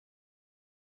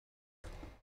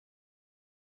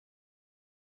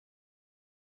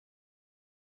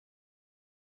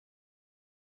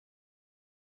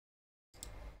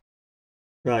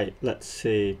Right, let's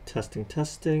see. Testing,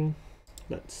 testing.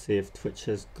 Let's see if Twitch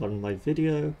has gotten my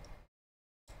video.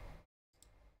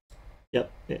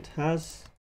 Yep, it has.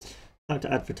 Time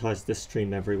to advertise this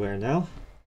stream everywhere now.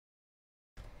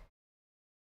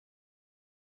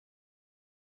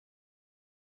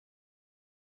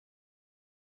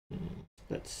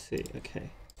 Let's see, okay.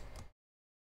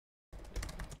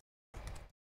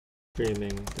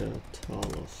 Streaming the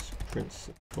Talos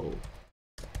Principle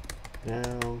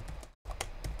now.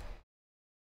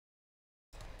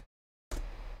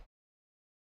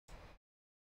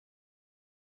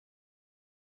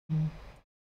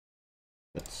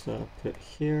 Let's put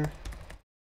here.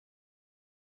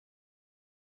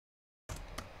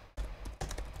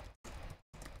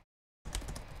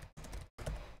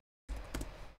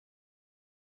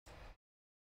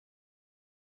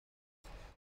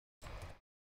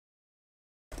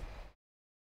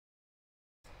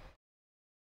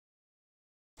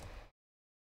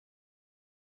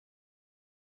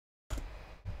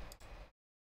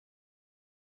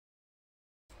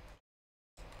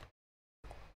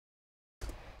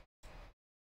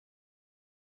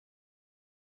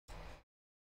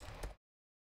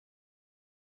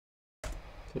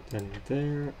 Put that in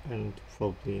there and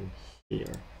probably in here.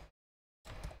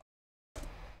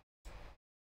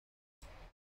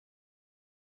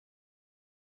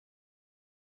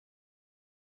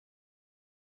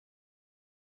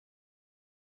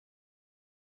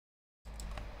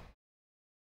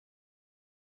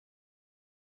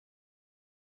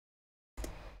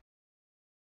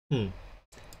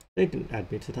 They didn't add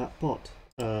me to that bot.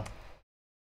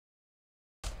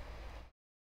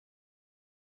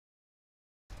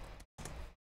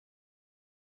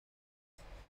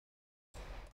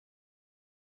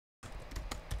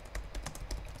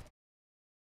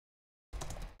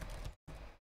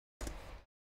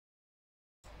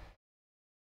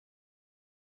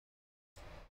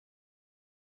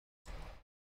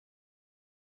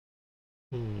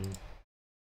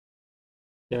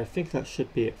 Yeah, I think that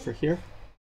should be it for here.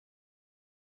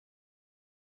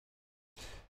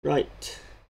 Right.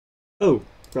 Oh,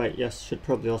 right, yes, should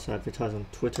probably also advertise on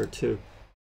Twitter too.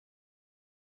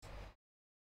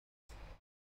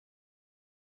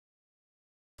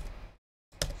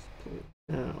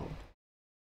 Now.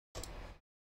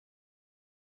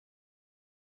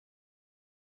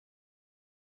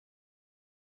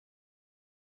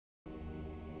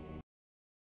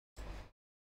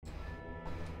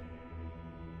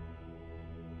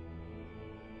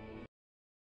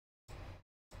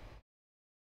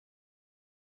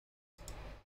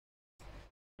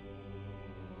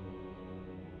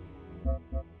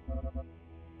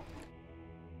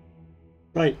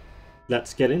 Right,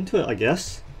 let's get into it, I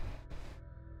guess.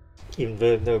 Even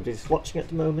though nobody's watching at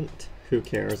the moment, who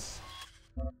cares?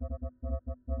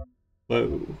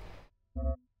 Whoa.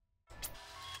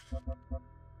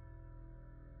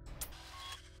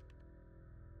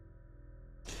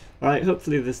 Alright,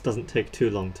 hopefully this doesn't take too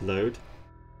long to load,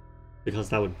 because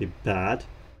that would be bad.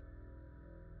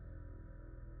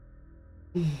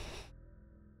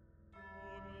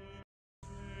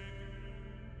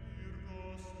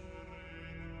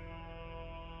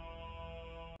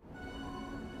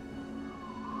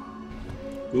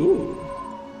 Ooh.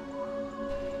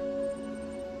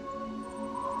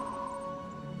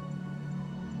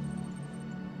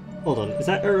 Hold on, is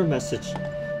that error message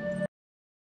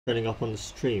turning up on the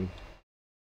stream?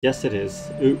 Yes it is.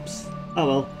 Oops. Oh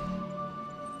well.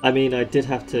 I mean, I did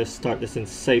have to start this in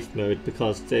safe mode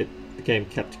because the game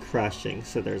kept crashing,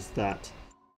 so there's that.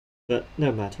 But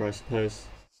no matter, I suppose.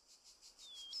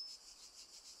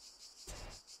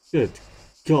 Good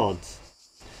God.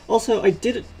 Also, I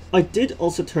did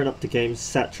also turn up the game's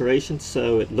saturation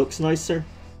so it looks nicer.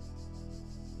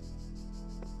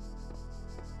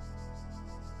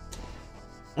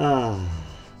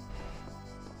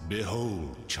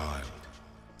 Behold, child,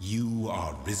 you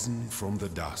are risen from the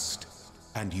dust,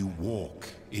 and you walk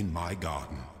in my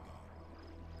garden.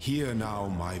 Hear now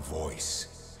my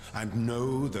voice, and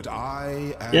know that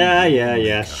I am Yeah,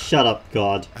 Maker, shut up,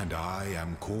 God. and I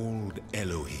am called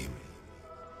Elohim.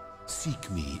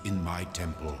 Seek me in my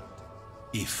temple,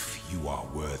 if you are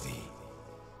worthy.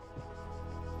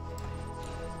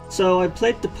 So I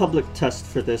played the public test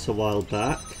for this a while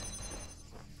back.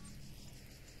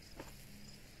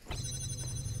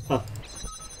 Huh.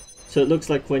 So it looks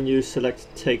like when you select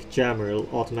take jammer, it'll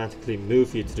automatically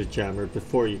move you to the jammer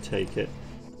before you take it.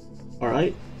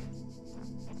 Alright.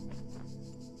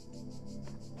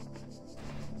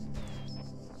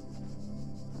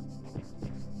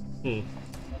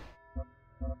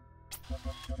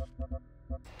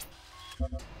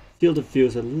 Field of view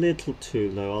is a little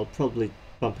too low. I'll probably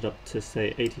bump it up to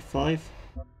say 85.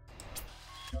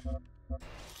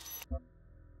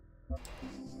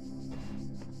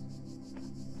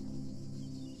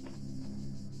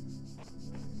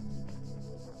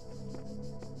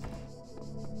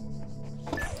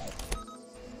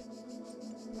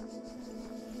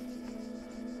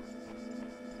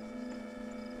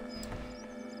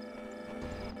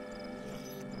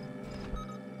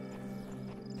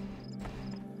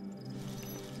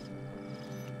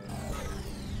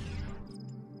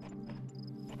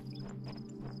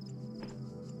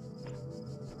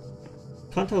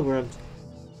 Can't tell where I'm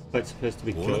quite supposed to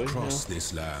be All going across now.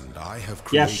 this land, I have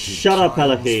Yeah, created shut up,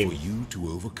 trials Elohim. for you to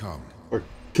overcome. Or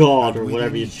God, And or within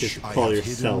whatever you each, choose to I call have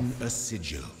yourself. hidden a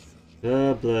sigil.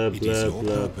 Blah, blah, It is blah, your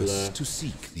blah, purpose blah. to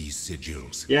seek these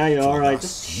sigils. Yeah, you're for alright,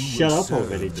 thus just you shut will up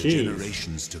serve already, the jeez.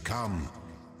 generations to come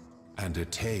and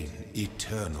attain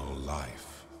eternal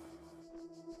life.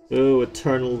 Ooh,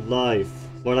 eternal life.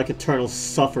 More like eternal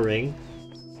suffering.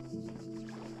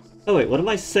 Oh wait, what am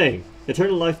I saying?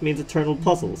 Eternal life means eternal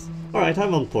puzzles. Alright,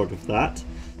 I'm on board with that.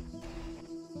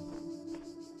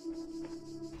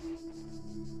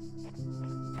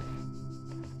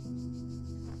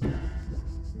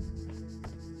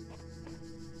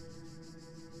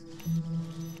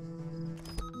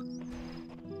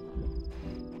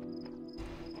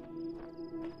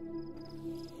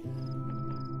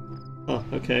 Oh,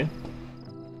 okay.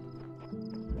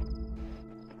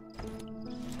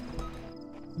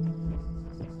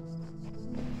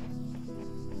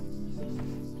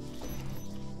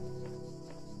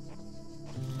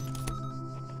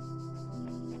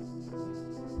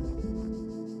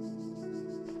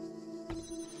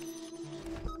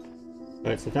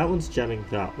 Right, so that one's jamming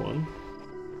that one.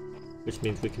 Which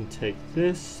means we can take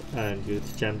this and use it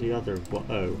to jam the other.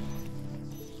 Whoa.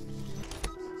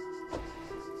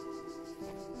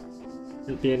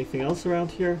 Shouldn't be anything else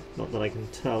around here? Not that I can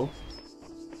tell.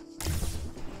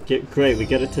 Great, we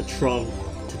get it to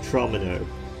Tromino.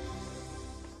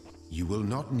 You will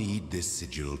not need this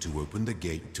sigil to open the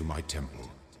gate to my temple,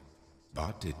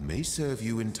 but it may serve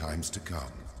you in times to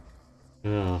come.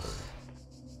 Ugh.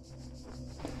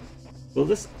 Will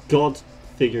this god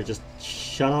figure just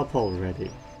shut up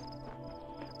already?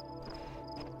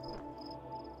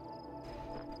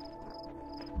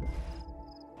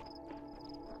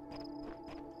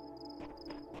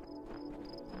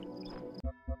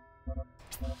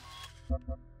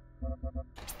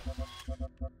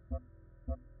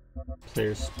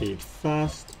 Player speed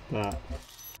fast, back.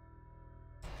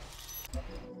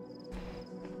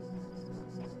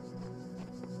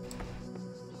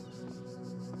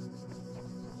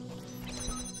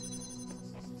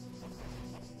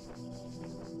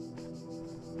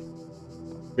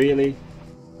 Really?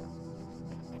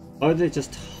 Why would they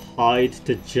just hide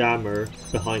the jammer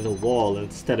behind a wall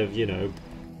instead of, you know,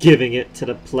 giving it to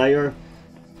the player?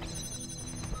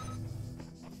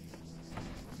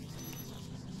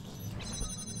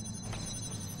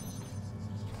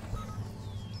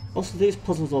 Also, these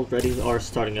puzzles already are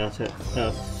starting out at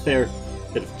a fair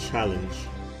bit of challenge.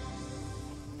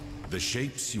 The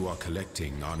shapes you are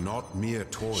collecting are not mere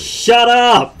toys. Shut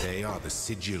up! They are the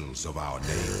sigils of our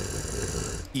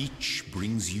name. Each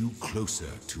brings you closer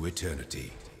to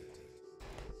eternity.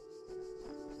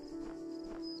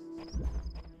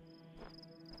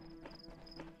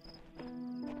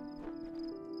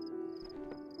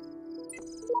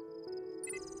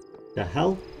 The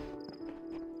hell?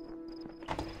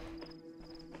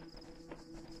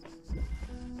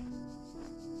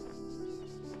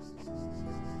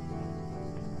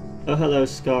 Oh, hello,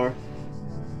 Scar.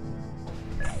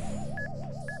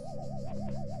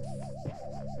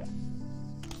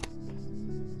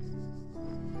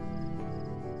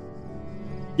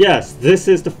 Yes, this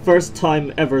is the first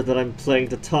time ever that I'm playing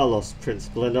the Talos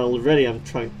Principle, and already I'm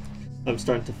starting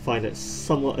to find it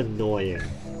somewhat annoying.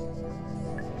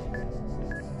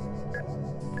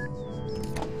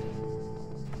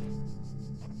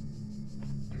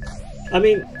 I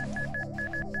mean,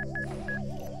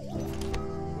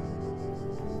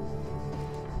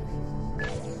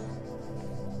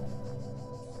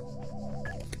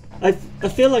 I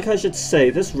feel like I should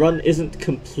say this run isn't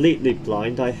completely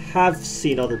blind. I have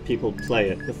seen other people play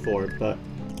it before, but,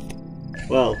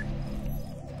 well.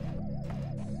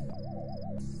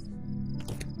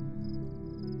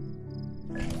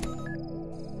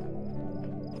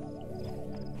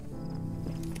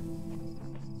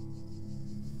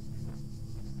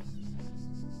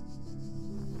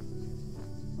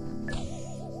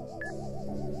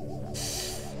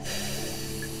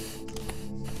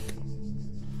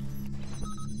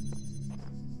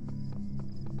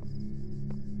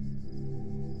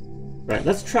 Right, Right,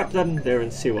 let's trap that in there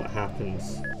and see what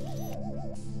happens.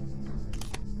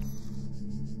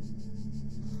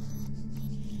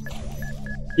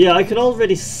 Yeah, I can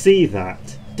already see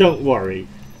that. Don't worry.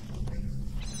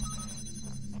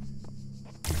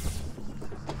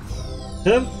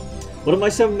 What am I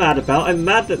so mad about? I'm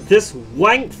mad that this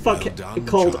wank fuck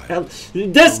called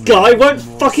this guy won't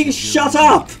fucking shut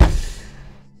up!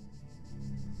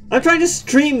 I'm trying to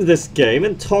stream this game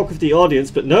and talk with the audience,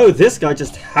 but no, this guy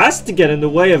just has to get in the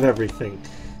way of everything.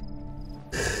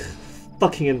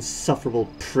 Fucking insufferable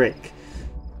prick.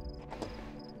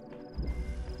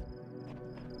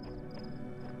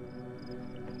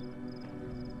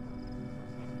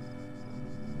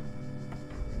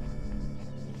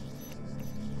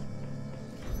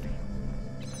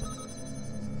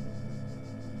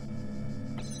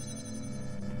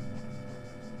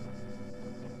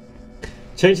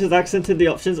 Change his accent in the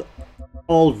options?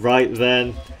 Alright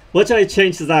then. What should I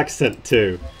change his accent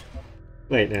to?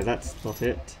 Wait, no, that's not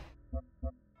it.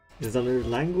 Is it another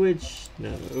language?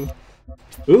 No.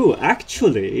 Ooh,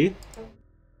 actually...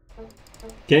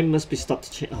 Game must be stopped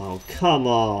to change. Oh, come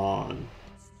on.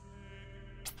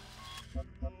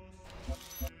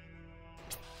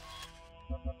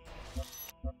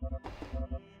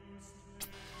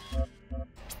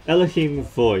 Elohim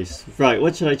voice. Right,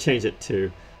 what should I change it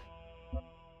to?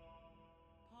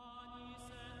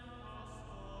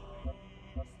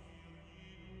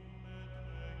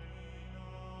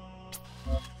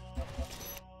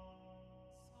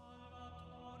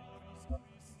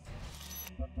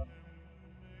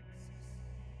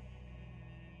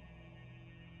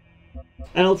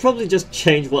 And I'll probably just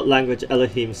change what language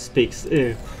Elohim speaks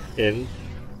in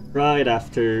right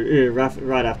after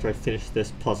I finish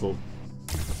this puzzle.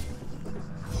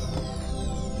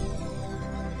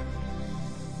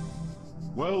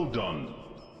 Well done,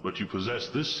 but you possess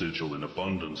this sigil in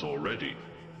abundance already.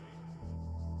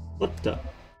 What the?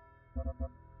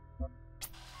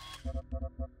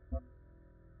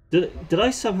 Did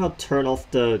I somehow turn off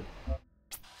the...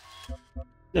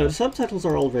 No, the subtitles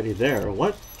are already there.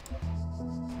 What?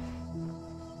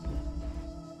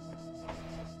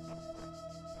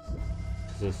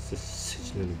 There's this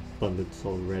sigil in abundance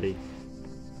already.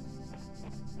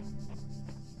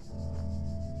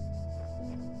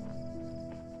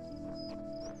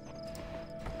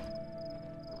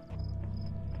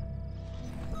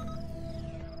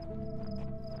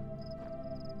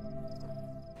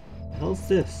 How's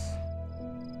this?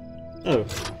 Oh.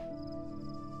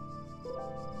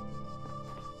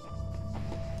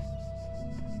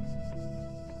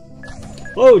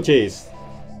 Oh, jeez.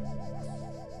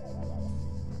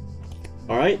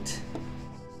 Alright.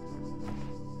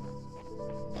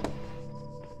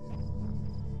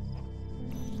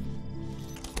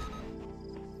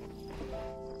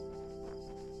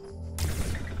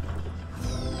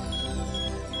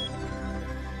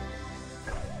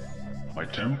 My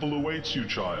temple awaits you,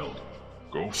 child.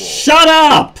 Go forth. Shut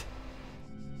up!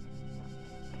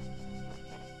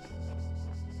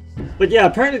 But yeah,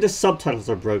 apparently the subtitles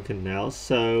are broken now,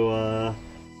 so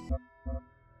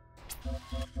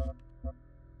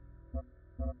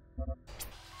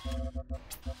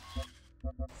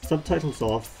subtitles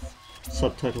off,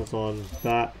 subtitles on,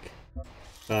 back.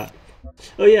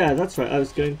 Oh yeah, that's right, I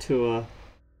was going to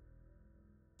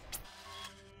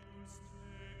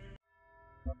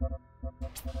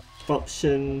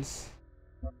options,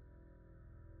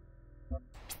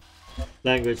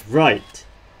 language, right.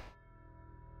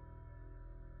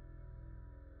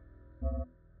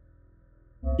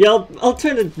 Yeah, I'll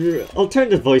turn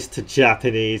the voice to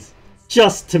Japanese,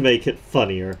 just to make it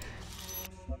funnier.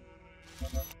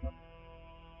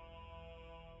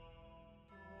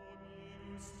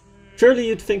 Surely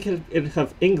you'd think it'd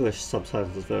have English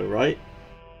subtitles though, right?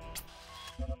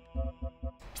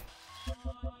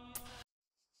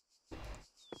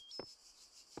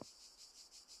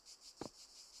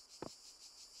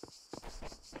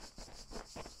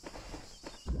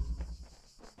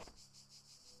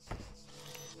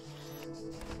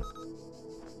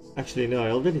 Actually, no, I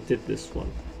already did this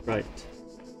one. Right.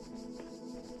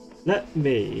 Let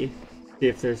me see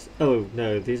if there's... Oh,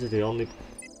 no, these are the only...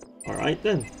 Alright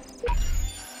then.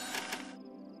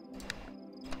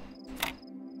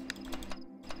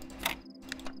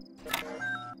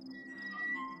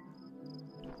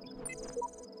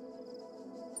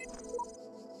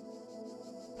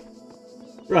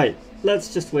 Right,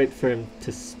 let's just wait for him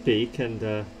to speak and,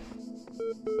 the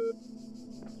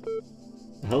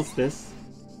hell's this?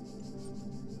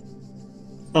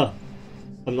 Oh,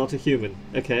 I'm not a human.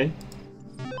 Okay.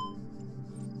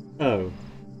 Oh.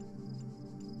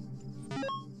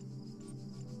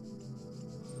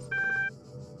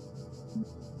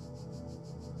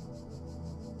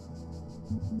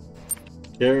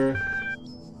 Here.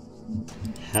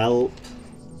 Help.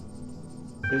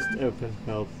 Just open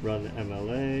help, run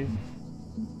MLA.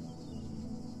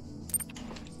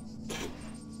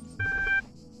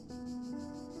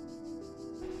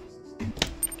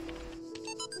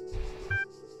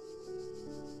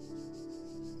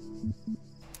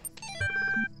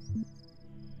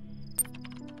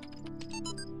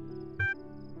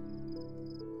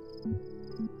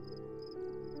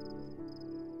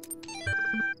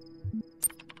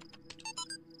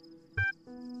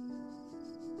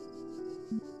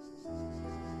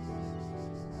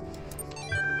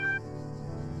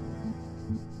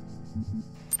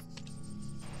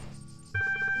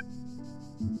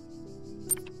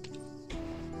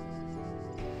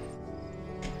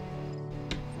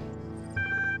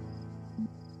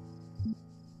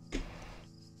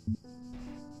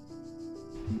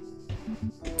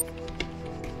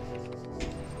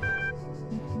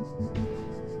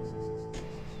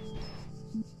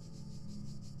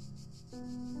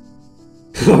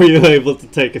 Are you able to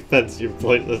take offense to your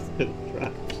pointless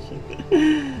interaction?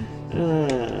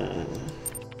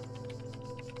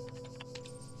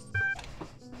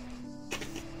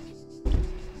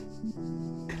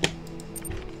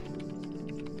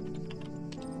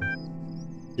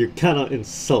 You cannot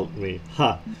insult me,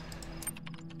 ha! Huh.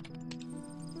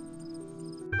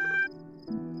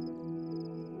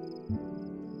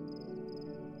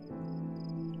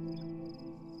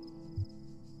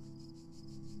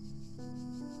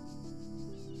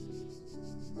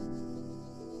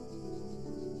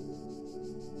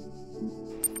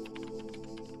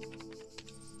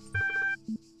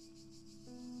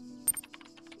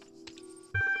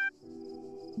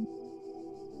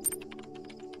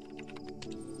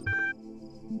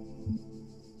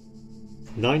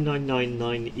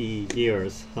 9999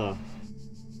 years, huh?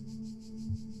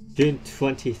 June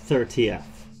 2030th.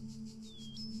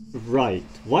 Right.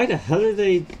 Why the hell are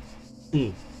they...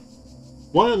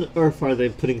 Why on earth are they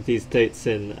putting these dates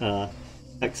in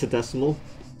hexadecimal?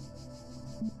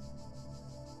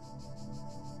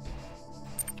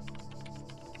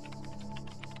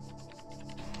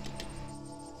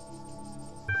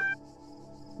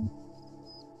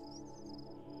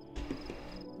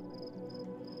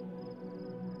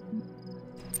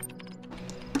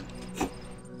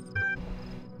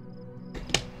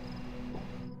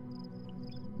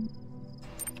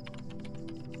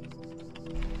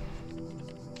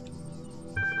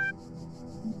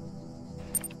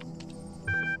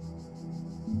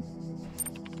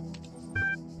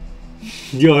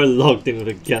 You are logged in with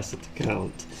a guest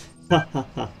account. Ha ha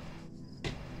ha.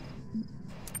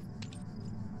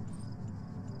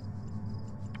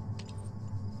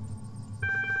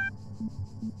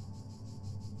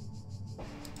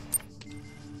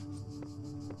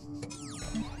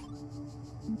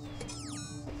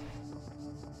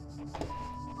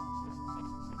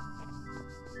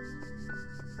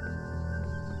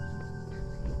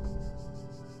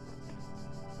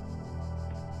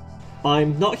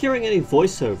 I'm not hearing any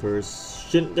voiceovers.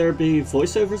 Shouldn't there be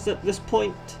voiceovers at this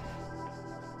point?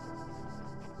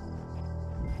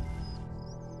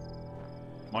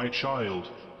 My child,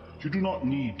 you do not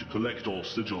need to collect all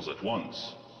sigils at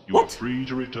once. You What? are free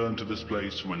to return to this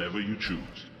place whenever you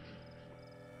choose.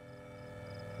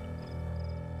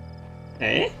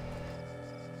 Eh?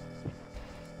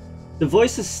 The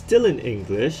voice is still in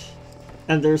English,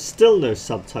 and there's still no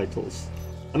subtitles.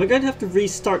 Am I going to have to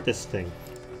restart this thing?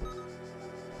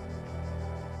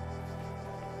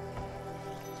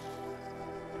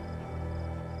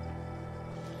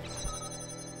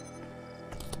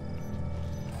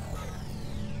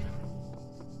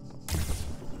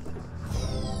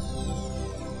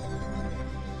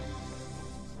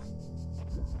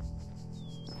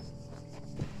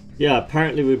 Yeah,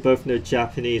 apparently we both know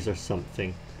Japanese or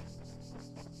something.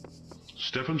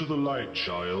 Step into the light,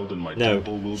 child, and my No,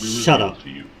 temple will be shut revealed up. to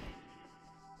you.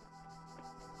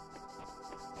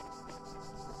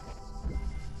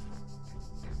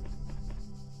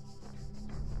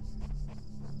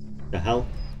 The hell?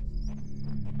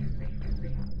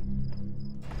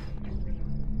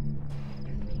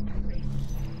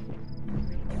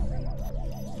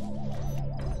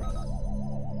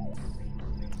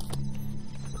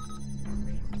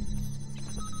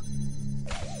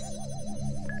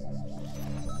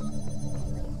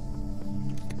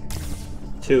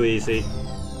 Too easy.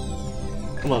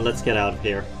 Come on, let's get out of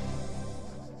here.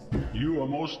 You are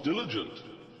most diligent.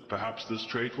 Perhaps this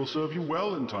trait will serve you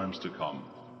well in times to come.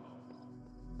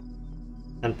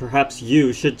 And perhaps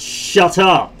you should shut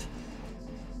up!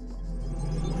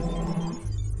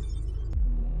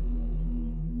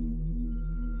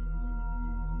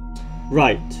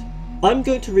 Right. I'm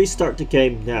going to restart the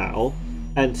game now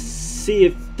and see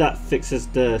if that fixes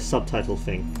the subtitle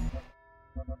thing.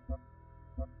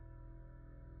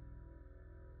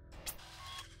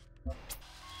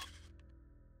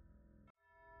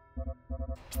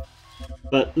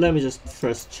 But let me just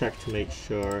first check to make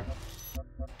sure.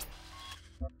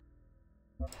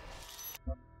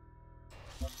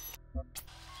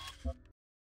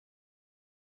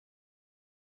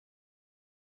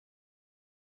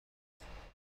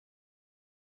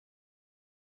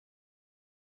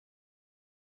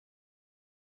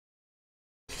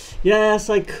 Yes,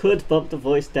 I could bump the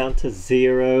voice down to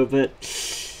 0, but...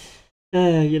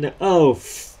 you know... Oh,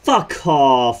 fuck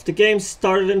off! The game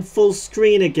started in full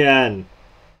screen again!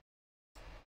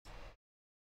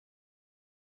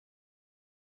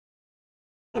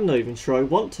 I'm not even sure I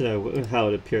want to know how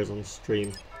it appears on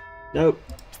stream. Nope.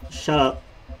 Shut up.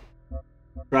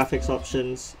 Graphics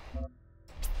options.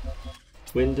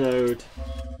 Windowed.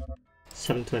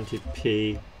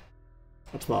 720p.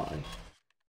 Apply.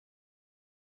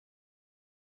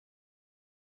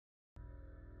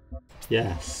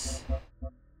 Yes.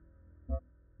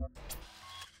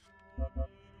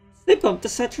 They bumped the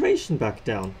saturation back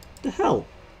down. The hell?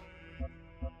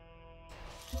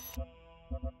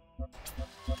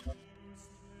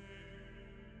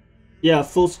 Yeah,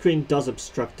 full screen does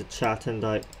obstruct the chat and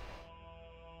I...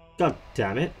 God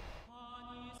damn it.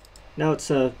 Now it's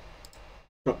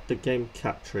got the game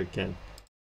capture again.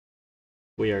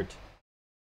 Weird.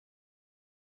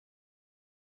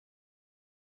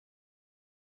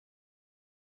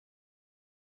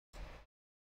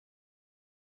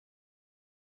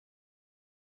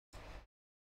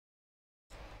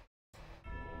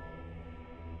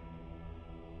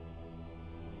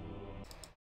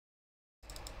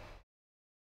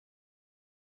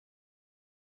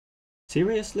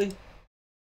 Seriously?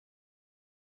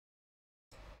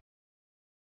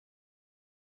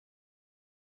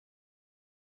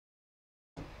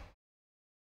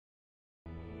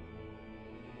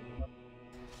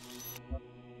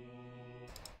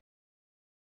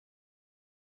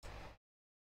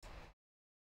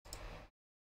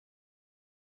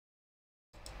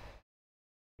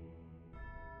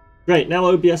 Great, now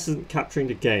OBS isn't capturing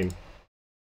the game.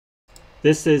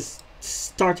 This is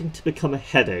starting to become a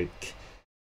headache.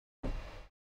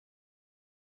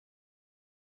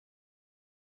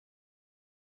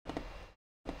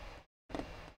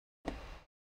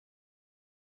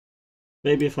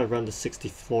 Maybe if I run the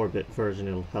 64-bit version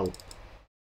it'll help.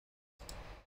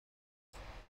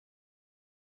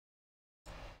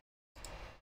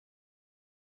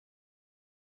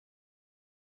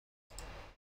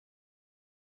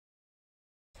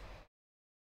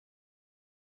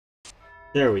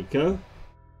 There we go.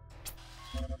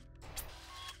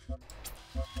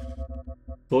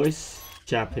 Voice,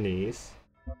 Japanese.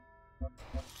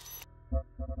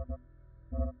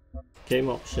 Game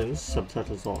options,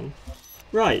 subtitles on.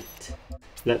 Right.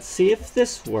 Let's see if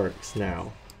this works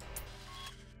now.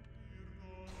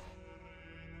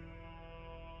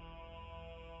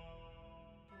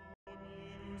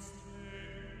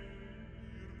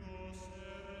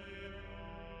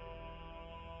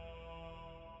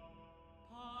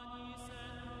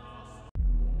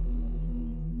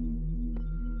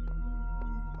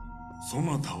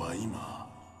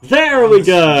 There we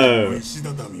go!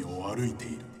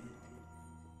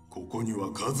 ここに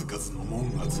は数々の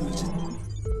門が通じる。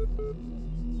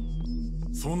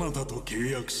そなたと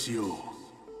契約しよう。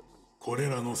これ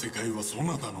らの世界はそ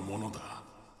なたのものだ。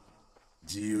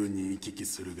自由に行き来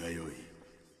するがよい。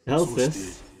そ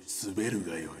して滑る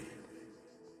がよい。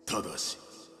ただし、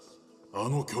あ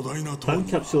の巨大な塔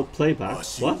には足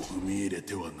を踏み入れ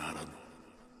てはなら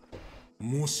ぬ。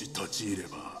もし立ち入れ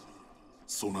ば、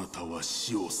そなたは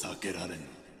死を避けられぬ。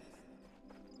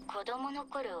子供の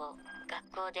頃、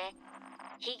学校で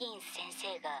ヒギンス先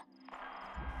生が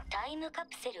タイムカ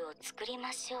プセルを作り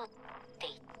ましょうって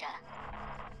言った。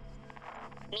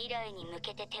未来に向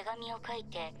けて手紙を書い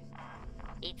て、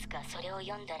いつかそれを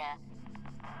読んだら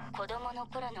子供の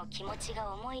頃の気持ち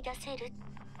が思い出せるっ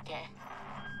て。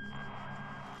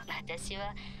私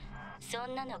はそ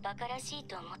んなのバカらしい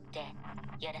と思って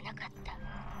やらなかった。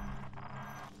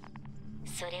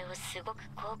それをすごく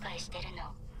後悔してる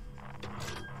の。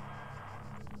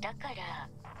だから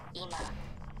今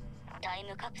タイ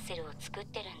ムカプセルを作っ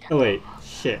てるんだと思う。 Oh wait,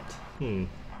 shit.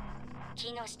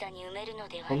 木の下に埋めるの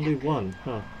ではなく、 Only one,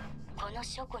 huh? この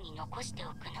書庫に残してお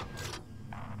くの。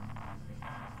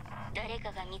誰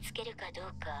かが見つけるかどう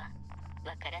か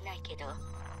わからないけど、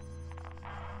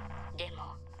で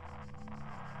も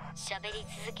喋り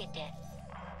続けて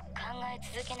考え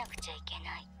続けなくちゃいけ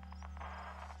ない。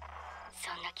そ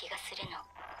んな気がするの。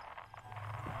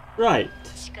 Right.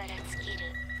 力尽きる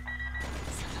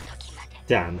その時まで。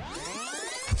 Damn.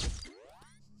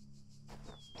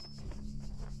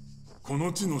 こ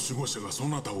の地の守護者がそ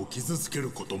なたを傷つけ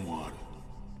ることもある。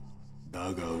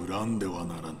だが恨んでは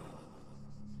ならぬ。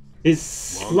 Is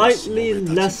slightly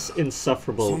less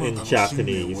insufferable in そなたの信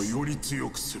念を Japanese. より強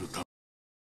くするた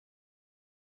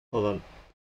Hold on.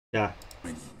 Yeah.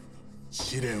 めに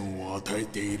試練を与え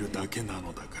ているだけな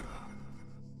のだから。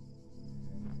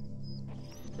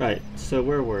 Right. So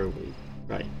where were we?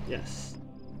 Right. Yes.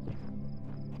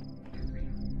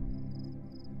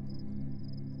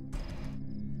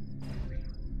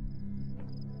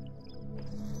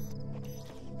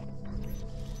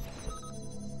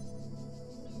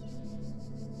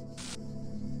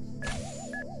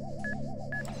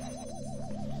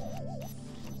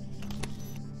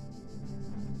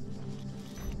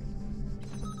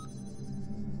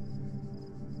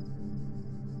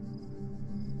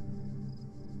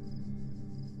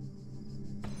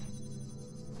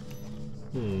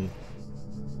 Hmm.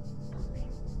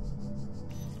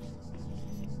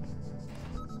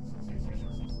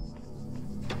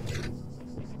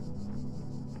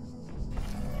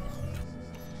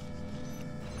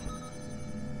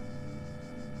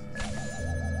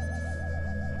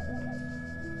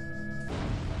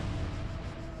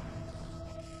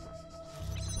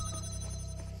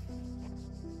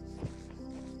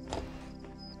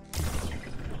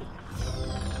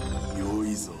良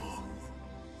いぞ。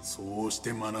そうし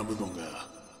て学ぶのが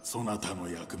そなたの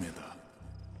役目だ。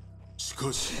し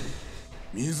かし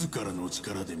自らの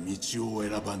力で道を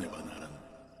選ばねばならぬ。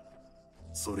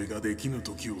それができぬ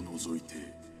時を除いて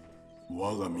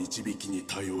我が導きに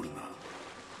頼るな。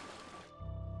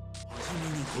初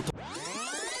めにこと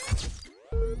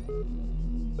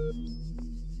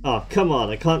Oh, come on,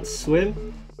 I can't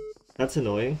swim? That's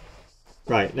annoying.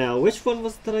 Right, now, which one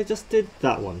was it that I just did?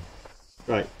 That one.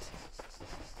 Right.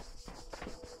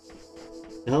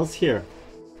 The hell's here?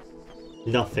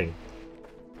 Nothing.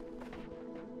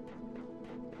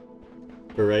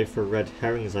 Hooray for red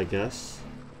herrings, I guess.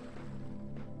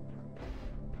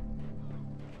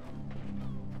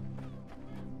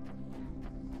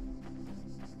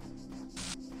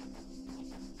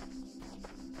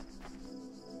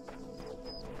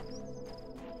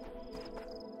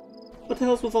 What the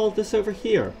hell's with all this over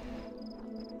here?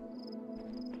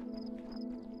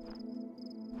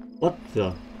 What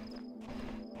the?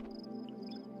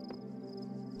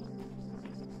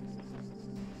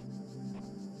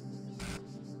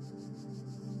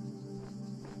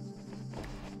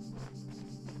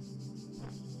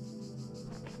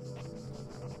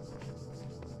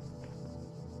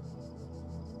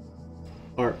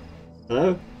 Or,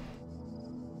 hello?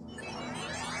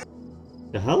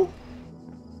 The hell?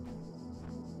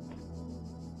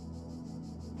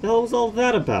 The hell was all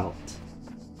that about?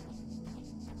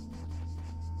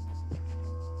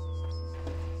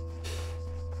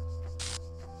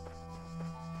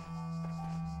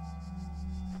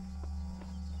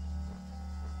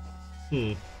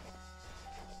 Hmm.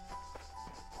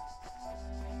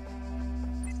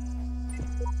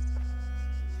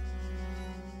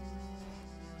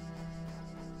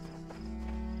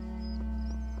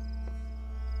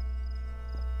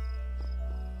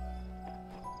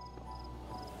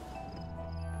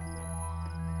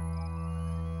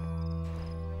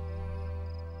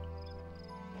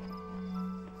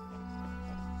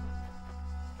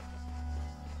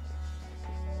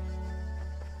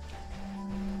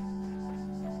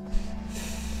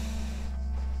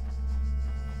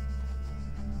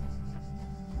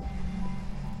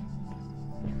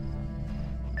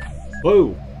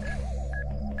 Whoa!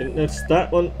 Didn't notice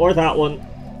that one or that one.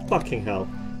 Fucking hell.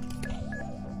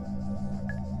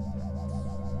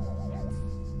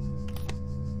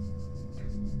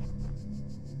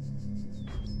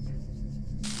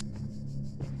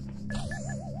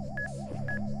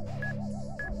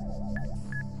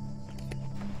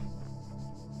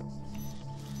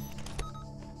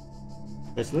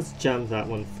 Right, so let's jam that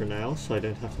one for now so I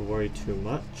don't have to worry too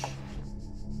much.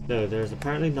 No, there's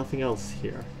apparently nothing else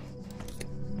here.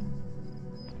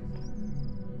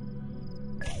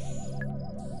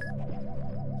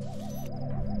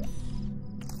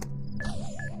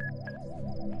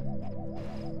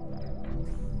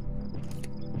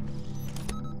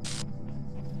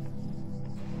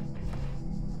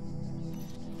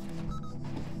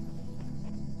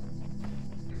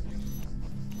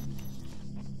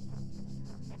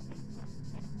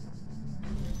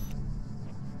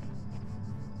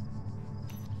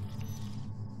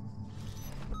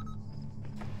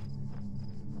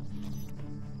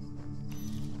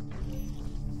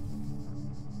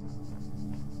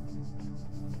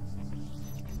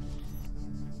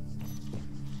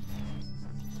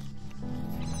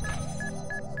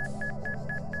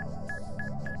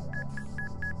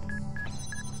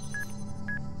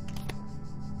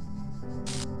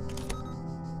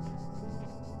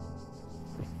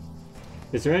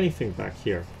 Is there anything back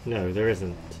here? No, there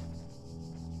isn't.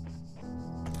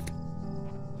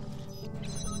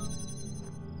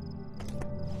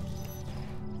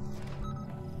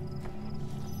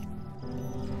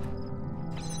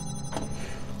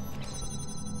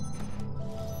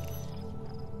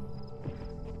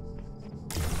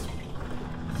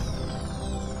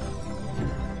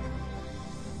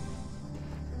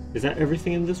 Is that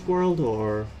everything in this world,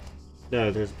 or... No,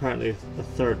 there's apparently a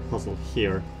third puzzle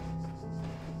here.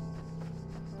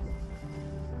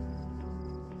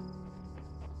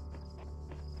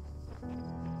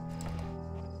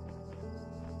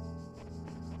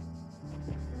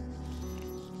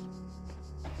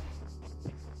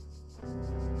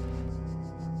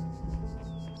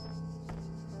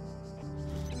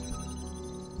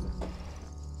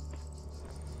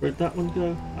 Where'd that one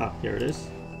go? Ah, here it is.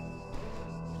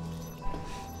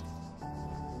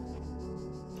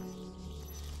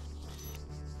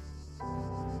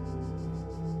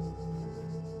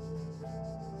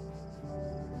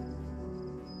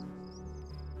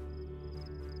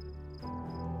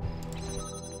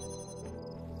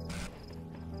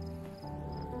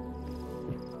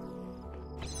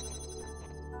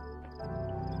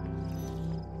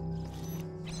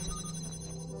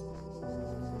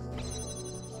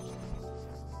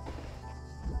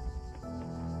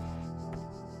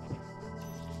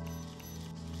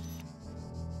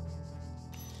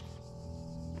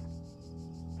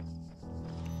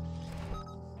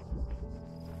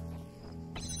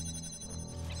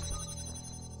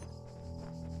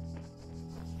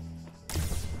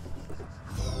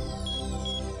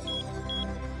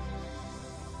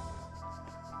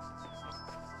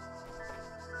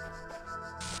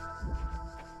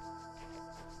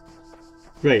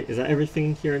 Great, is that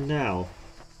everything here now?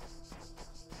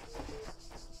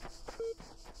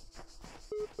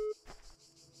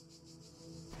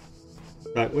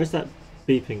 Right, where's that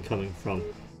beeping coming from?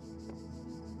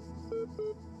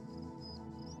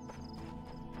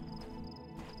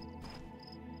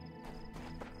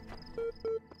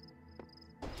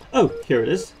 Oh, here it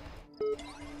is.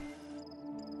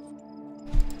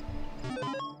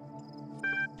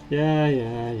 Yeah.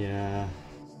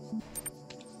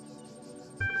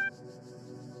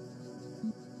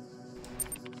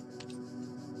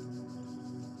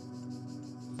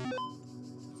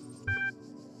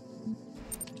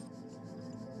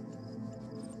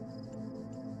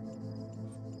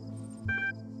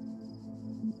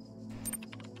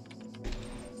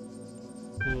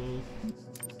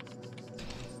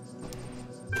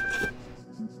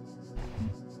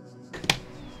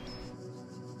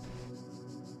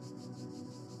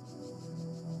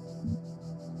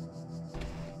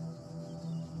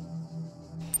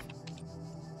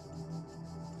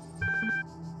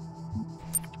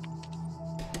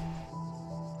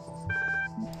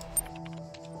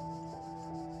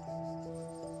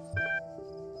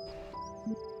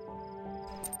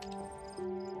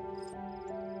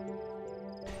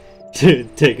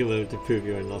 Take a moment to prove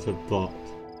you are not a bot.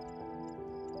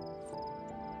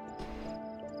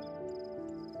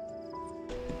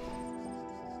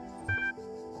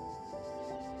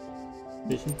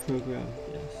 Vision program,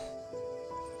 yes.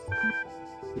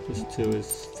 2 plus 2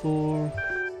 is 4.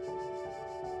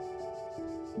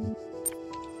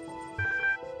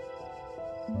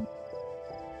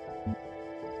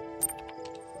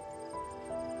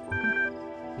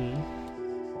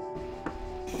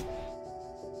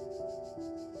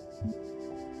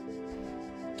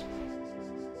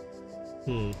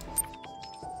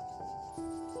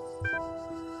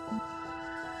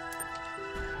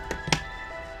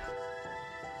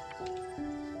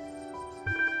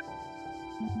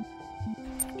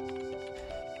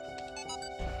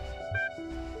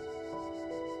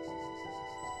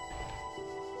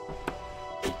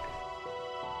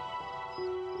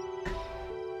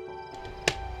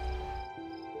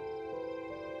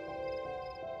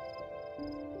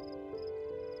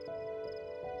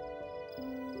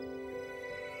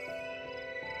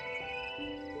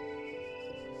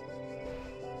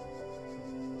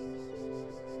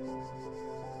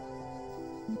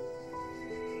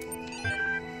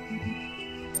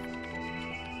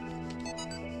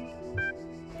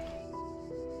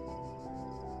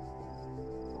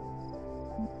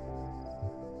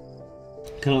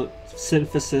 Kind of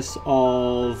synthesis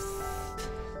of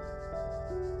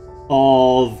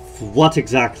what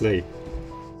exactly?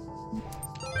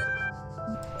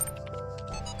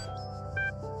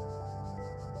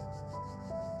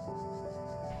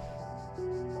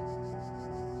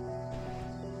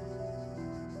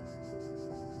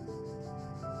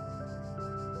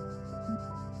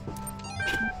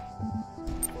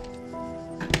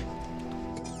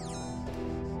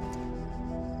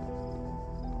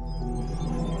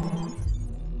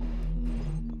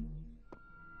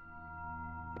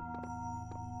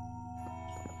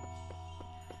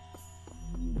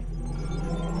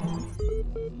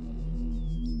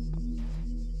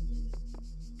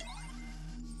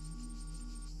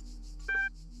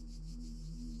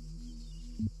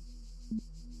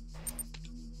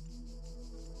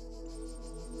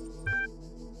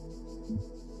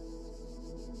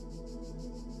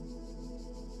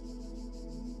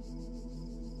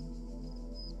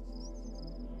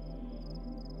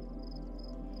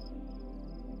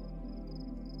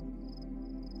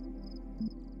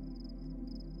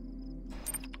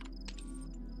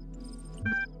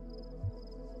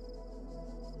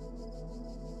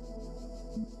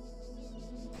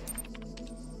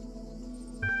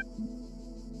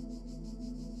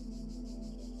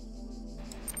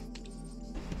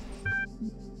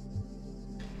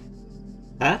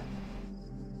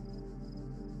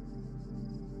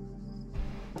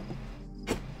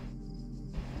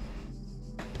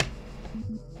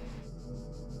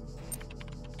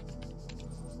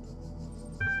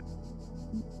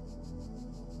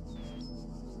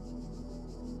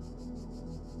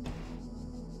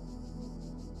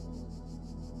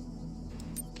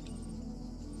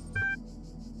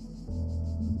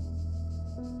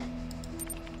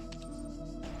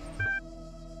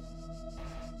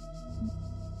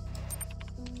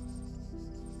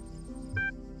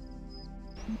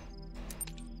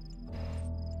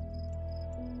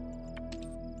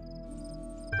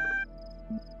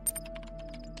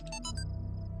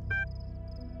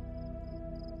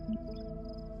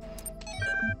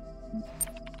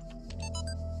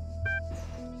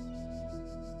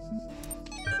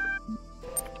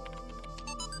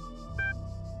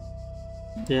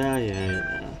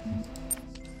 Yeah.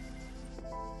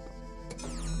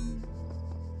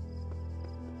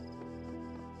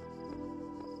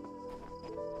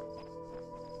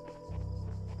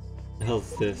 The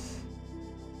hell's this?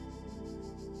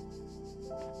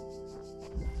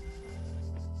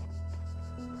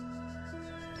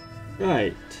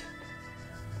 Right.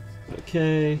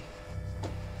 Okay.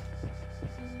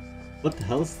 What the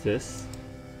hell is this?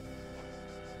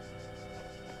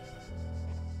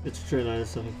 It's true, either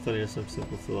something funny or some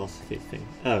simple philosophy thing.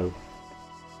 Oh.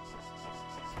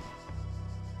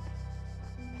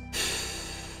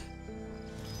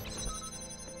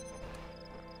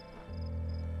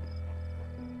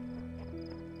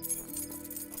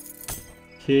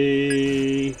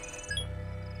 Key.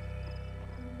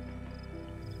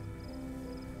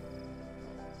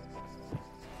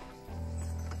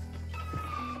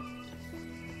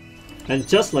 And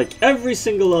just like every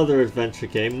single other adventure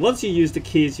game, once you use the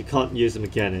keys, you can't use them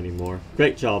again anymore.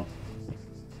 Great job.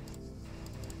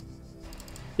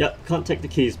 Yep, can't take the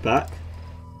keys back.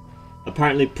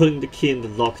 Apparently putting the key in the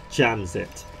lock jams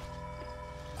it.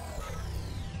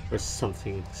 Or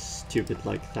something stupid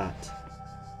like that.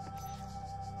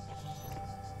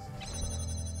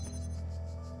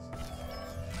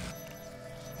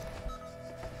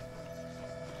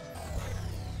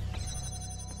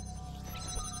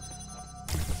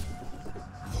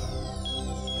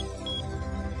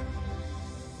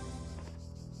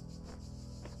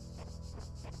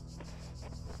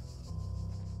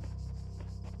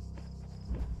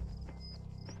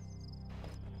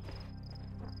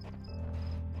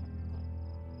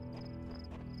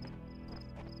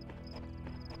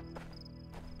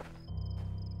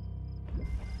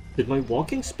 Did my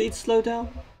walking speed slow down?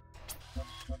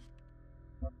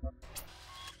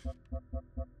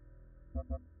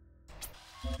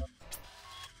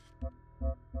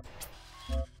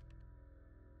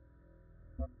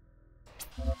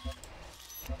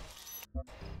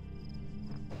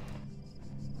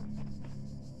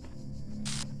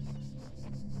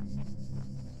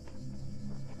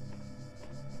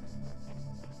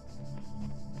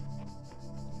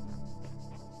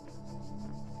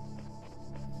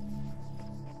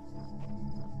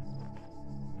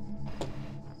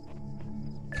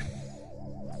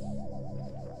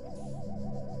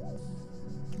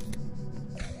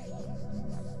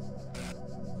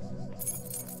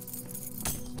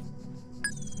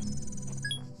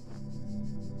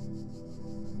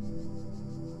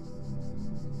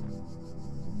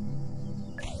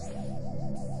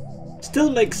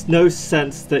 Still makes no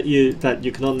sense that you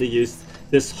can only use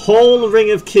this whole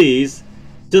ring of keys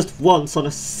just once on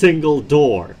a single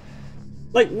door.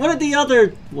 Like, what are the other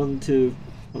 1, 2,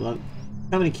 hold on.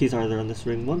 How many keys are there on this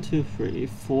ring? 1, 2, 3,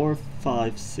 4,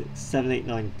 5, 6, 7, 8,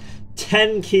 9,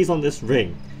 10 keys on this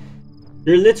ring.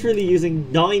 You're literally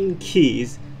using 9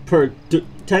 keys per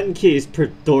 10 keys per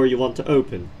door you want to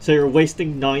open. So you're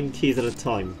wasting 9 keys at a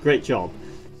time. Great job.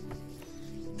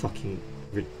 Fucking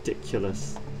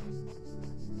ridiculous.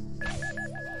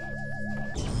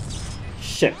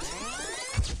 Shit.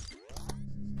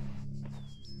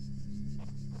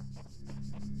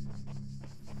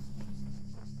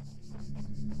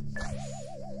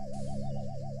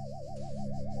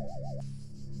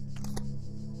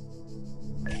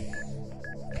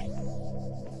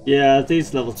 Yeah,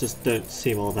 these levels just don't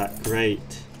seem all that great.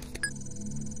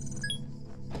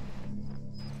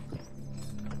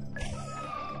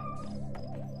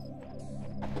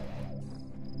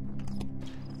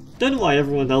 Don't know why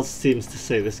everyone else seems to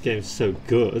say this game's so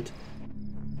good.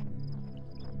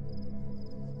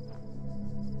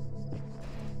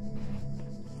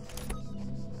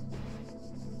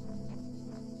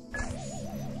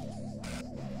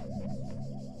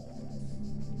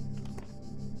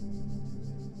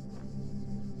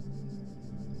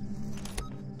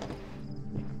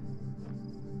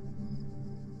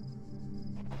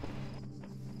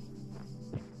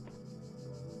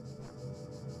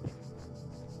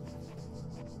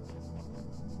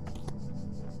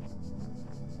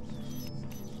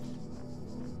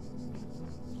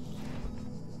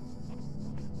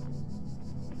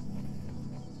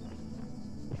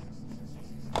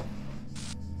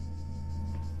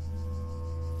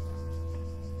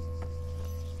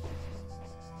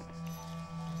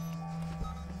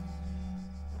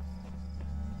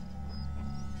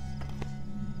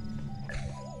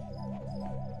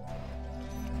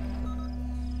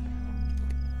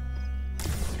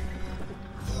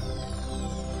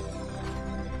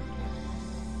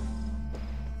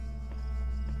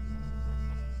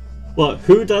 What,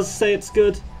 who does say it's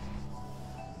good?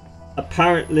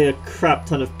 Apparently a crap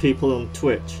ton of people on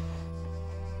Twitch.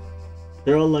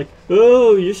 They're all like,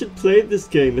 oh, you should play this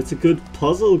game, it's a good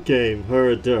puzzle game,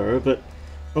 her-a-dur, but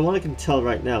from what I can tell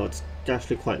right now, it's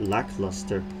actually quite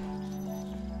lackluster.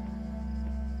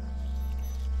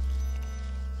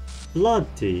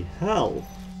 Bloody hell.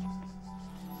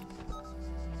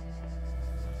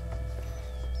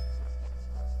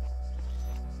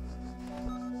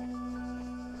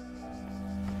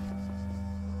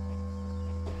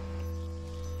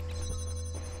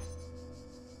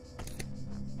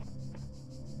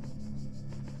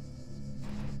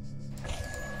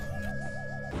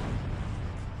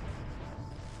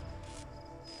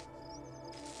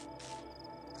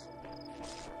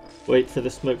 Wait for the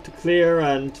smoke to clear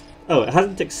and... oh, it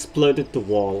hasn't exploded the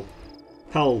wall.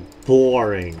 How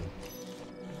boring.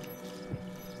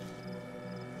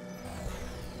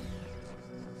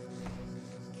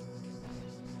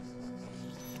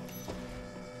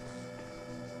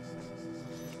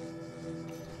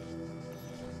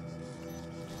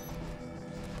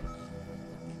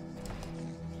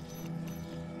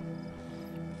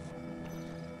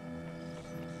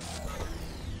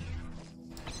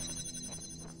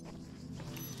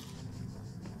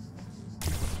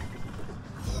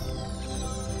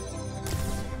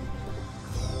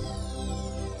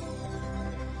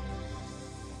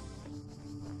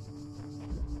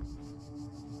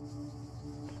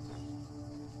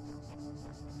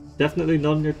 Definitely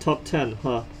not in your top 10,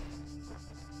 huh?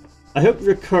 I hope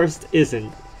Recursed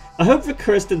isn't. I hope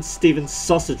Recursed and Steven's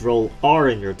Sausage Roll are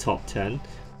in your top 10,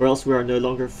 or else we are no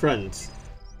longer friends.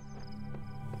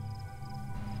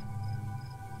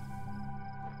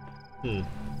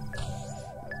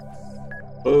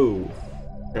 Oh.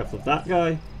 Careful of that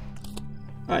guy.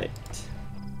 Right.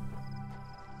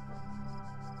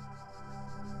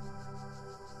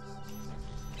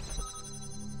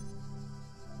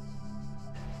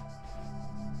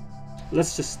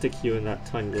 Let's just stick you in that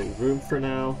tiny little room for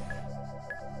now.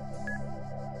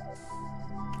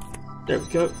 There we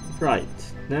go. Right,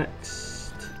 next.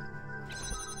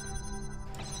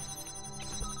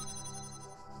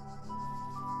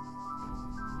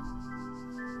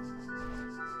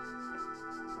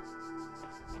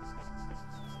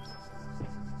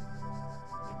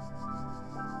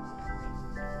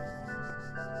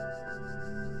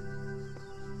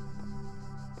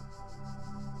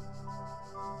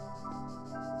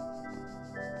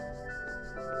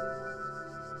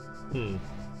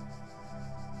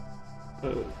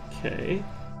 Okay.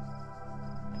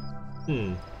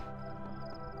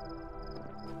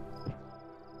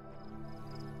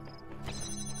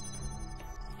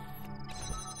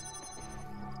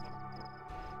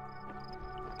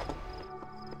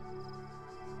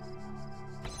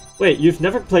 Wait, you've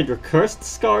never played Recursed,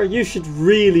 Scar? You should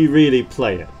really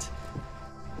play it.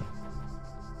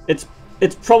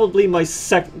 It's probably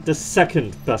the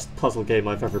second best puzzle game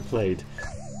I've ever played.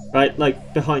 Right,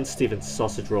 like behind Steven's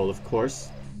Sausage Roll, of course.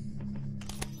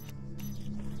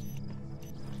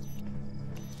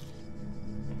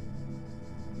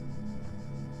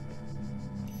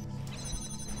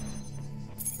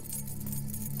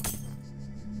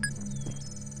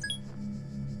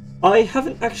 I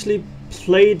haven't actually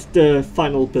played the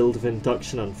final build of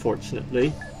Induction,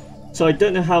 unfortunately, so I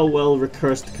don't know how well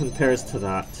Recursed compares to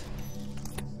that.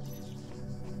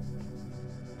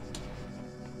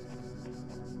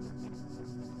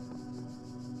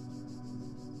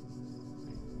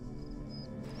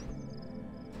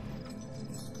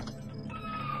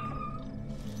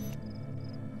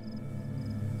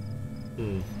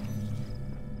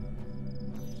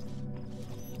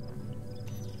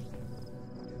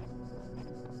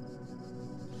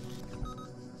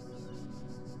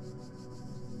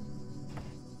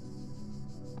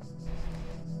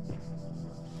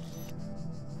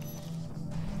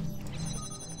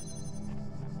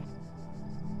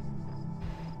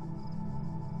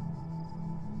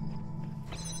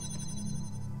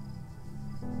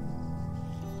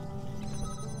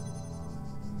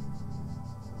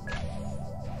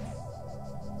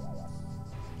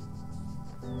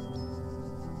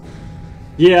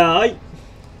 Yeah,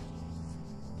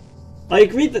 I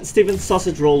agreed that Steven's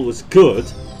Sausage Roll was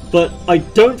good, but I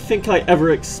don't think I ever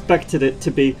expected it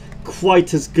to be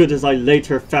quite as good as I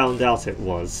later found out it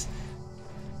was.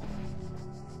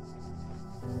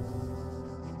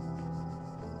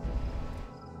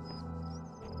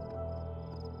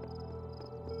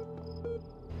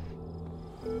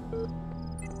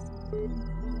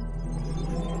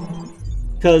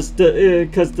 Because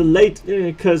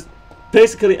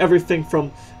basically everything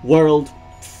from World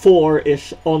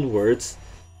 4-ish onwards,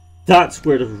 that's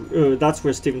where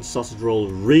Steven's Sausage Roll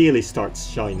really starts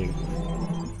shining.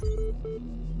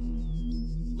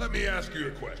 Let me ask you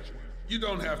a question. You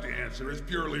don't have to answer, it's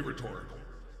purely rhetorical.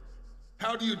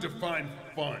 How do you define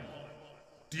fun?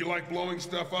 Do you like blowing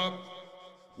stuff up?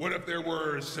 What if there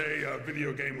were, say, a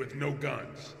video game with no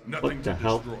guns, nothing to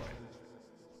destroy?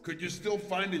 Could you still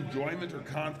find enjoyment or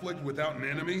conflict without an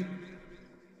enemy?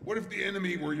 What if the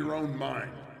enemy were your own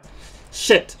mind?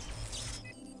 Shit!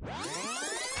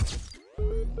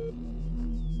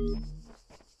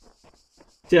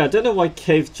 Yeah, I don't know why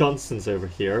Cave Johnson's over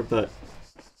here, but...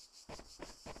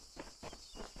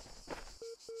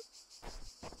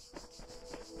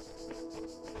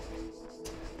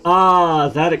 Ah,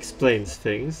 that explains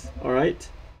things. Alright.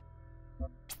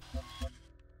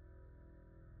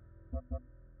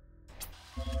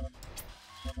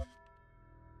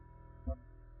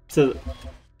 So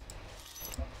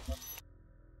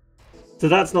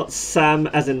that's not Sam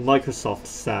as in Microsoft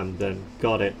Sam then.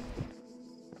 Got it.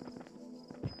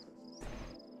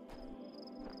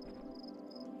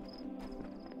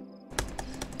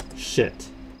 Shit.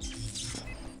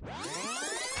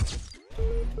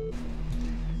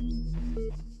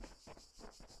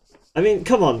 I mean,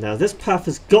 come on now, this path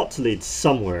has got to lead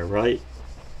somewhere, right?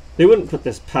 They wouldn't put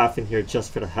this path in here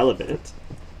just for the hell of it.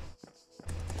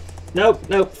 Nope,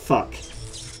 nope, fuck.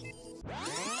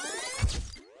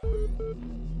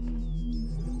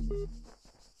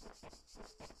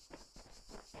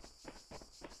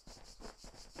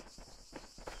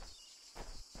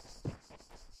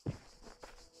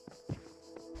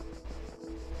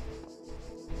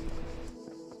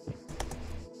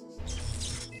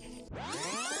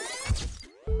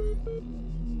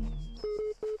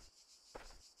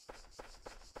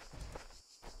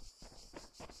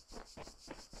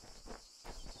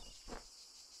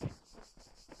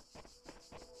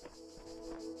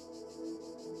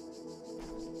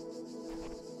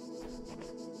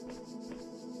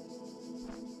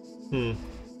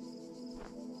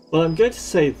 Well, I'm going to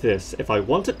say this. If I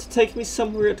want it to take me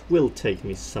somewhere, it will take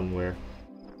me somewhere.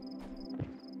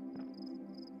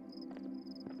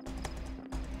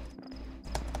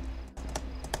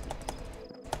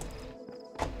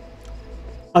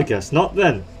 I guess not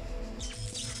then.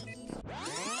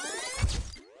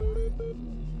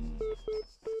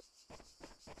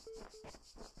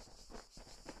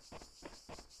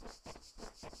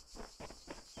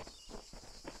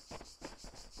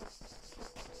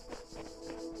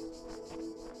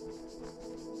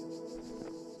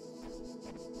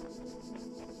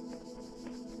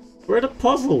 Where are the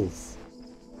puzzles?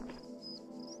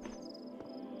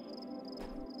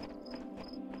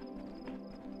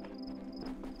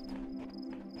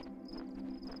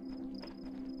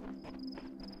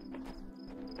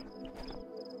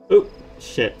 Oh,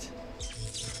 shit.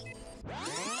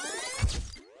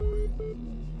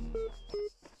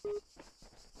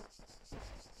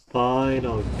 Fine,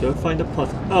 I'll go find a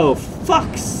puzzle. Oh,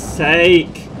 fuck's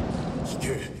sake!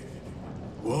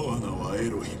 我が名はエ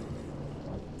ロヒム。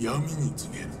闇に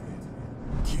告げる。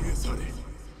消え去れ。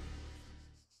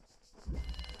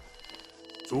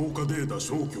超過データ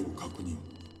消去を確認。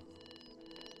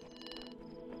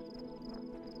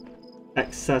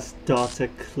Access data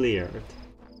cleared.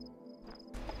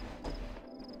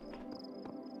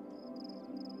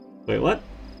 Wait, what?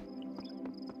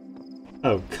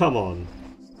 Oh, come on.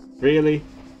 Really?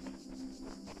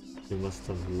 You must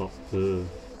unlock the...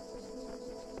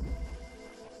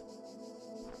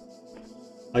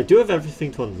 I do have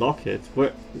everything to unlock it.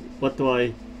 What do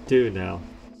I do now?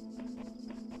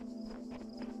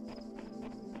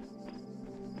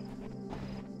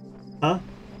 Huh?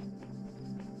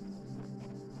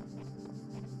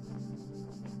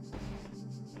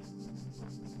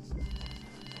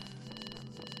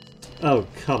 Oh,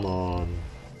 come on.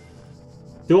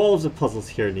 Do all of the puzzles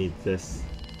here need this?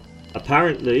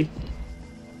 Apparently.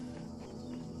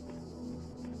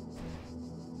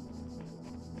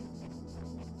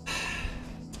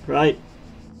 Right.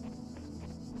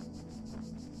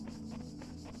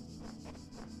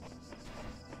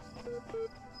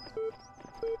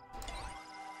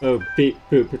 Oh, beep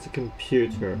boop, it's a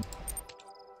computer.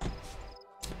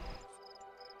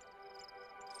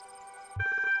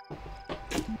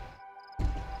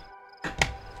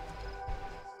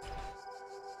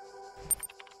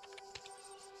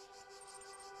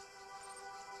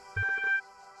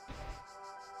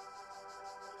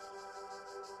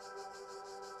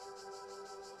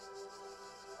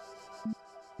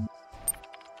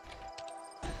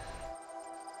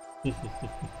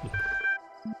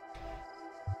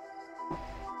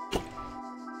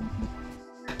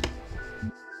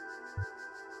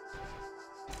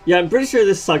 Yeah, I'm pretty sure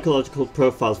this psychological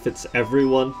profile fits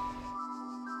everyone.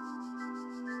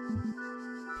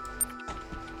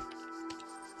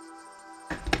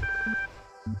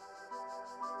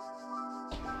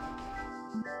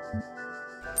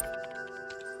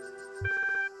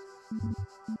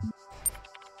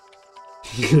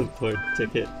 Poor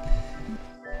ticket.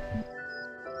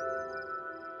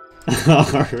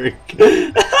 Arg.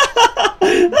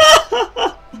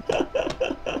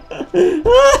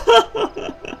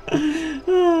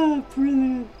 Ah,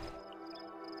 brilliant.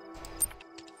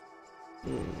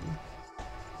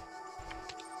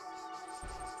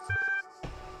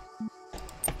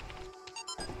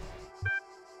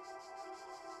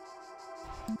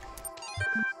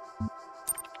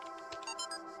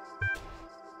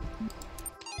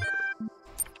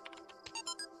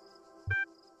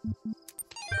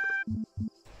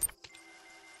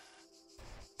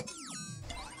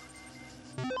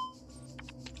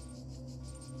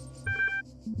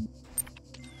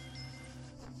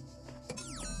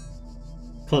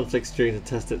 Conflicts during the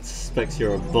test that suspects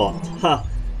you're a bot. Ha!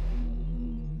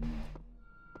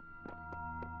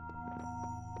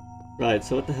 Right,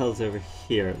 so what the hell's over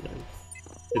here then?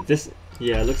 Is this...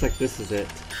 yeah, it looks like this is it.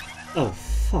 Oh,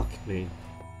 fuck me.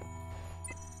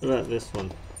 What about this one?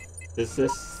 Is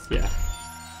this... yeah.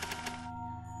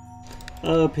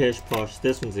 Oh, pish posh,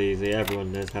 this one's easy,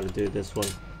 everyone knows how to do this one.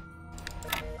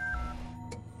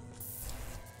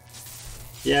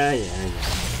 Yeah.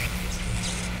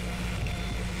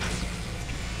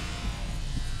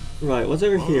 Right, what's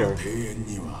over here?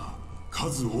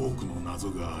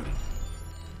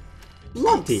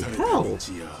 Bloody hell!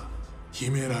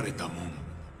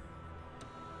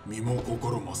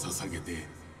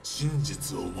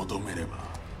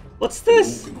 What's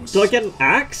this? Do I get an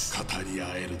axe?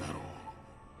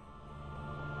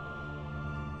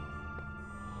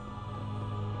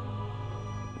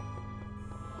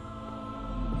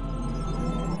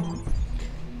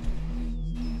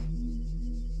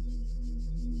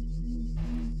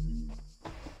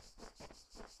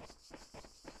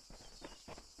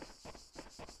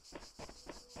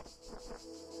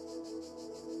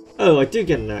 Oh, I do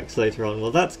get an axe later on.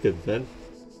 Well, that's good then.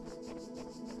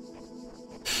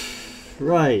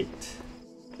 Right.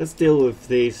 Let's deal with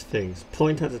these things.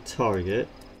 Point at a target.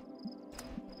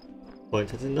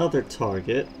 Point at another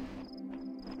target.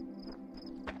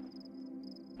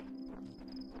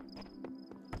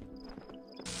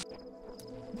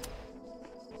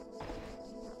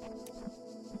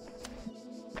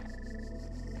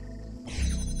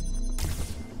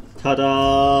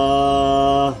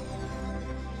 Ta-da!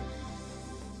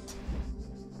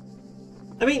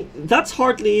 I mean, that's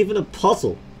hardly even a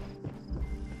puzzle.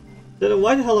 Then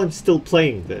why the hell I'm still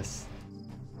playing this?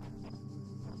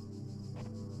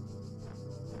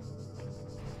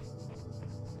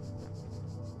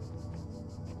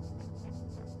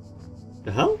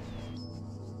 The hell?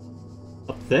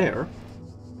 Up there?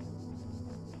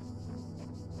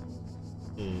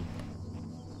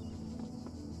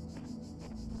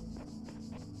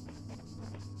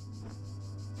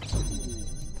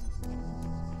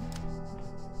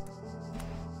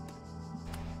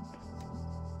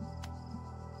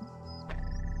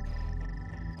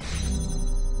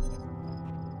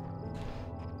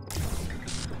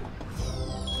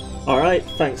 Alright,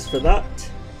 thanks for that.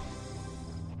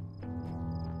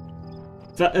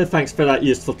 Thanks for that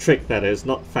useful trick, that is,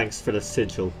 not thanks for the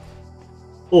sigil.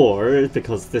 Or,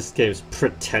 because this game's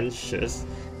pretentious,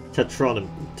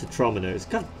 Tetrominos.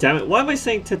 God damn it, why am I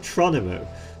saying Tetronimo?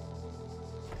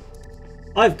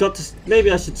 I've got to...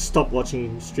 maybe I should stop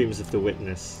watching streams of The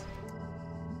Witness.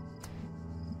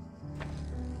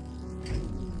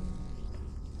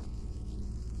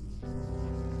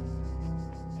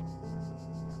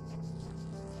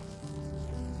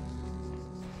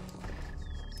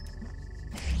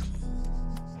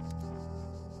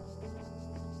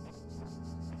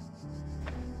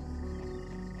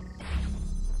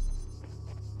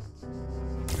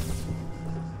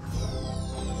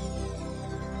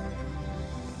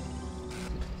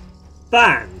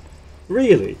 Ban!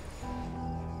 Really?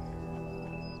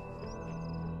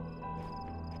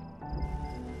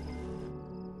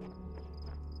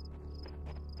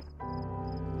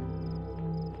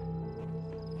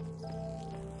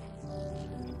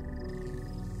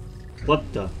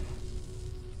 What the?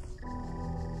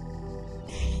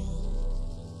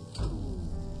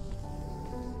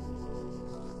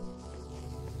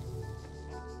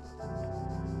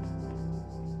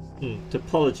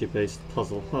 Topology-based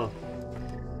puzzle, huh?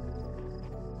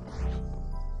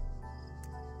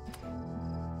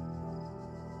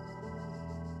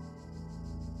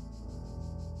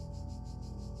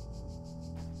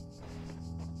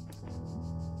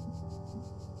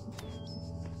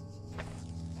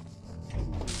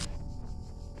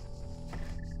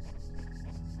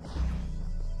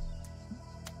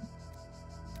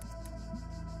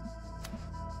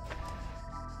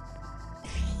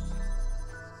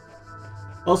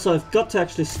 Also, I've got to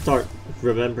actually start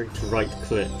remembering to right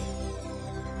click.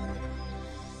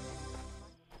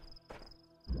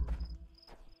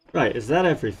 Right, is that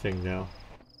everything now?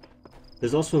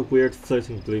 There's also a weird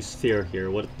floating blue sphere here.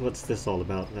 What's this all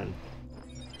about then?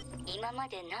 今ま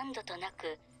で何度とな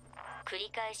く繰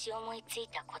り返し思いつい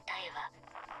た答えは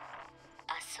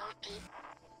遊び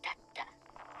だった。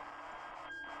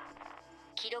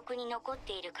記録に残っ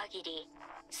ている限り、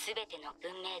すべての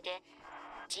文明で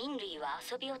人類は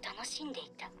遊びを楽しんでい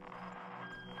た。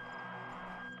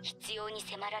必要に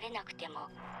迫られなくても、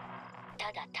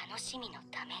ただ楽しみの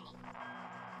ために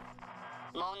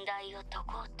問題を解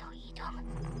こうと挑む。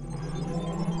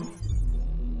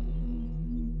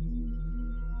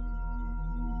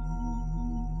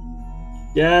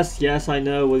Yes, yes, I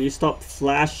know. Will you stop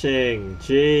flashing?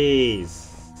 Jeez.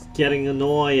 It's getting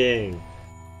annoying.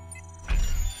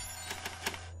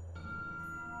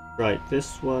 Right,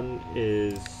 this one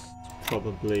is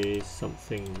probably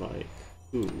something like...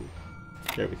 Ooh.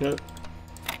 There we go.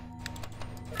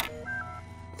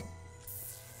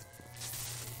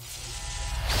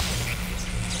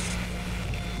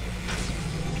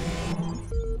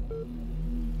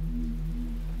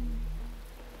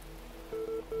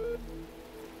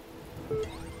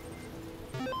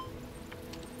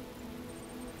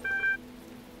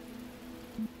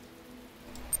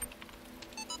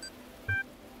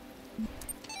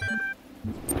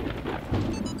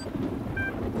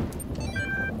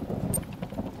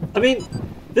 I mean,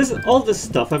 all this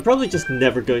stuff, I'm probably just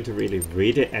never going to really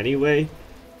read it anyway.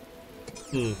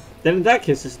 Then in that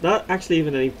case, there's not actually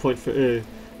even any point for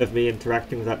of me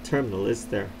interacting with that terminal, is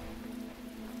there?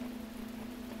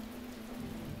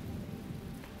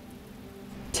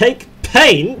 Take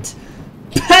paint?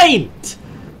 Paint!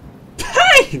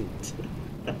 Paint!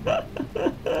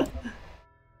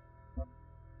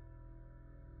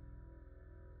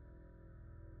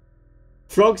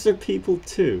 Frogs are people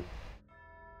too.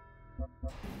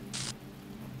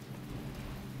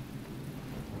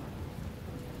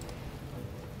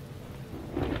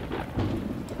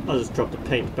 I'll just drop the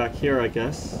paint back here, I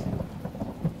guess.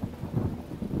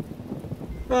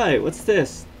 Right, what's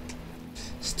this?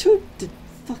 It's too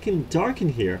fucking dark in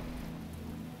here.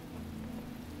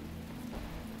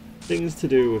 Things to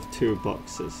do with 2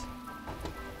 boxes.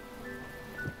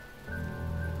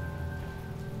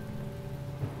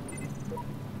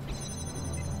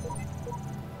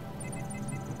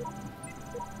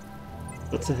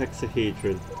 What's a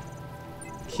hexahedron?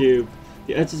 Cube.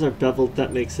 The edges are beveled,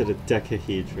 that makes it a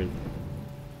decahedron.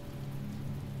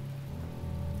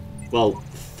 Well,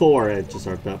 4 edges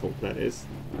are beveled, that is.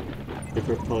 If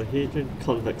we're polyhedron,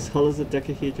 convex hull is a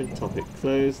decahedron, topic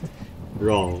closed.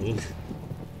 Wrong.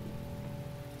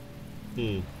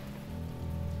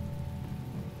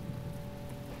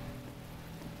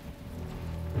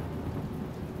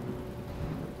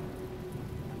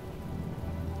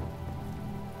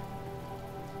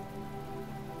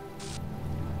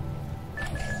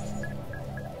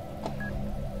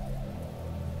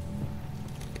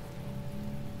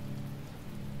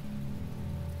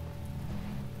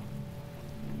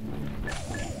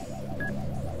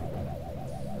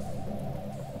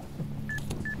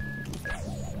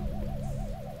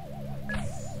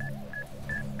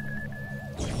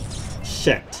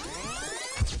 Shit.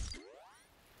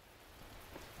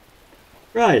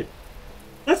 Right.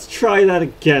 Let's try that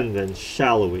again then,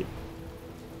 shall we?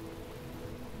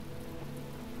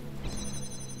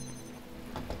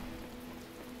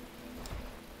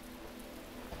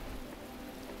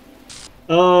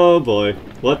 Oh boy.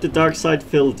 What did Darkside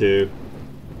Phil do?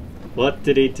 What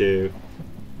did he do?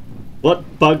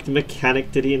 What bugged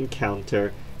mechanic did he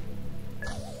encounter?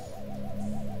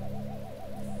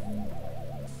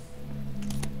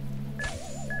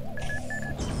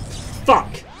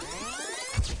 Fuck!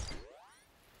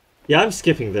 Yeah, I'm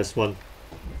skipping this one.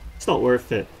 It's not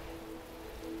worth it.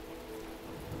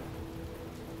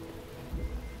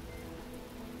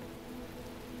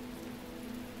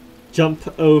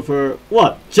 Jump over...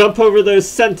 What? Jump over those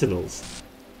sentinels?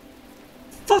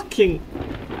 Fucking...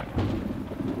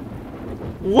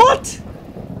 What?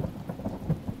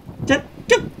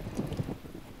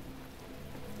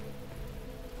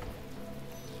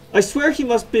 I swear he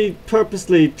must be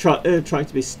purposely trying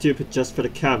to be stupid just for the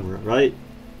camera, right?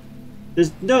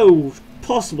 There's no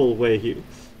possible way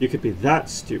you could be that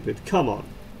stupid. Come on.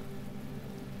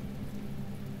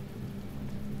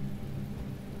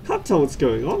 Can't tell what's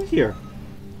going on here.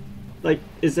 Like,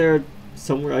 is there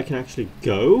somewhere I can actually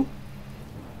go?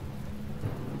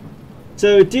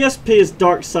 So, DSP is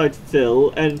Darkside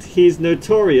Phil, and he's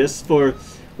notorious for,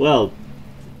 well,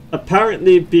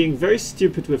 apparently being very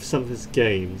stupid with some of his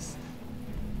games.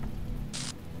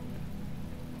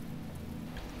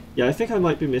 Yeah, I think I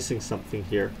might be missing something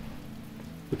here.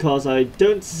 Because I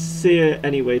don't see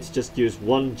any way to just use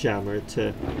one jammer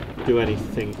to do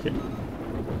anything here.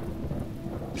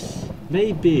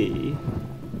 Maybe...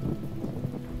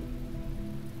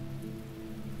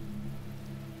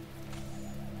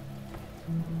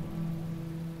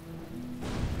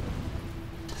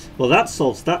 Well, that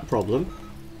solves that problem.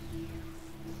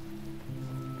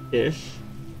 Ish.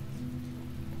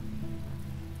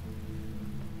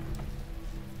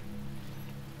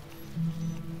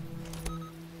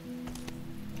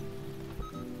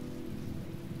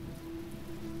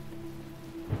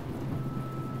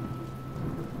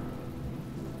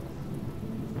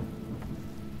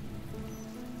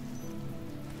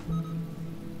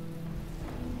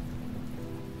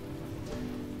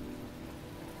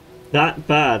 That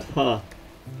bad, huh?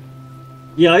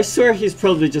 Yeah, I swear he's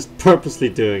probably just purposely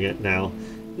doing it now.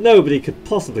 Nobody could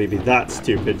possibly be that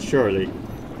stupid, surely.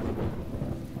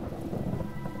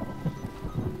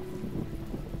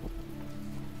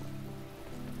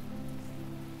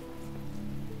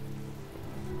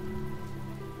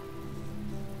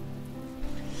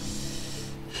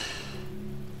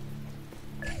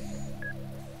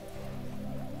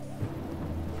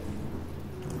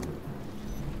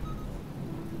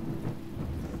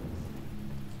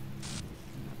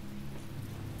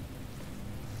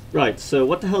 Right, so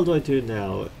what the hell do I do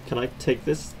now? Can I take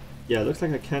this? Yeah, it looks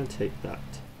like I can take that.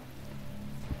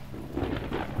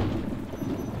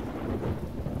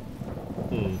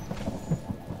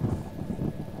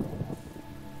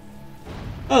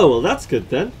 Oh, well that's good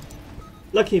then.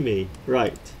 Lucky me.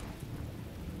 Right.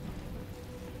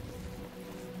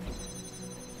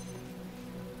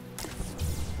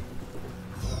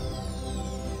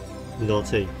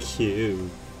 Not a cube.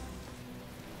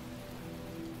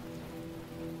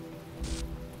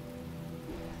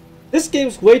 This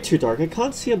game's way too dark. I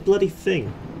can't see a bloody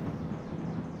thing.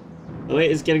 Oh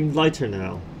wait, it's getting lighter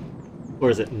now. Or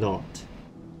is it not?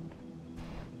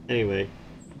 Anyway.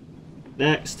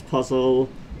 Next puzzle.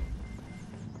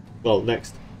 Well,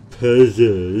 next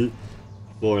puzzle.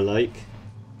 More like.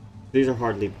 These are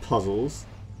hardly puzzles.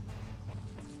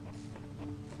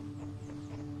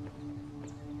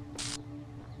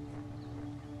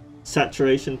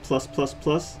 Saturation plus plus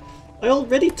plus. I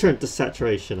already turned the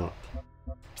saturation up.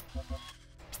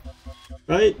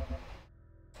 Right?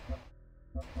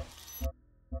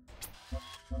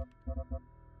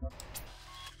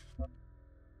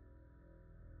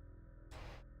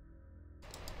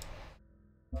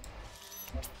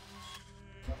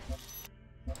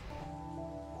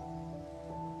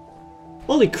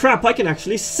 Holy crap, I can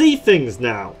actually see things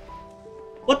now!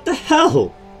 What the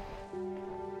hell?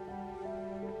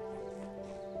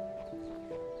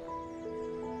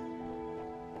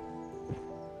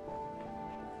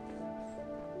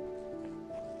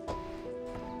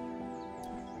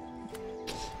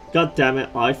 God damn it,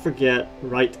 I forget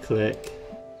right click.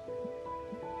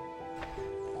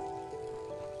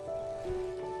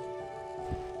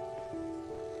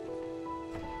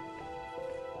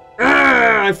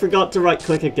 Ah, I forgot to right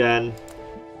click again.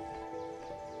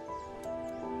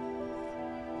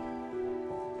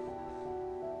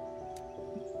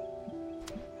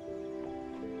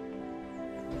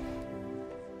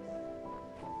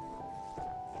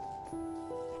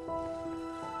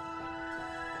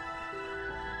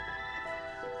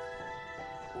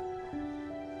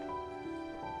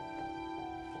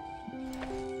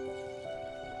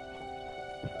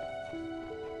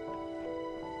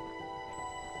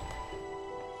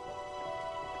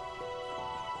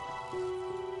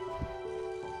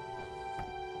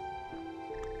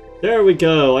 There we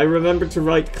go, I remembered to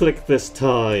right click this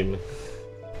time.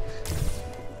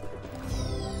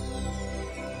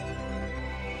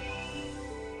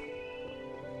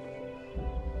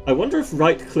 I wonder if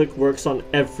right click works on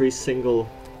every single...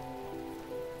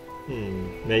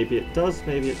 maybe it does,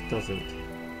 maybe it doesn't.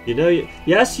 You know,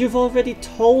 yes, you've already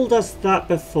told us that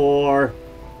before.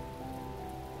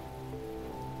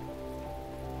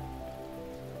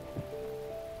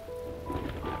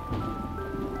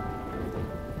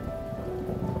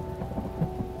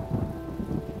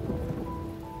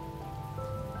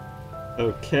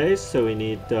 Okay, so we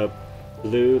need the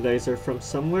blue laser from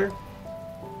somewhere.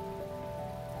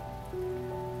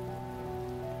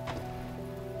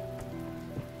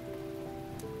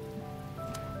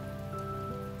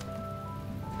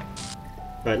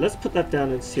 Right, let's put that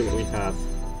down and see what we have.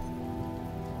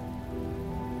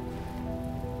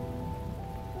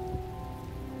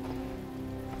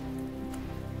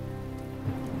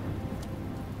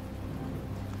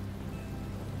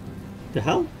 The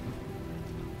hell?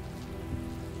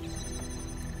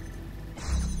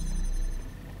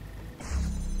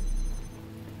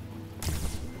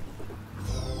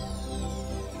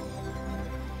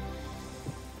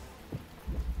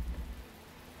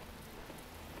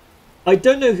 I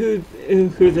don't know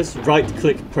who this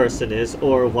right-click person is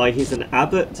or why he's an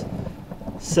abbot.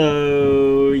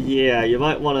 So yeah, you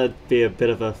might want to be a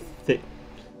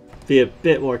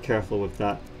bit more careful with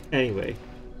that. Anyway.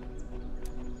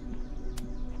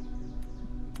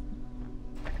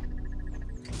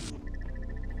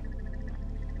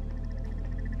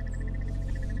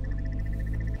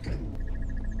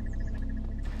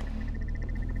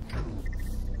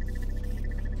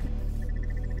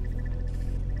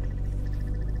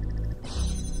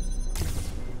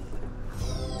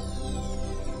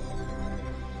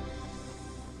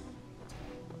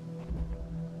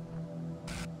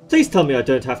 Please tell me I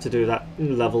don't have to do that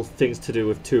level things to do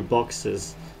with 2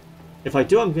 boxes. If I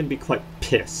do, I'm going to be quite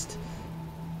pissed.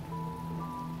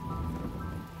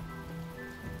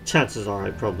 Chances are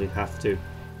I probably have to.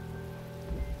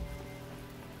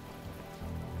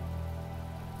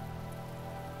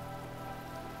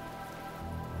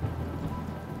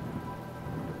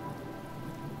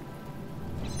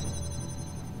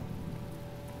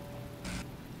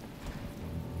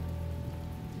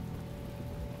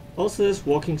 Also, this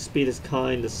walking speed is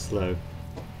kinda slow.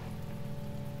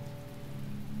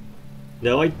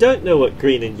 No, I don't know what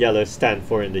green and yellow stand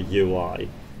for in the UI.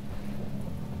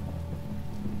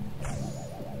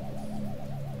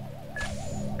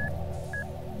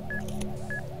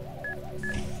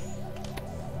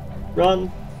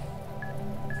 Run.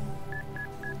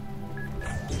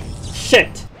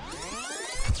 Shit!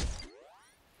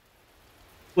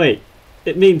 Wait,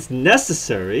 it means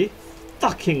necessary?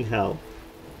 Fucking hell.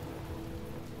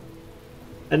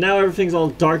 And now everything's all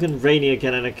dark and rainy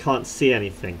again and I can't see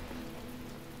anything.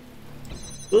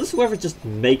 Will this weather just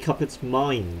make up its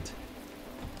mind?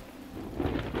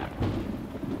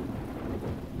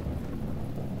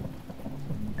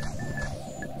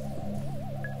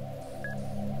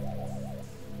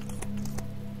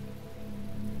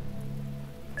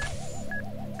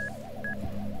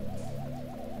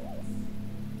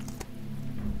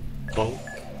 Bonk.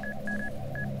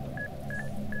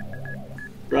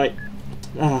 Right.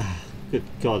 Ah, good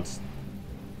gods.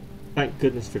 Thank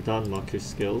goodness for Danmaku's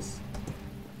skills.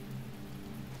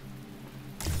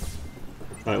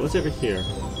 Alright, what's over here?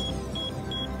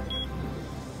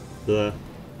 The...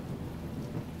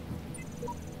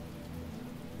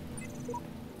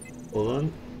 Hold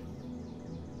on.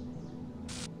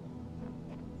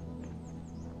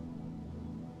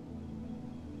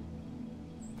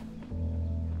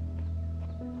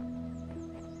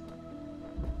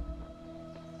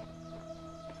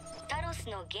 Talos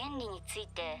の原理につい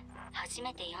て初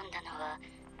めて読んだのは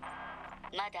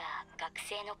まだ学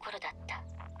生の頃だった。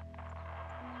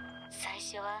最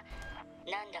初は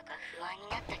なんだか不安に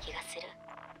なった気がする。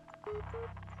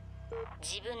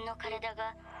自分の体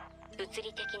が物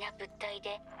理的な物体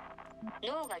で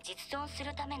脳が実存す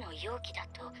るための容器だ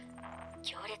と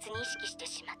強烈に意識して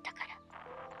しまったから。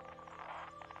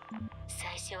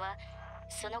最初は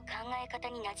その考え方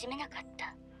に馴染めなかっ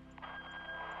た。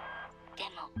で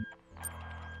も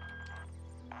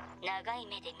長い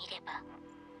目で見れば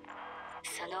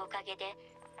そのおかげで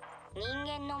人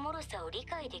間の脆さを理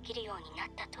解できるようになっ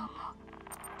たと思う。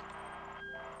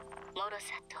脆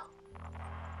さと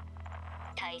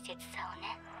大切さを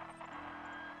ね。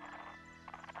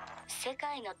世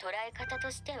界の捉え方と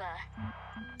しては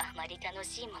あまり楽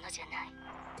しいものじゃない。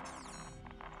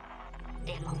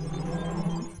でも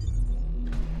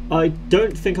I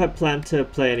don't think I plan to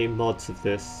play any mods of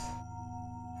this.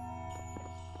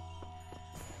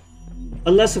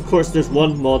 Unless, of course, there's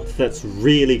one mod that's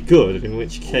really good, in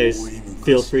which case,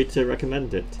 feel free to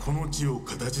recommend it.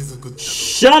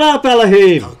 Shut up,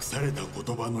 Elohim!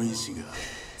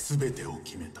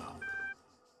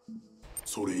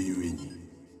 それゆえに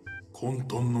混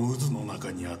沌の渦の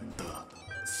中にあった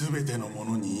全てのも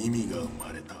のに意味が生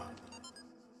まれた。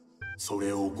そ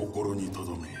れを心に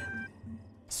留め、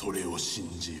それを信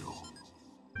じよう。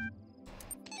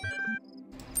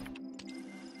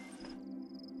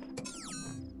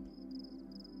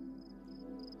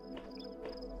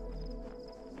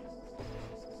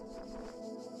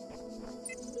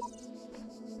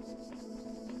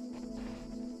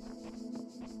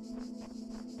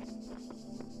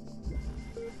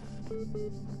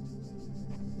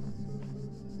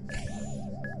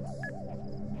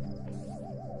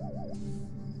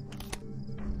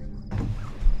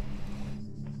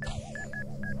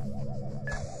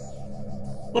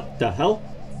What the hell?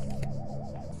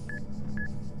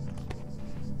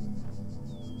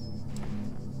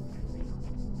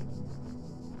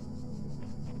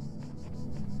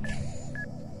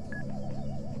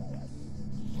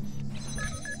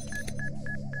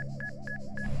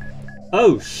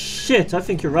 Oh shit, I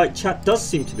think you're right. Chat does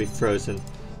seem to be frozen.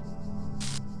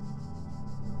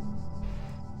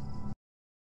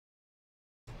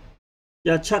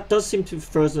 Yeah, chat does seem to be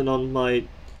frozen on my...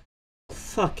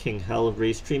 Fucking hell,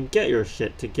 Restream. Get your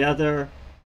shit together.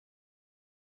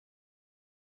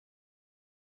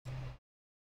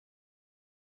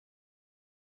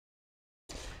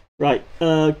 Right,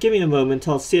 give me a moment.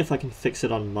 I'll see if I can fix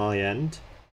it on my end.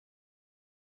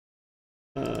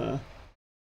 Let's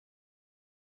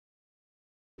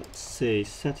see,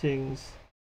 settings.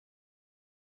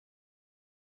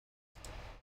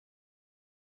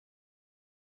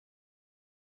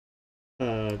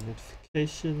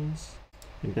 Notifications.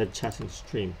 Embed chat and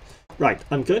stream. Right,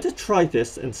 I'm going to try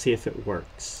this and see if it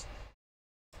works.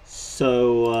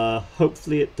 So,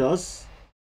 hopefully it does.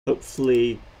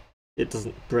 Hopefully it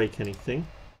doesn't break anything.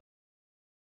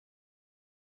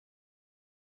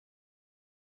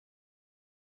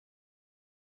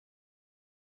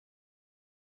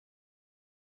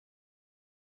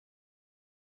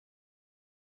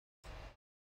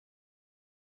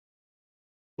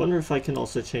 Wonder if I can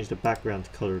also change the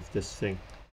background color of this thing.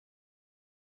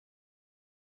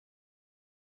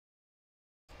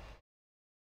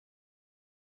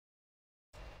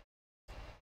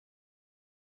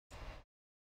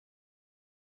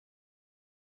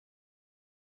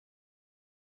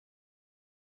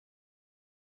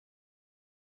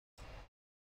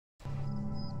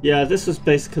 Yeah, this was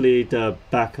basically the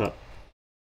backup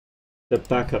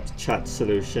chat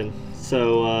solution.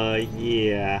 So,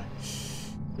 yeah.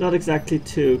 Not exactly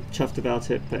too chuffed about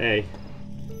it, but hey.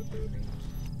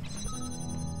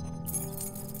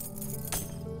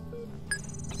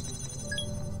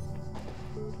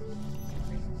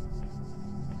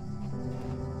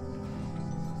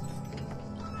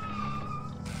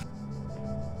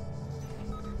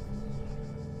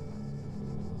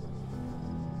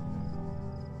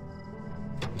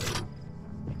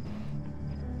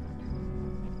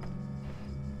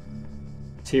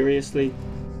 Seriously?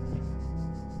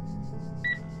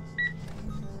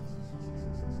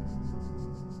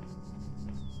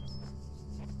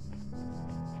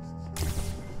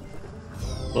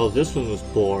 Well, this one was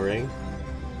boring.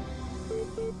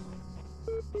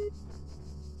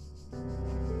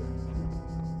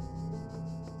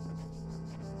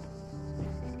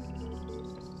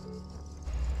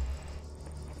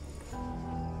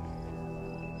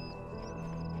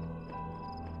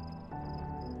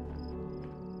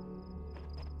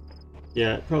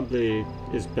 Yeah, it probably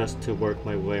is best to work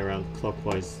my way around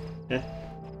clockwise. Eh?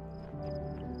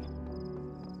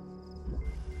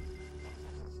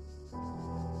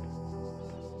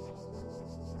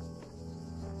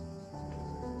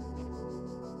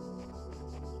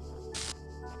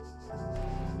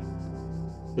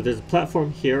 So there's a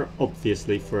platform here,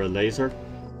 obviously for a laser.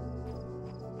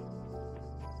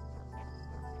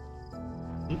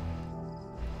 Hmm?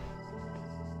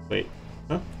 Wait,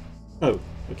 huh? Oh,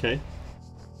 okay.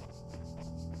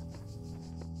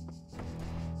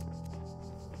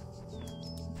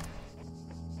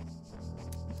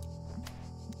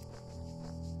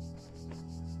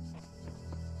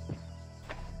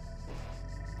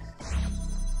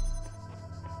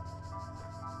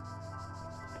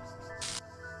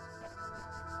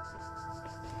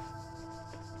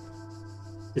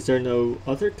 Is there no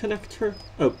other connector?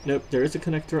 Oh, nope, there is a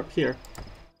connector up here.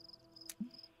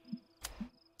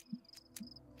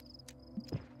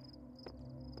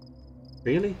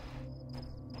 Really?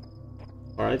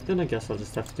 Alright, then I guess I'll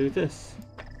just have to do this.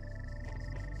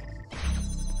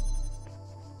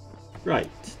 Right,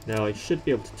 now I should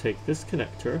be able to take this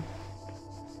connector.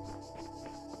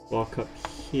 Walk up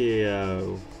here.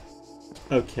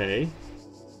 Okay.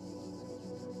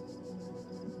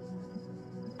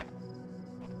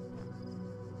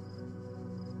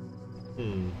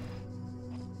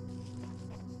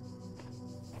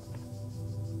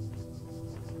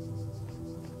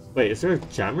 Wait, is there a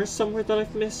jammer somewhere that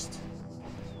I've missed?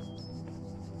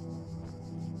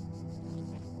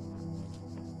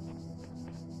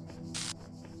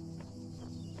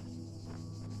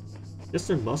 Guess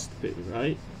there must be,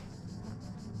 right?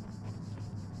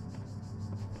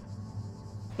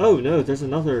 Oh no, there's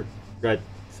another red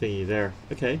thingy there.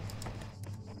 Okay.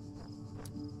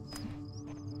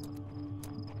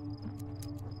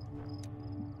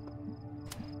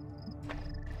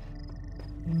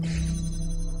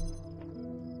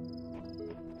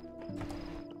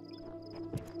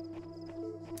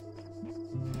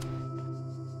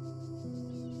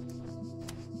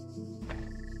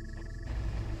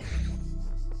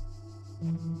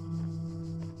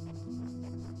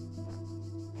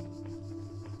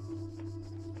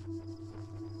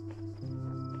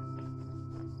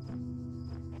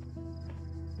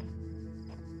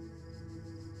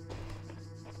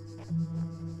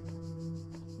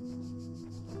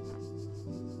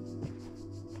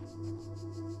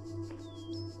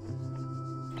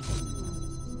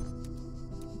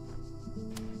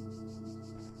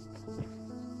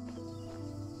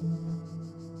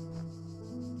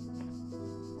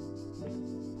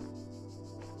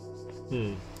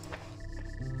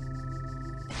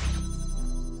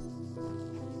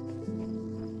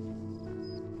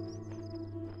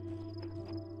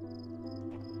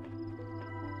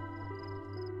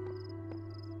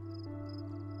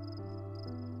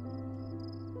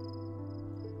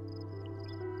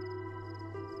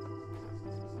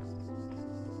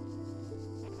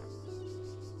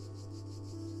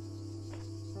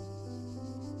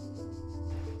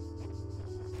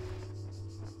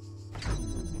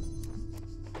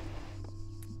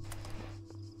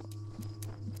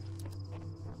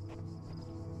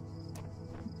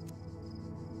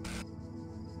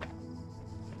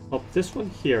 Pop this one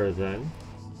here then.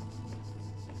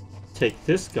 Take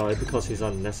this guy because he's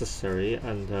unnecessary,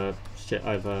 and shit,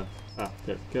 there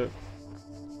we go.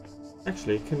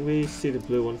 Actually, can we see the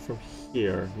blue one from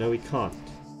here? No, we can't.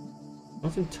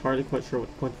 Not entirely quite sure what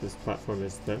the point of this platform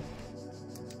is then.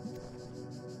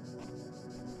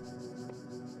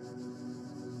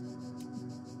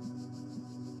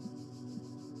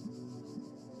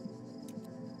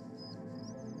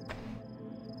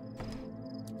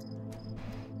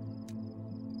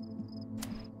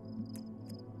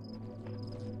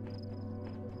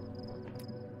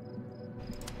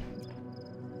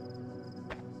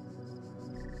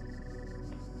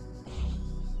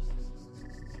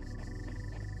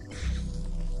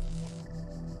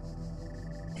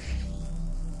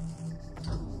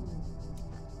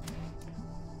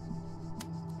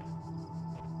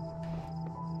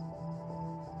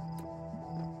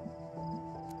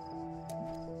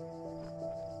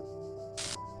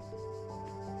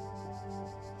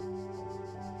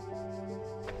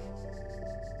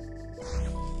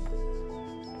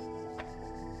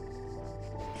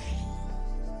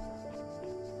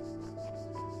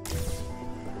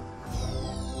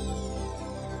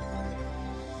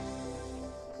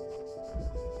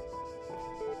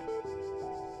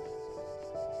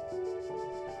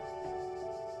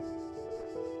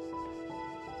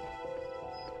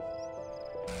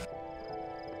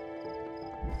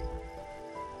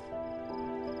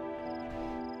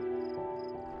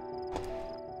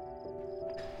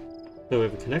 So we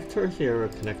have a connector here, a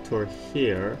connector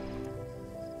here.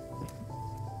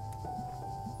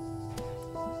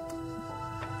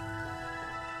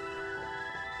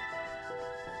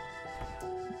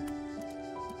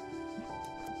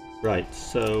 Right,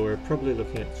 so we're probably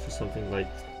looking at for something like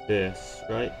this,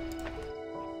 right?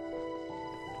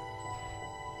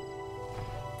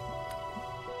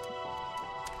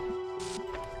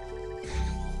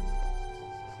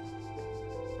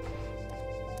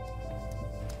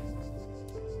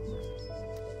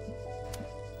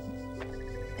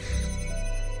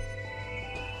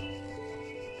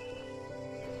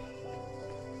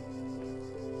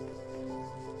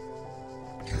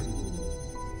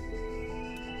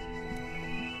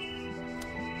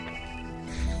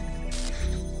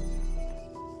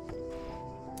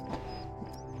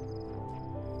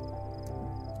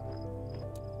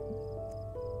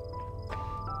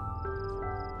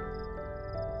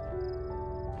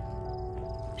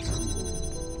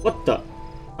 What the?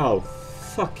 Oh,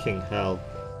 fucking hell.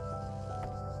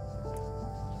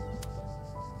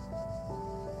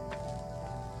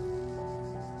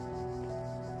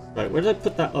 Right, where did I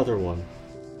put that other one?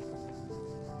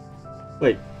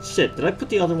 Wait, shit, did I put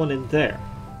the other one in there?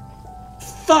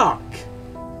 Fuck!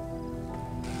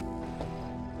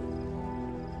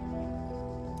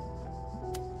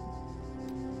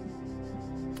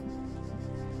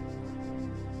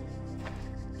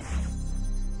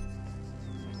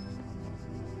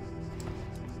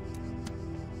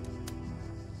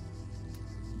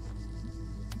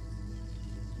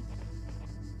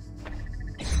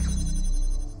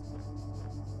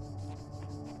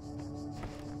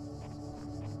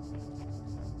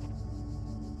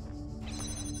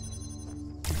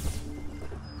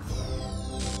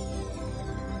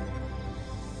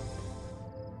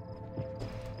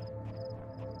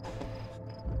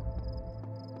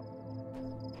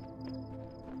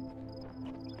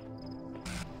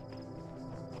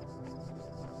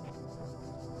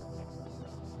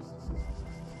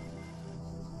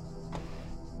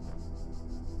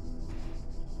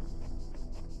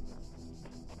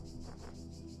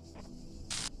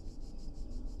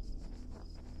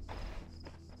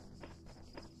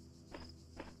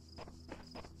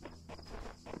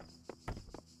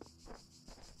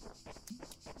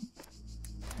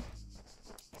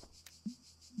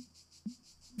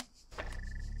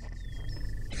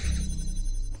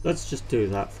 Let's just do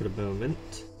that for the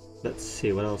moment. Let's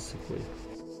see, what else have we?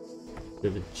 We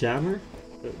have a jammer.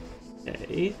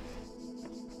 Okay.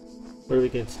 What are we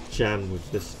going to jam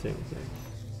with this thing then?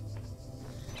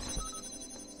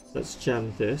 Let's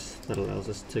jam this. That allows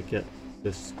us to get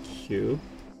this cube.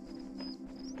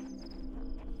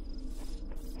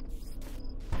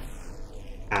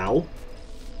 Ow.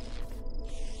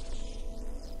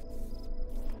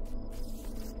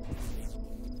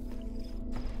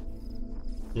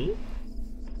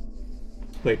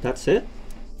 Wait, that's it?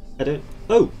 I don't...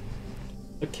 Oh!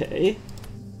 Okay.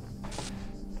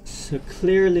 So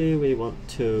clearly we want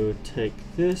to take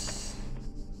this,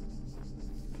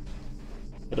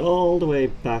 but all the way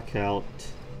back out.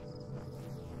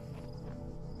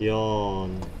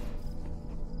 Yawn.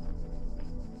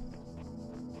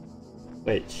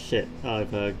 Wait, shit,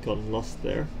 I've gotten lost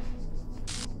there.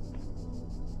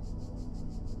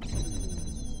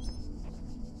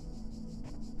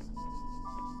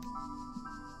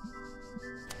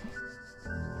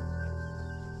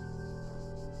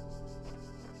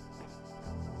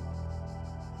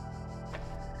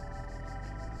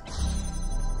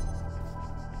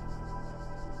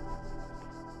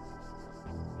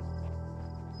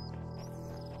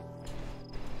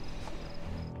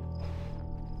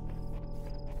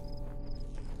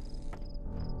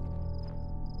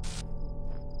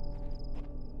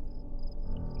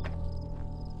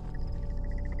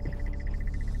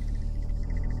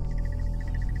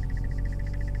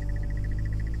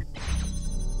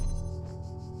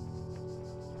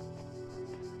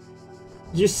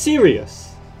 You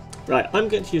serious? Right, I'm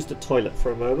going to use the toilet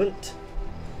for a moment.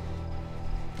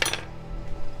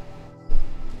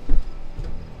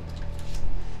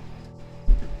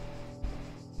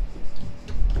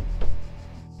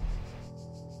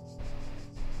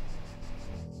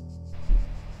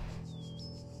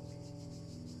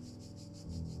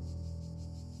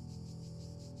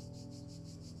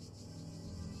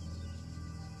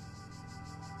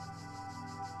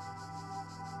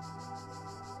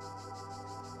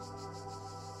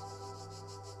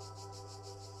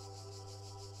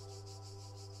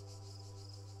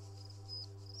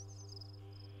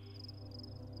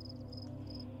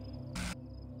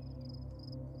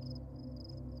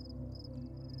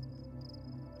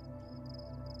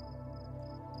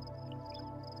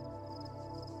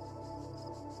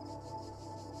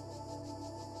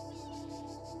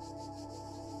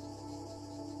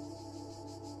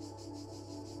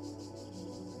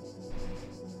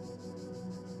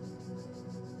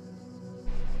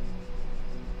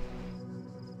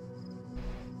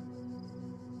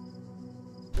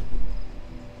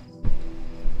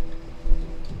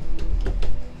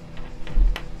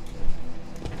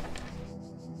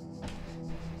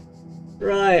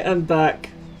 Right, I'm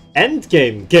back.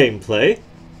 Endgame gameplay?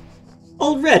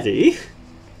 Already?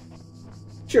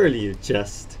 Surely you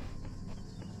jest.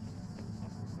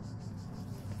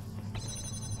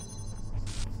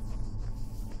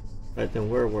 Right, then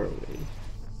where were we?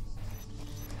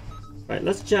 Right,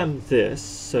 let's jam this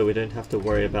so we don't have to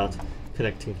worry about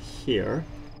connecting here.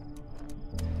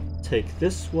 Take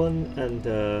this one and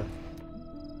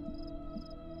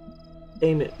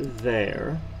aim it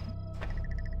there.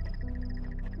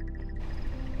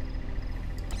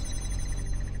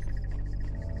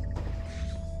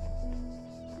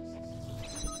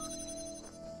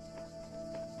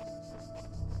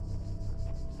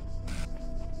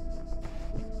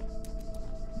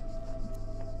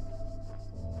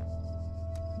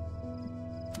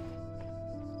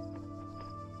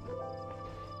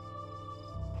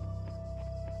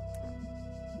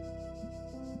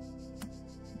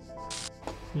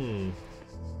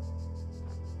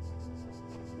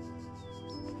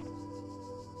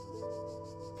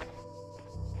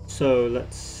 So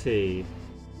let's see.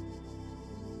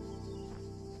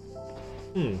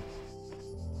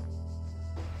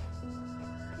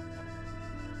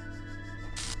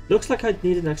 Looks like I'd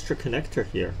need an extra connector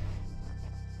here.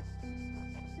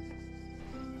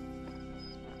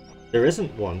 There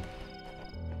isn't one.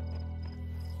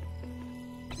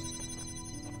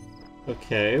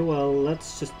 Okay, well,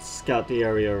 let's just scout the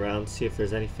area around, see if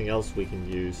there's anything else we can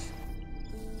use.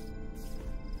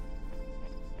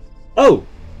 Oh!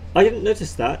 I didn't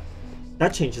notice that.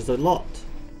 That changes a lot.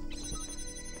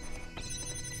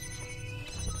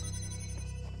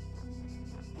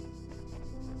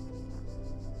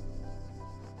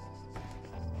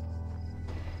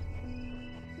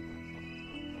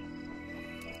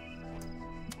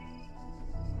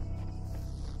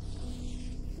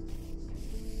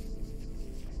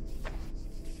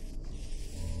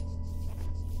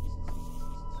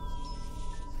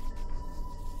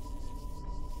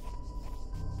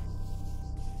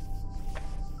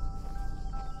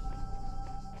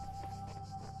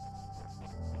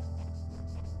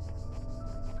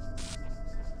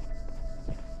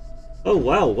 Oh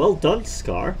wow, well done,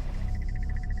 Scar.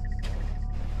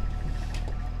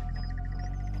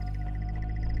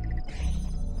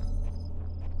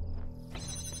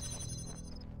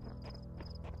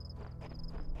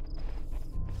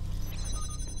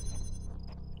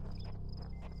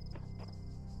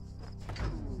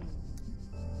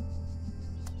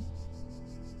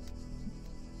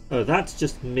 Oh, that's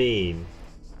just mean.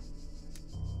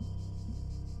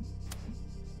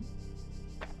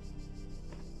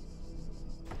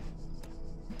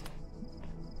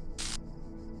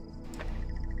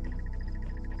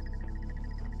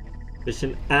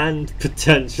 Vision and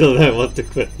potential. I want to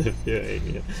quit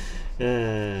Lithuania.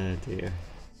 Ah, dear.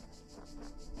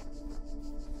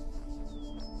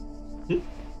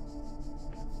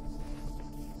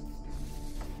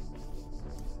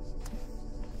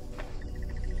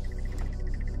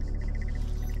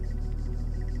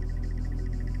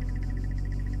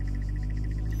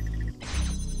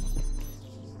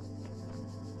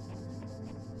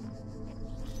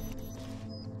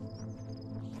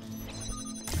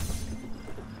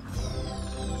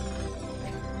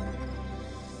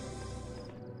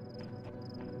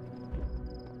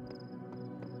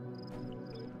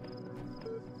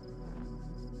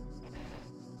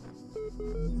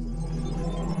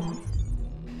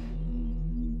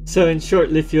 So in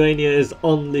short, Lithuania is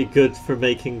only good for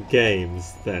making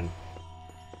games, then.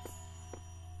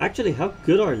 Actually, how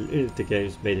good are the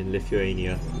games made in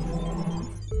Lithuania?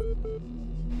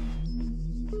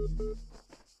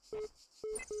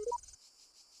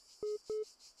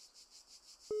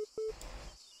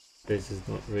 This is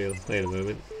not real. Wait a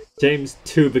moment. James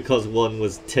 2 because 1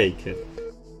 was taken.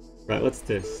 Right, what's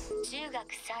this?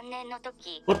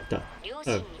 What the?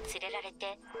 Oh.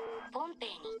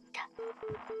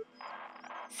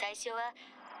 最初は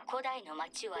古代の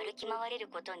街を歩き回れる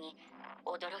ことに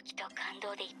驚きと感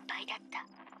動でいっぱいだった。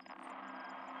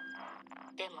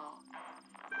でも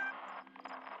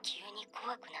急に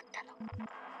怖くなったの。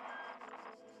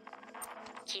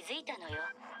気づいたのよ。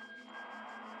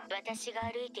私が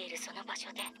歩いているその場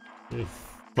所で。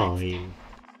Fine.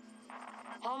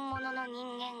 本物の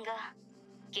人間が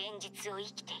現実を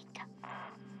生きていた。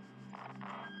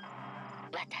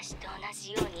私と同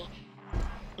じように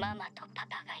ママとパ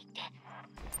パがいて、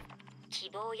希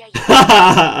望や夢の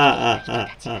人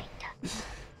たちがいた。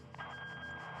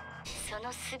そ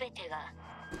のすべてが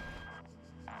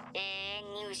永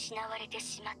遠に失われて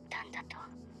しまったんだと。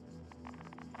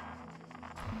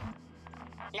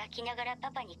泣きながら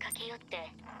パパに駆け寄っ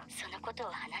てそのこと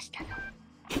を話したの。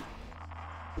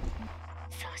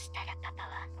そうしたらパパは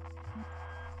は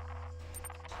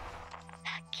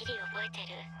っきり覚えて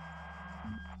る。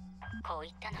こう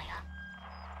言ったのよ。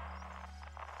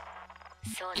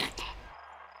そうだね。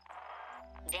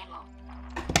でも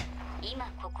今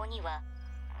ここには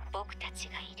僕たち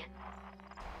がいる。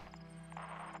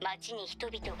街に人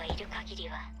々がいる限り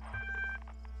は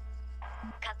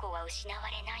過去は失わ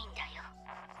れないんだよ。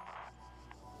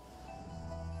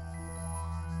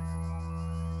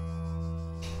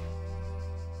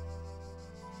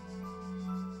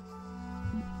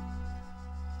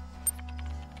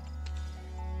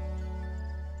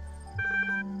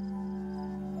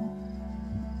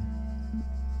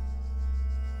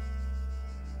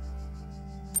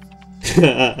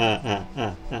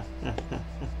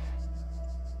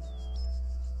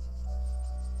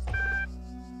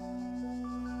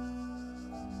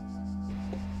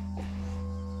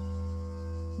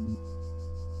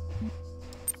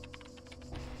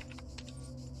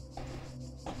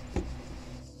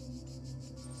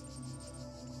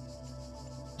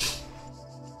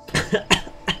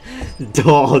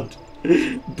Dodd.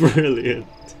 Brilliant.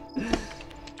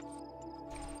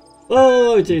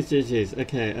 Oh, jeez.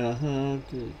 Okay,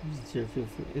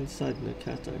 inside the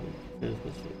cat,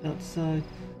 outside.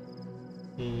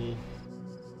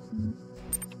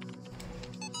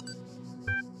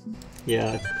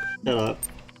 Yeah, shut up.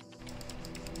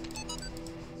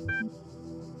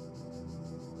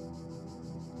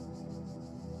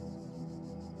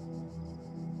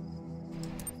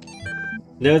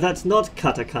 No, that's not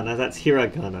katakana, that's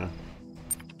hiragana.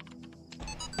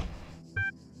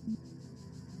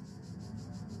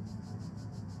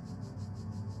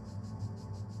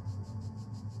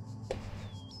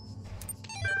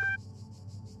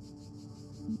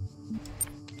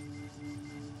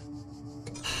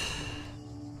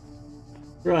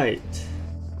 Right.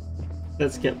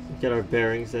 Let's get our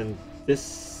bearings, and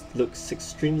this looks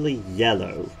extremely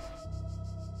yellow.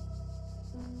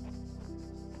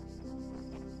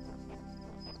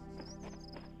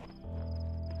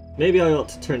 Maybe I ought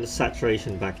to turn the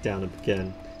saturation back down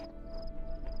again.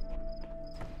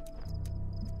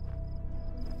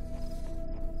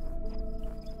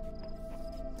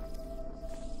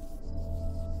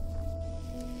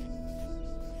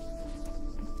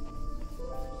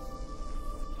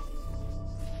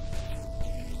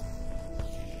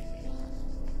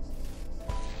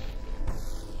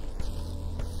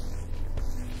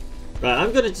 Right,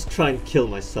 I'm gonna just try and kill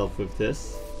myself with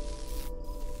this.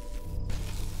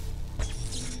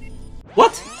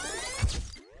 What?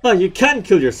 Oh, you can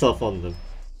kill yourself on them.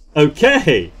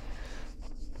 Okay!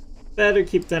 Better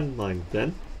keep that in mind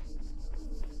then.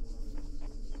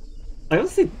 I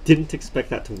honestly didn't expect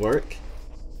that to work.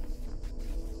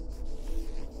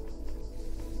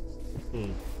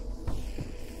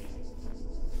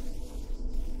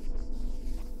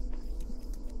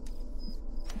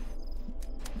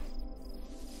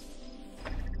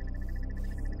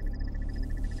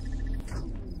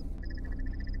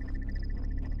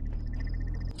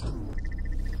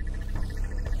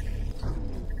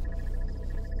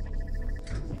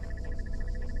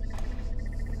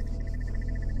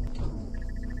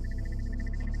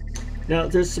 Now,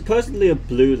 there's supposedly a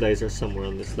blue laser somewhere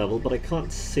on this level, but I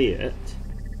can't see it.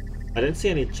 I don't see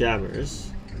any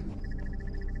jammers.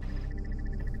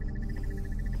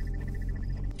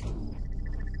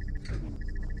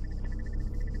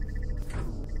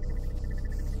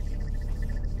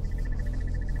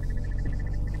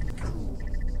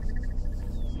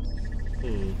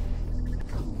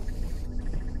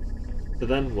 So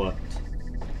then what?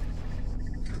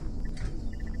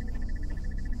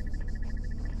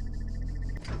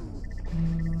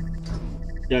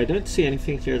 Yeah, I don't see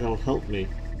anything here that'll help me.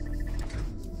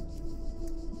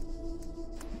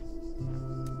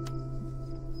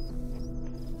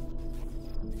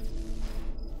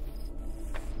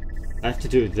 I have to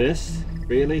do this?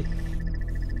 Really?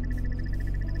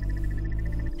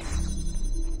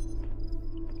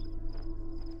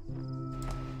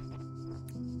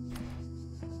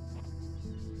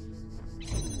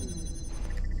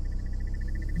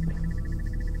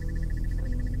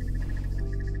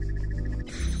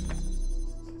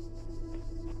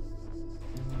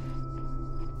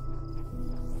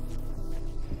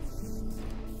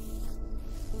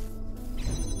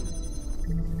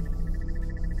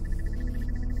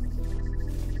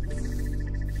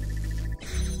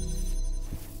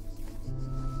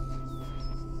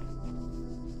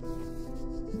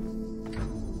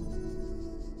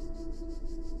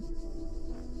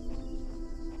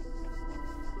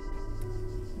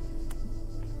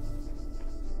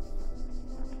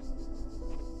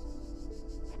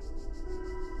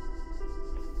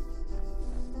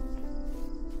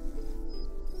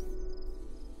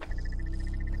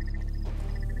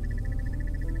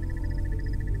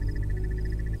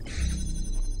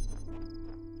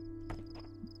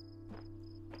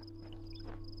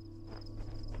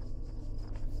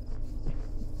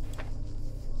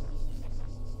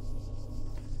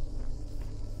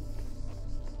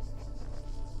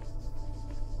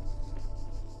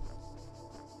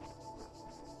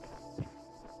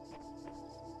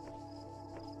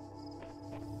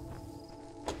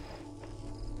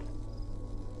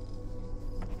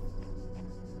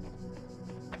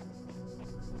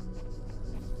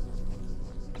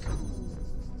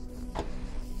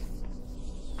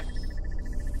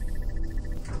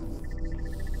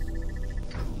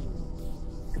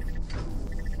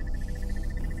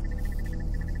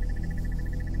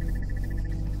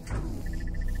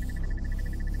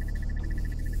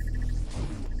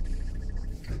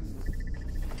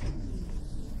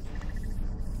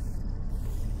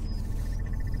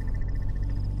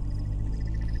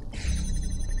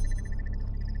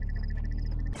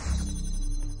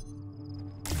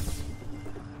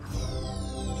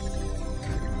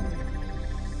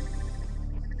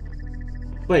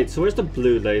 Wait, so where's the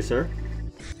blue laser?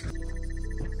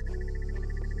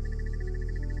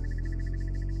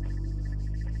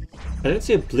 I don't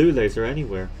see a blue laser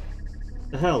anywhere.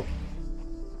 The hell?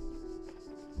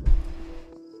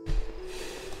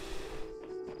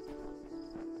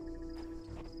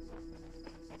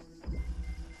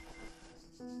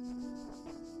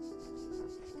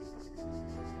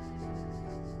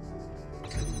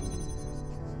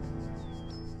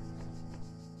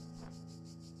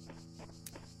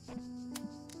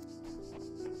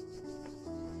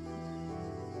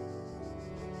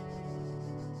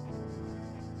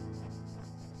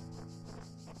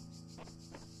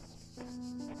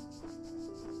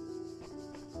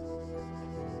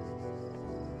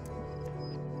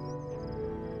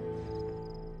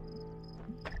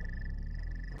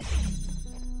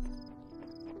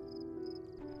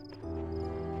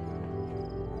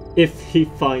 If he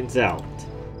finds out,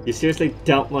 you seriously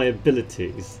doubt my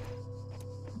abilities?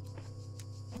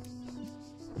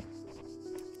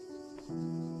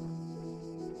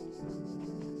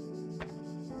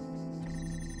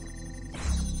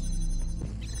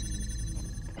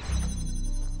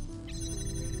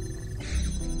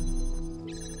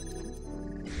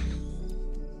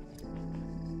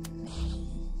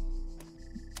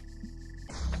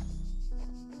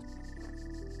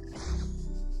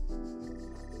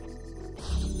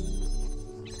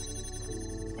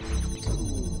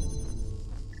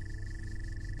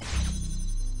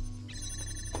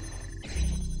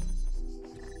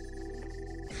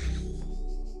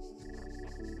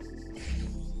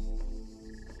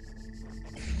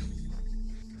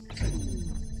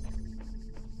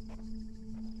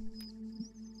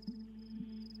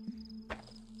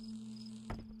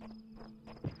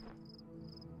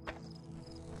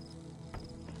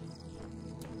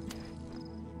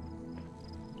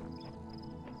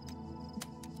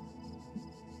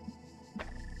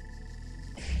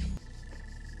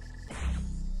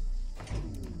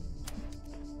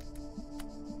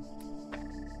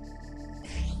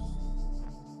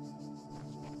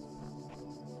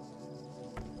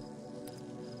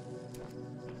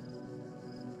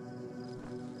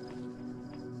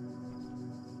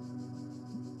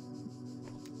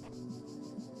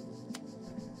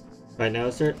 Right now,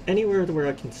 is there anywhere where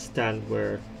I can stand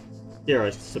where... Here, I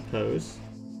suppose.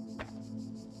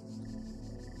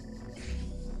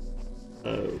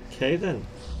 Okay, then.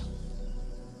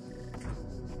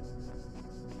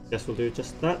 Guess we'll do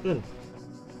just that, then.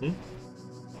 Hmm?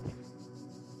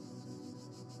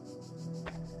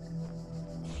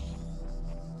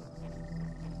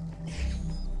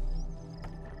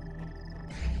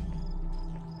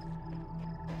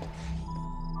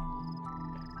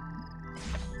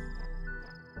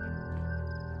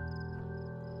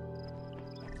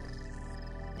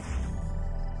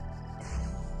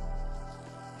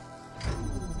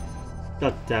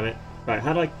 God damn it. Right,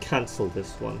 how do I cancel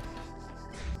this one?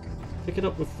 Pick it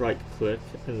up with right click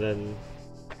and then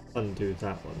undo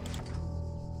that one.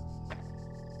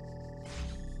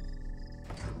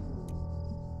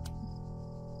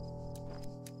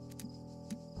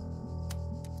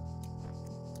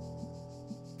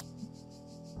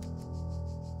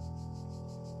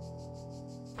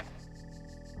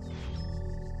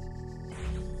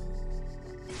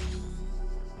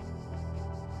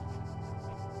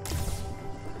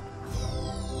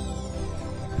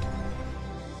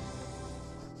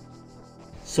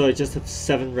 So I just have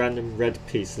 7 random red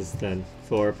pieces then,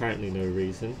 for apparently no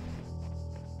reason.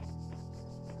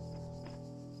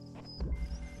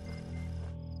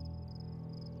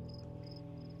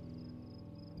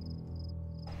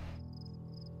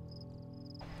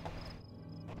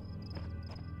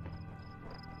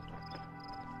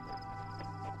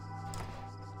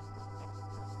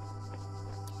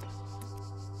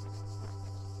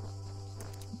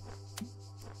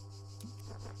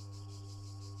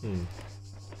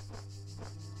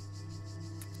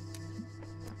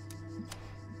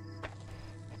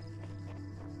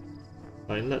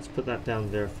 Fine, let's put that down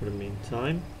there for the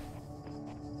meantime.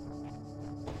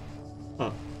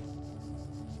 Oh.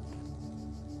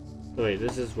 Oh wait,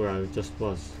 this is where I just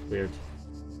was. Weird.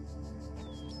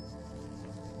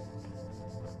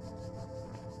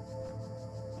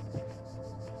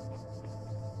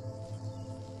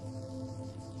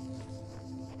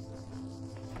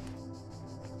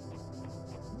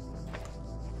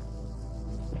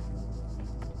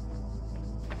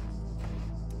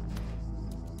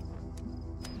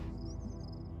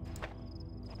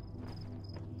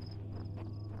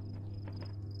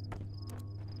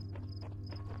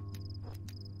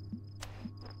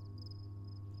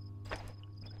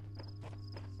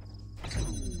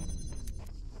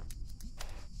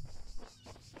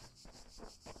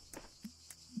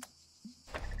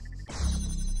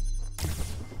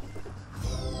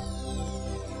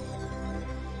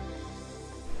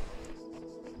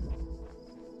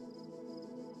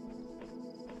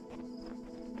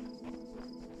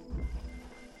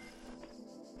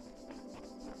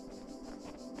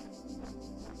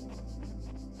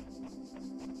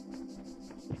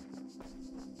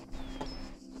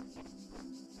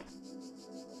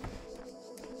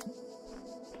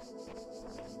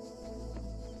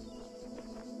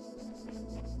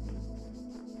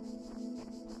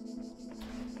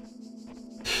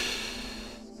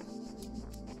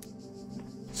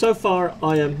 So far,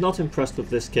 I am not impressed with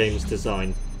this game's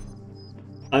design.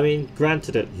 I mean,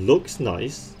 granted it looks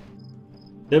nice,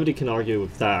 nobody can argue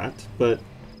with that, but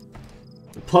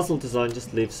the puzzle design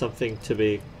just leaves something to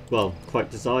be, well,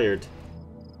 quite desired.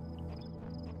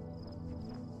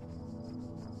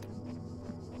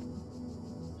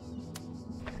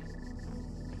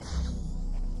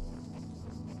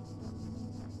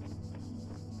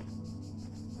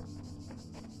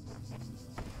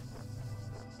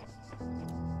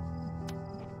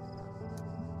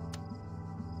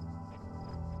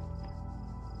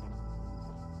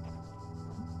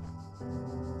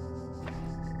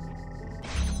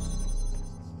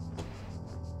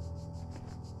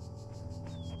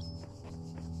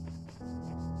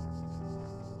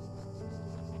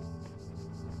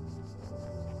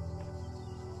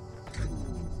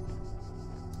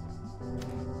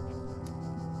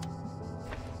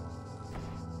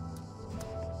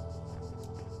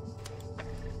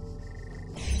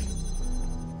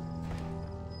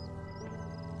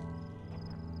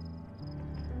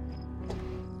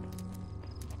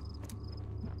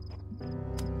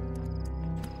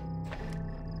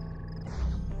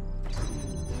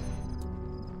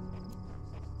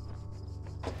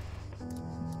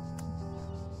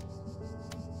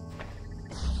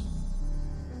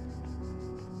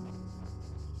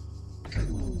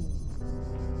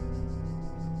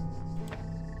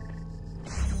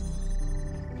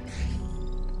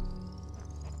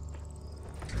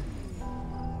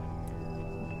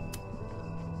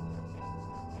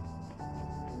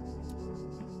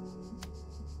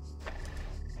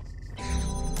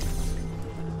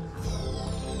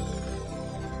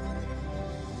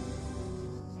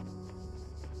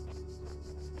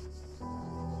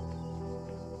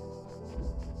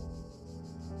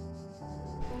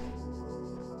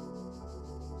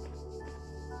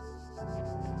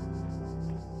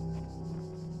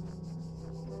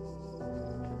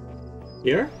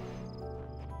 Here?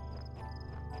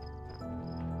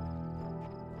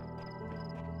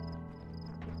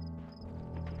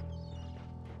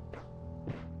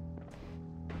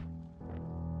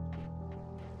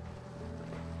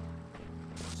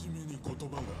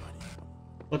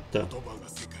 What the?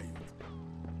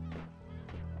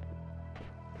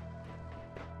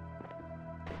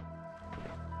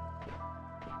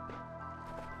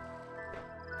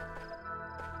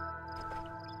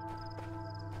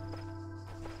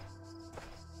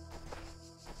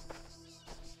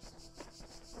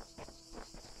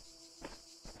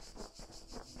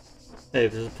 Hey,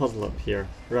 there's a puzzle up here.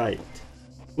 Right.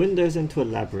 Windows into a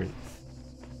labyrinth.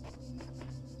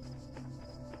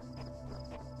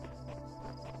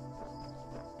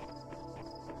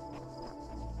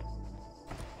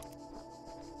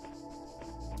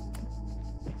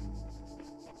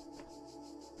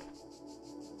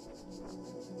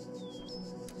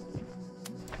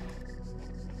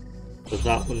 So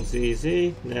that one's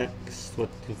easy. Next, what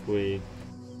have we?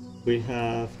 We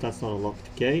have, that's not a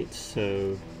locked gate,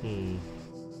 so,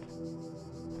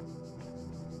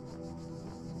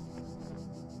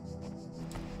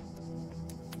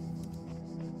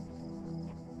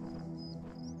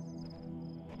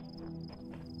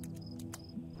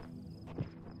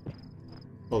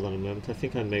 Hold on a moment, I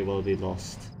think I may well be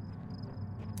lost.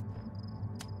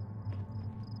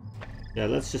 Yeah,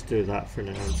 let's just do that for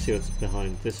now and see what's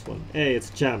behind this one. Hey, it's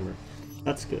Jammer.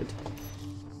 That's good.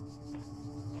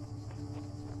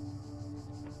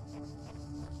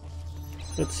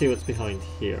 Let's see what's behind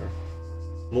here.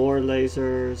 More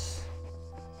lasers.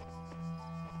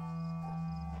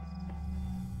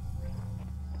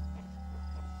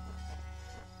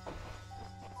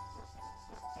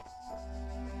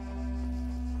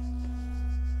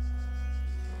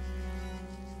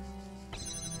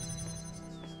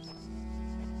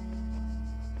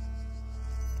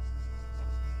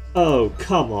 Oh,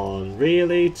 come on.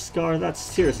 Really, Scar? That's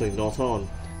seriously not on.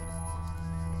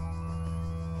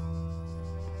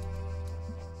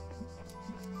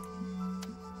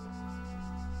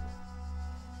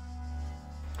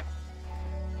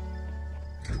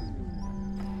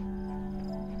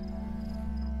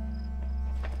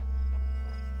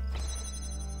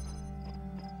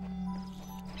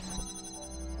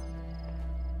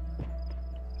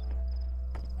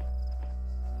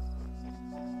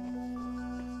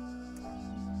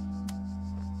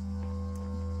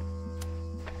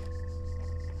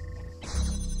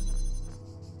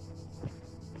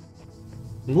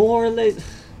 More laser.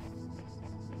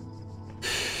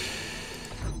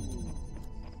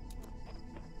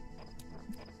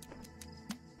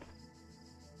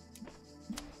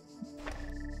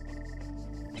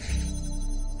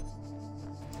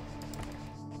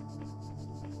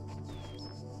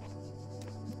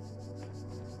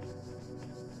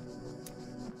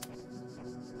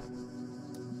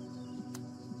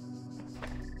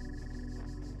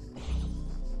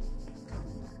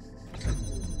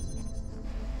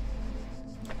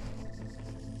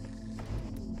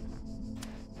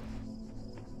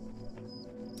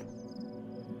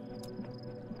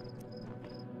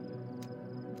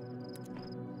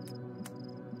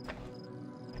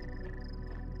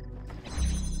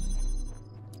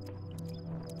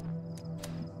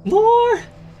 More!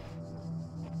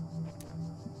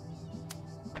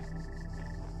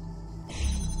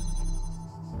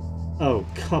 Oh,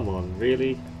 come on,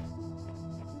 really?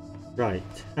 Right,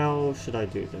 how should I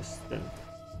do this then?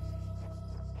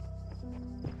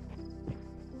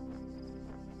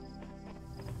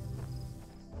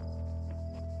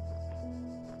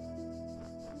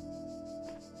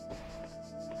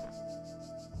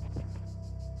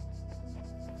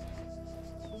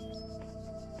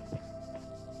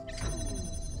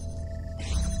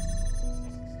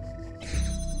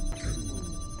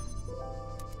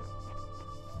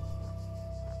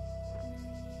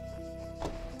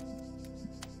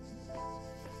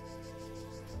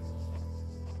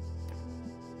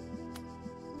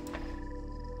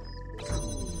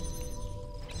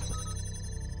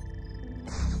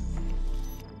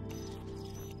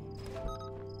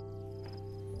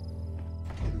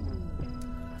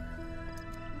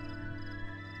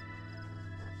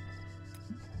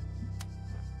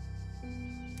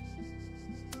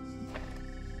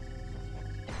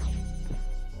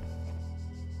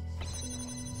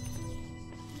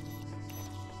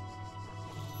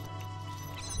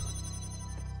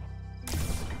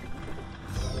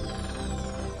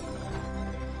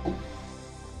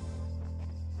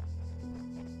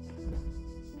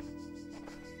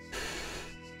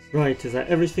 Right, is that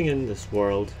everything in this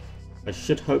world? I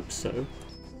should hope so.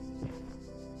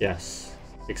 Yes.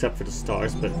 Except for the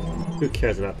stars, but who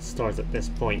cares about the stars at this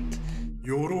point?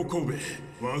 喜べ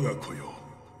我が子よ。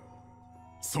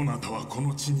そなたはこ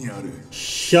の地にある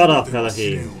Shut up, 全ての試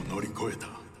Elohim. 練を乗り越えた。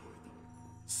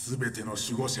すべての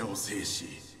守護者を制し、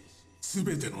す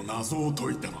べての謎を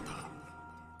解いたのだ。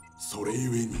それ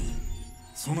ゆえに、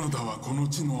そなたはこの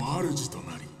地の主と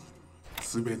なり、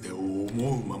すべてを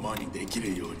思うままにでき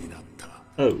るようになった。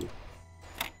Oh.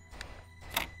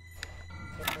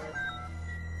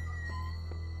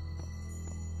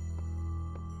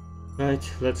 Right,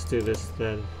 let's do this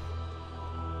then.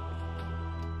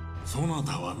 そな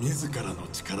たは自らの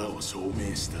力を証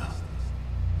明した。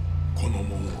この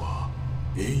門は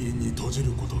永遠に閉じ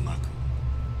ることなく、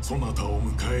そなたを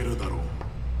迎えるだろう。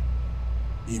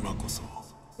今こそ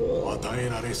与え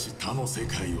られし他の世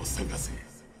界を探せ。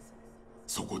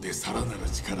そこでさらなる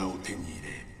力を手に入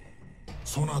れ、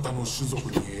そなたの種族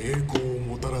に栄光を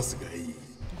もたらすがいい。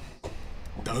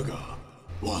だが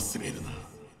忘れるな。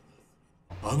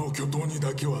あの巨塔に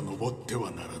だけは登って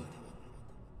はならぬ。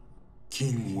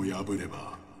金を破れ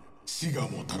ば死が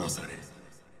もたらされ、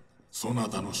そな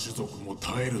たの種族も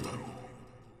耐えるだろう。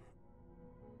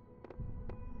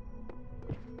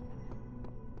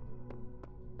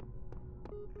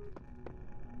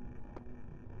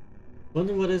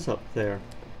Wonder what is up there.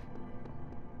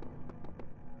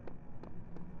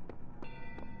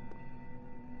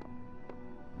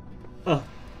 Ah,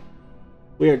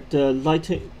 weird.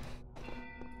 Lighting.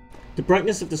 The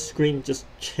brightness of the screen just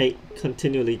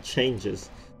continually changes.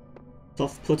 It's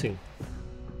off-putting.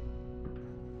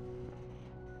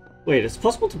 Wait, it's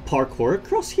possible to parkour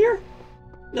across here?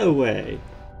 No way.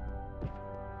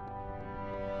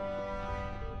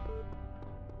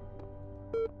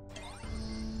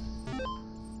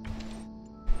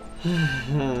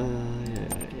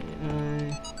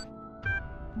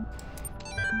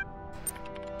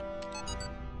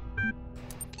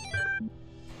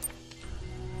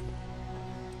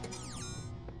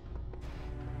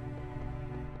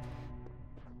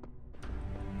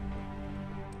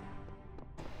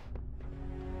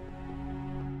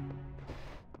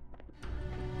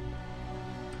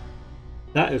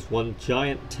 That is one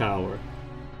giant tower.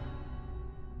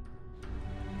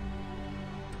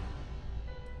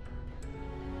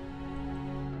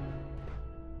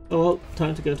 Oh well,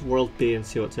 time to go to World B and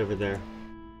see what's over there.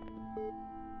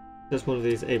 There's one of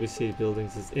these ABC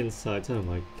buildings is inside. Oh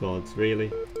my god,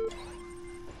 really?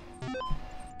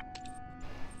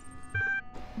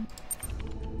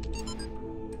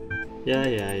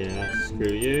 Yeah,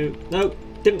 screw you. No,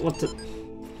 didn't want to...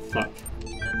 Fuck.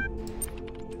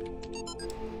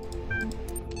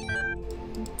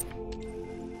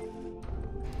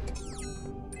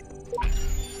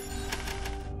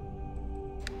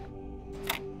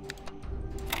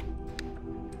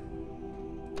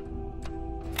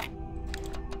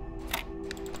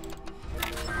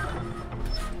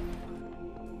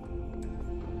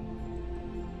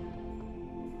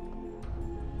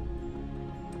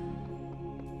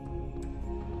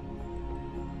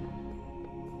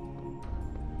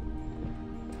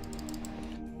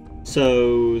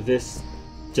 So this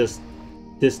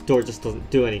door just doesn't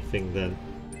do anything then.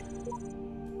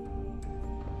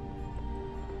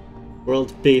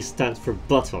 World B stands for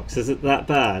buttocks. Is it that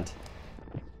bad?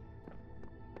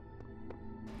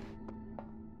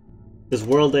 Does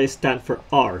World A stand for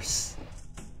arse?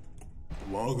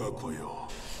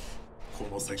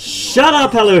 Shut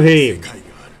up, Elohim!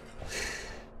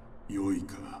 良い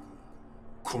か、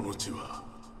この地は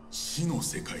死の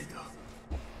世界だ。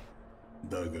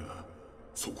だが、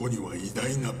そこには偉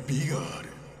大な美がある。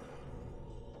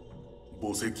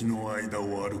墓石の間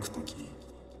を歩くとき、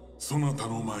そなた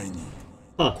の前に、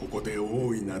ここで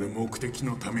大いなる目的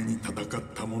のために戦っ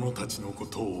た者たちのこ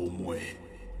とを思え。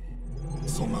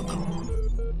そなたに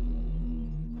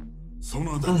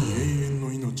永遠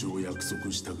の命を約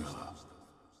束したが、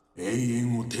永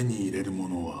遠を手に入れる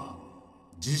者は、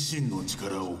自身の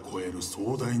力を超える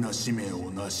壮大な使命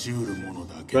を成し得る者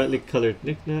だけだ。Brightly colored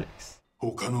knickknacks.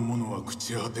 他の者は朽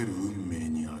ち果てる運命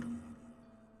にある。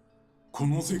こ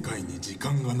の世界に時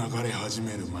間が流れ始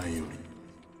める前よ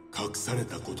り、隠され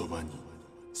た言葉に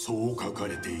そう書か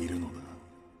れているのだ。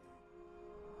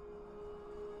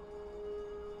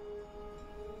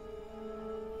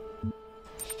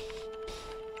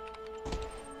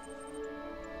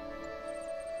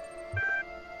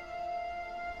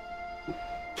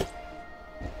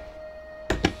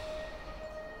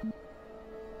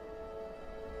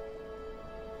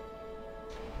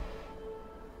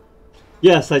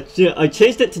Yes, I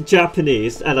changed it to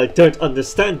Japanese, and I don't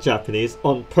understand Japanese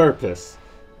on purpose.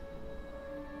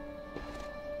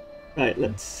 Right,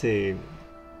 let's see.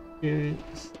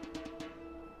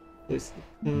 Place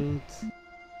the codes.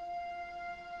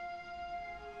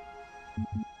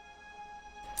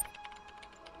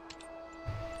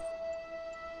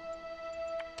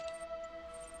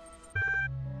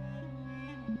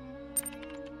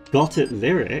 Got it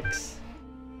lyrics.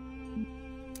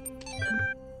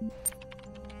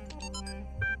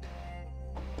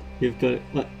 You've got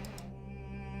what?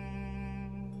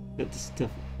 Got the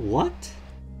stuff. What?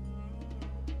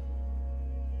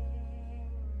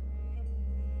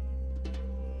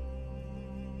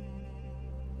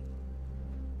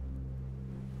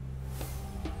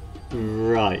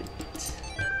 Right.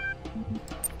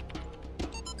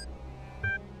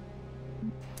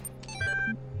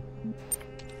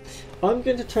 I'm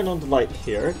going to turn on the light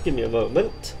here. Give me a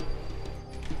moment.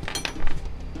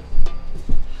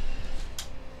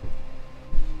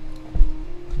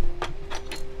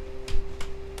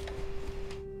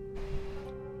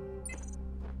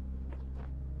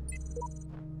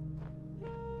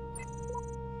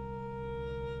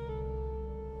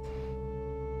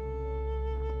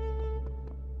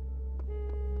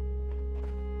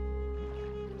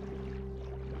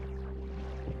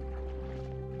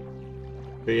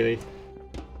 Really?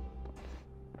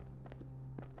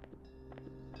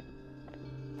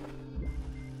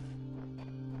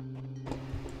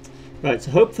 Right,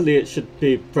 so hopefully it should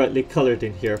be brightly colored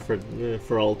in here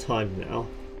for all time now.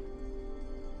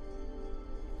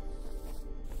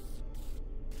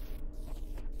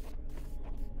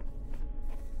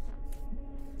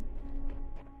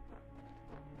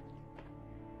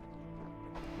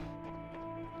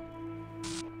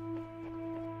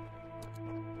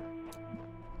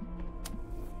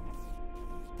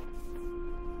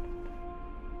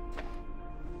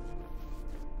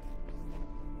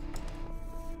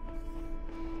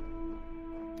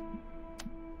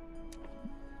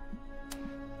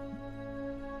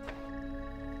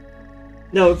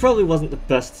 No, it probably wasn't the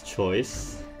best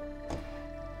choice.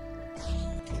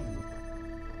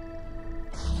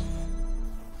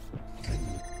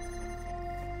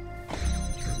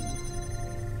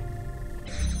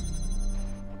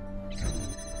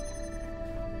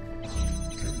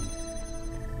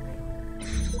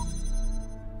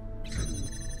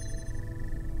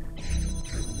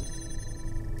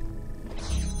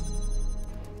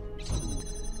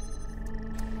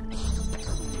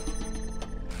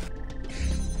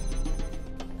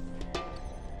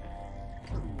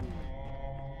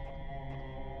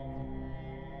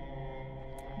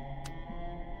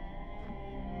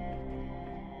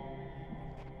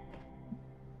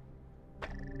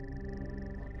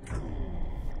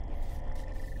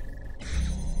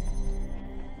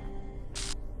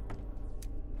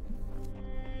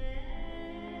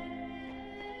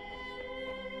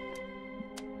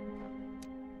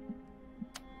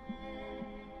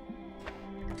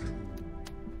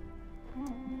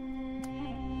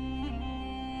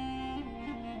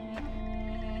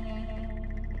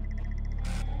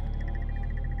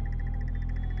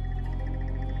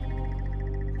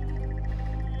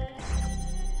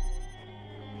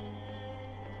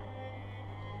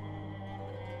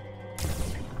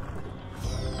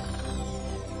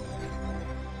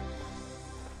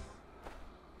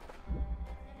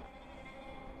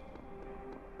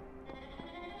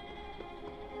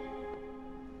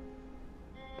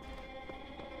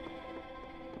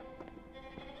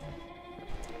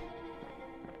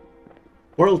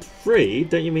 World 3?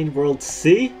 Don't you mean World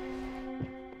C?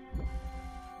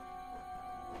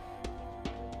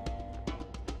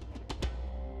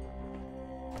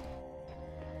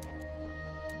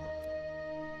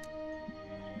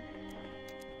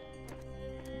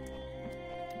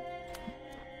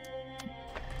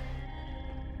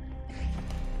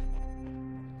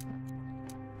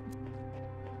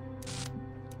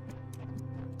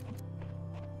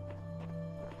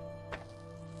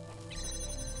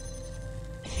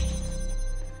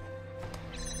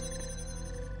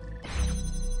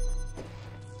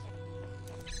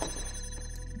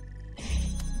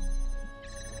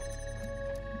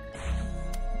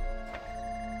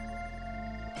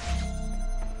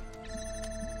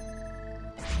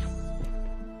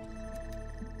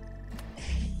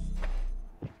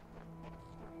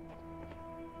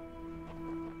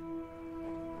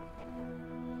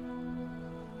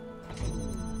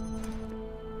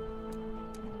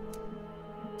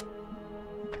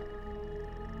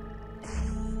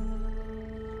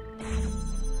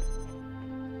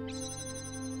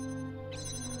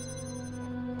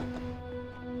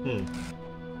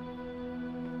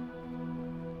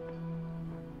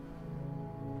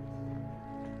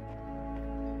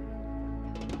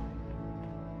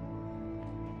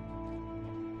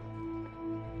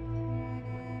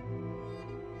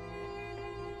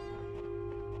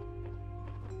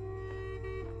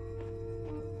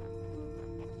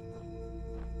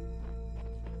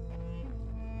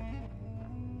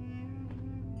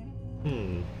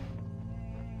 Hmm.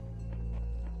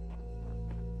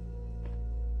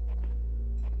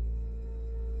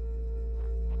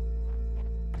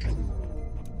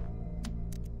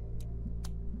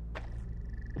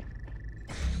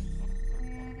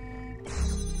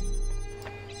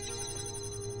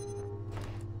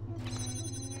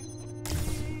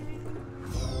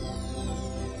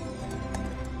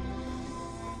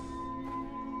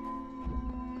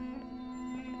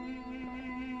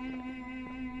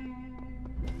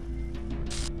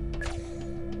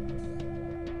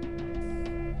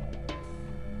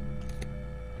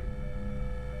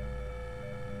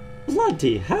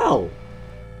 Bloody hell!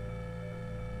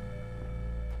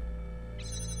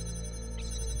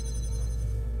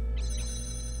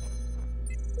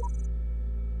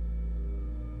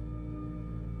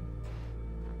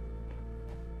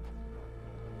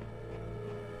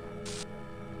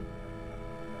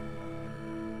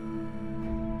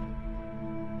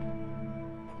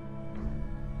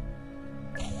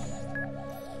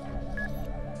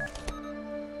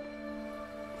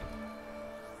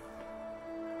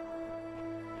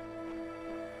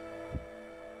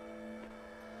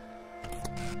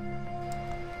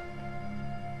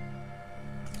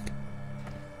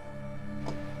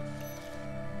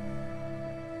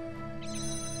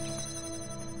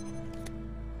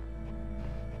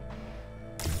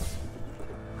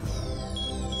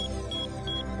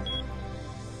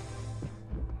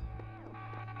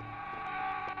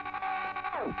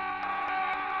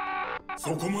そ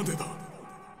こまでだ。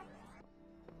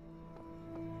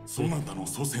そなたの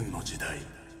祖先の時代、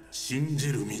信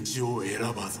じる道を選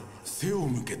ばず背を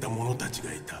向けた者たち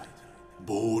がいた。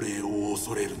亡霊を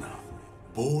恐れるな。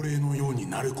亡霊のように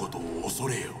なることを恐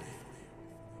れよ。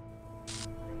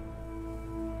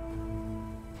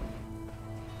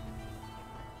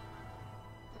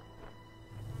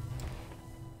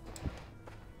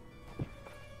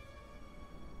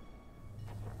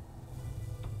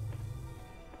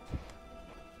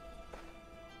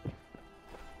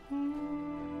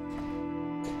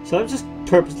So I'm just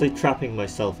purposely trapping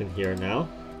myself in here now.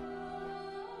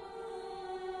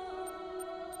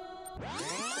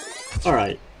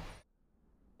 Alright.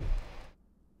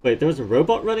 Wait, there was a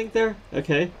robot running there?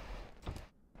 Okay.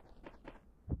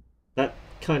 That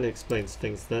kind of explains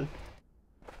things then.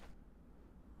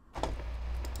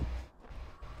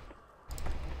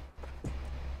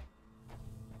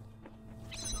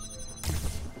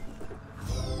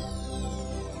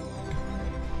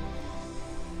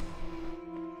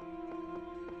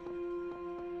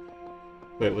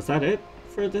 Wait, was that it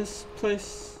for this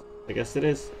place? I guess it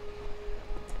is.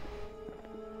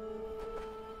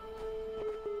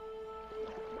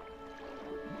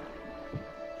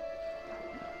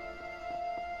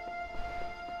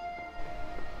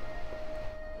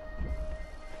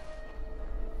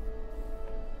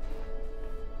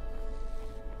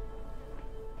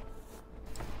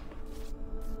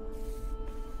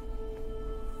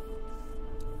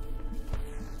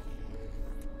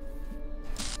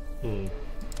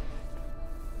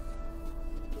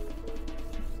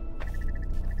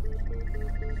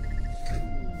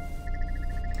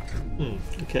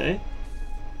 Okay.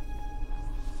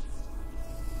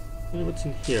 I wonder what's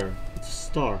in here. It's a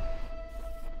star.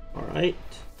 Alright.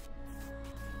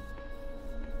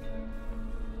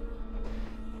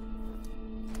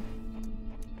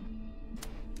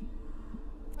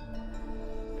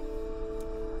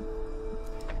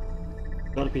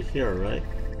 Gotta be here, right?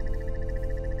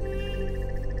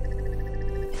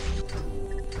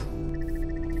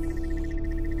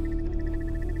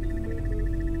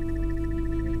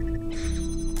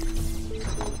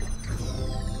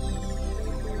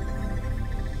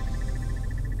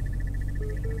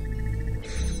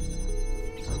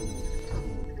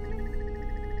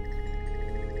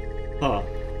 Huh.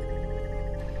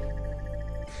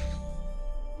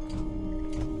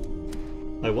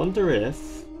 I wonder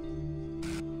if...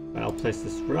 I'll place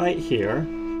this right here.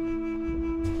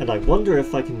 And I wonder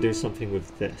if I can do something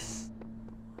with this.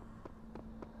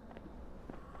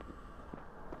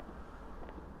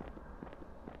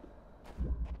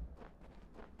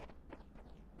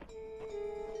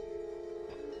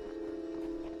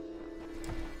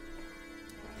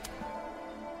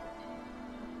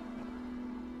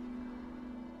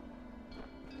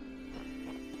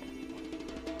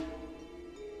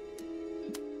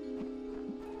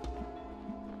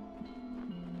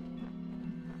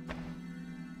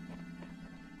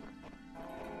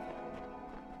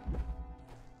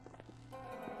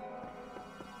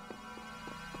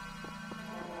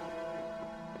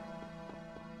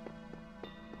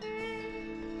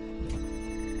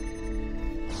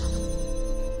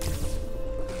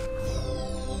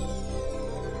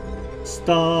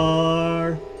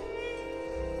 star.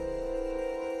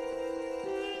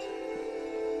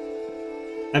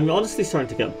 I'm honestly starting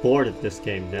to get bored of this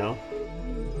game now.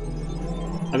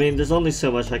 I mean, there's only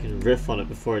so much I can riff on it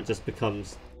before it just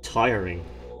becomes tiring.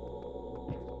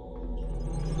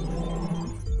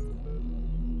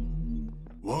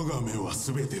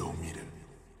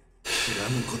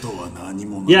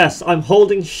 Yes, I'm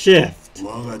holding shift.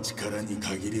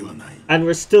 And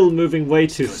we're still moving way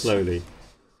too slowly.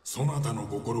 Shut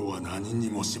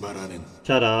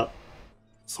up.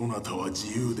 そなたは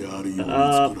自由であるように作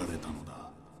られたのだ。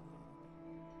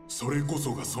それこ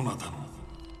そがそなたの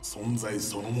存在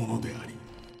そのものであり、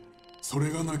それ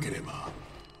がなければ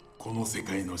この世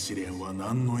界の試練は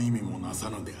何の意味もなさ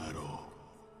ぬであろう。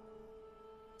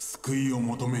救いを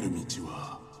求める道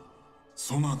は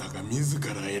そなたが自ら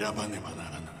選ばねばな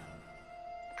らぬ。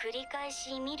繰り返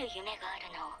し見る夢がある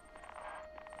の。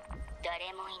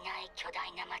誰もいない巨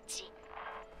大な町。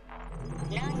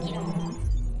何キロも。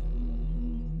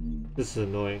This is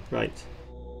annoying. Right.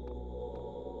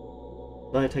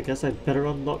 Right, I guess I'd better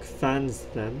unlock fans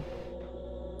then.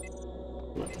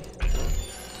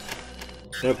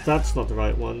 Nope, that's not the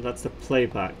right one. That's the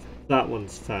playback. That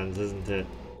one's fans, isn't it?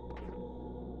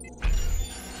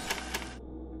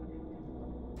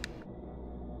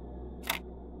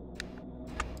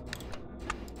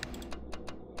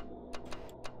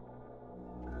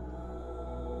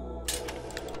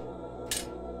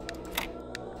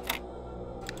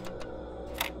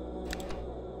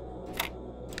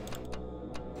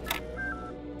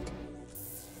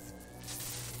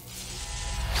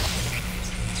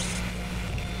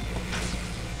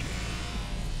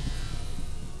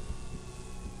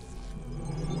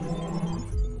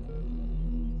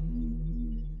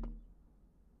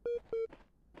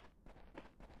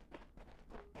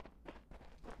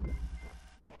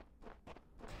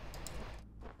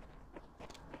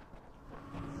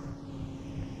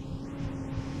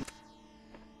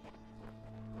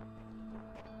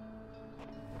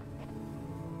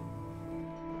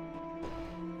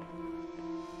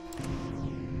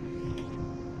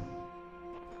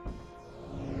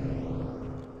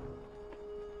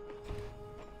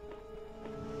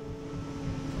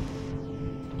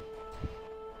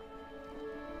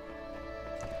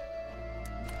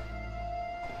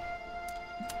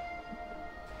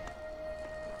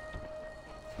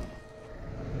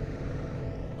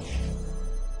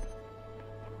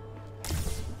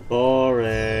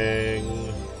 Boring.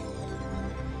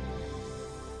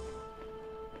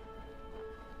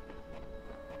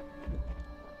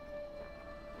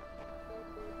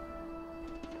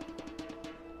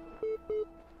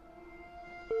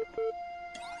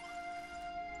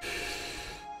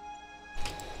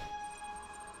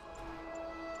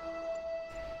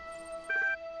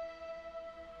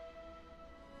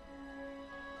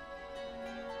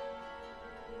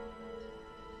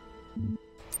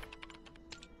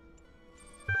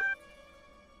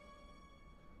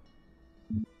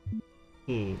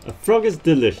 A frog is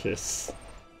delicious.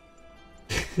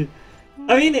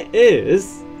 I mean, it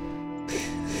is.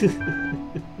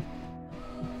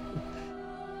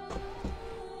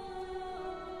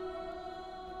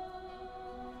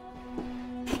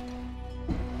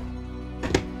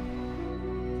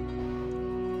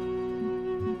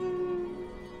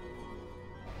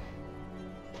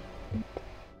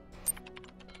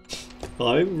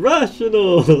 I'm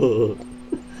rational.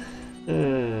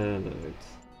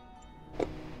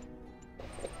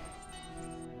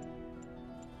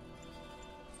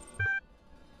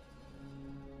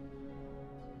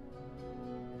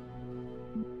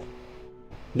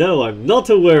 No, I'm not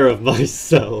aware of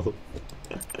myself.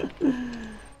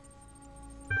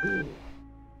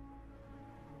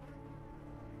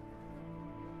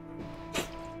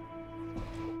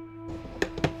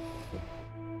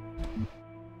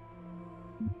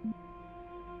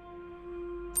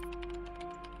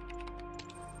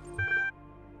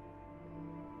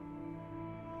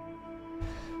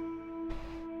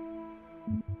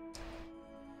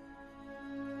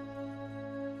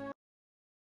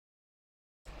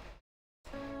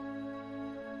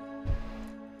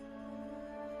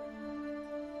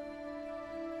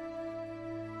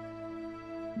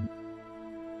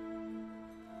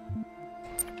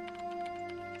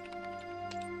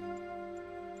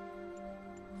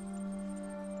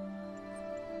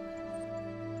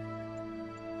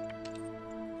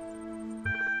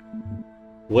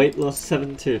 Weight loss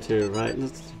 722, right,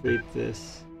 let's read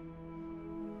this.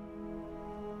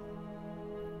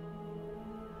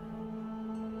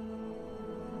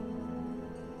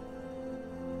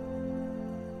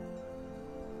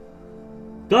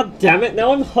 God damn it,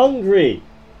 now I'm hungry!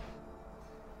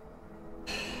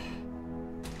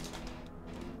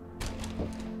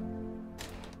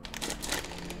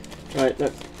 Right,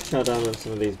 let's chow down on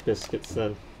some of these biscuits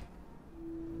then.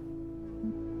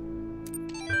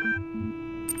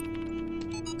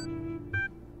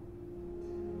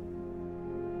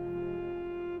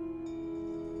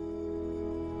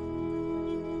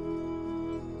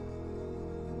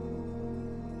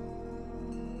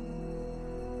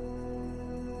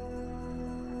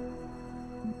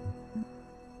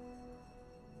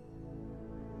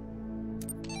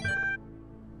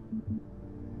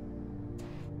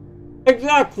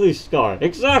 Exactly, Scar,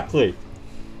 exactly!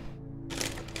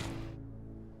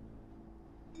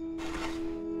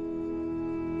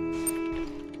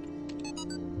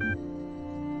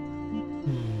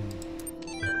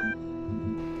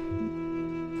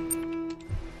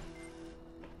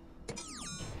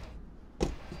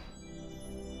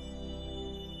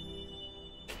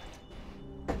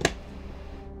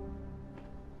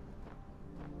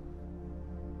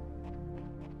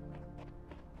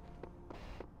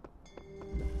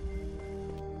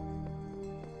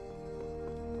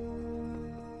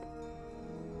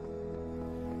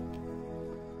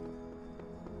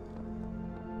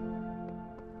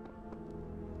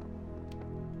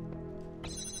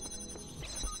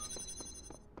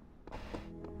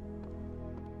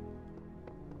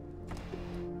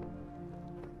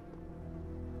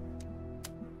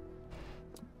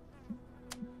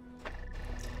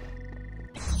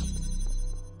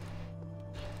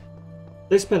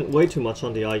 They spent way too much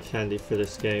on the eye candy for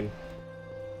this game.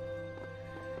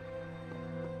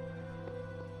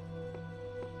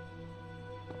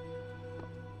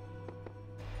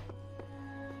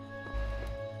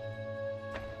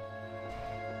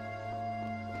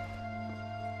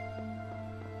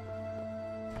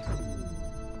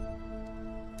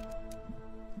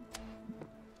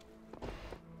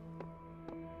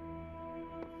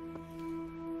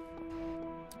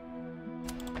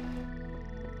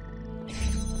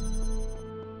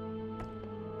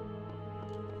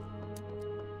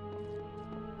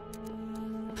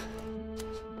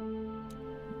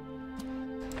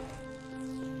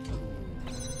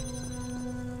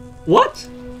 What?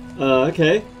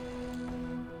 Okay.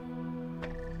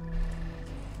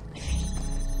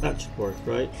 That should work,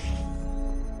 right?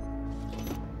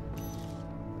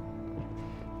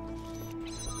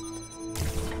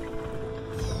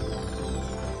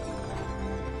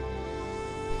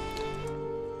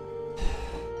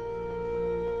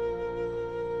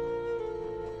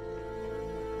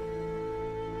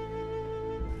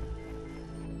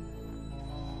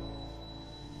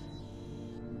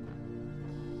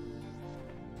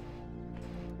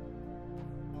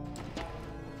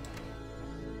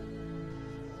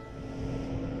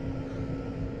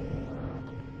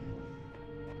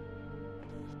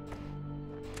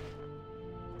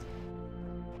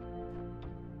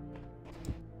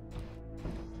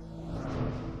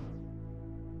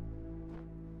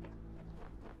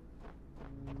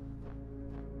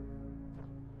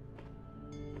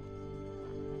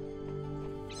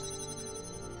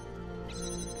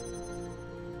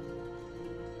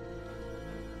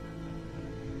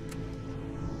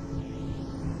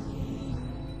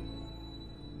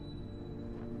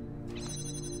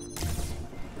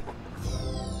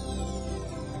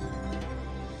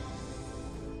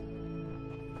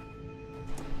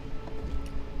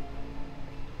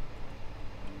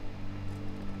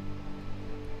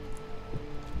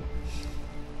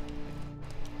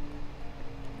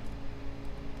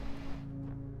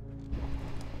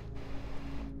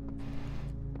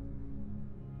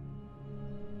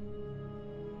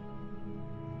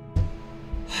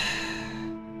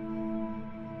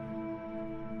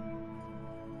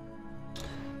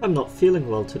 I'm not feeling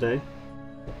well today.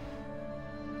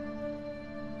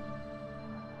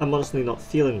 I'm honestly not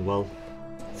feeling well.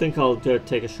 I think I'll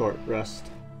take a short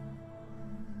rest.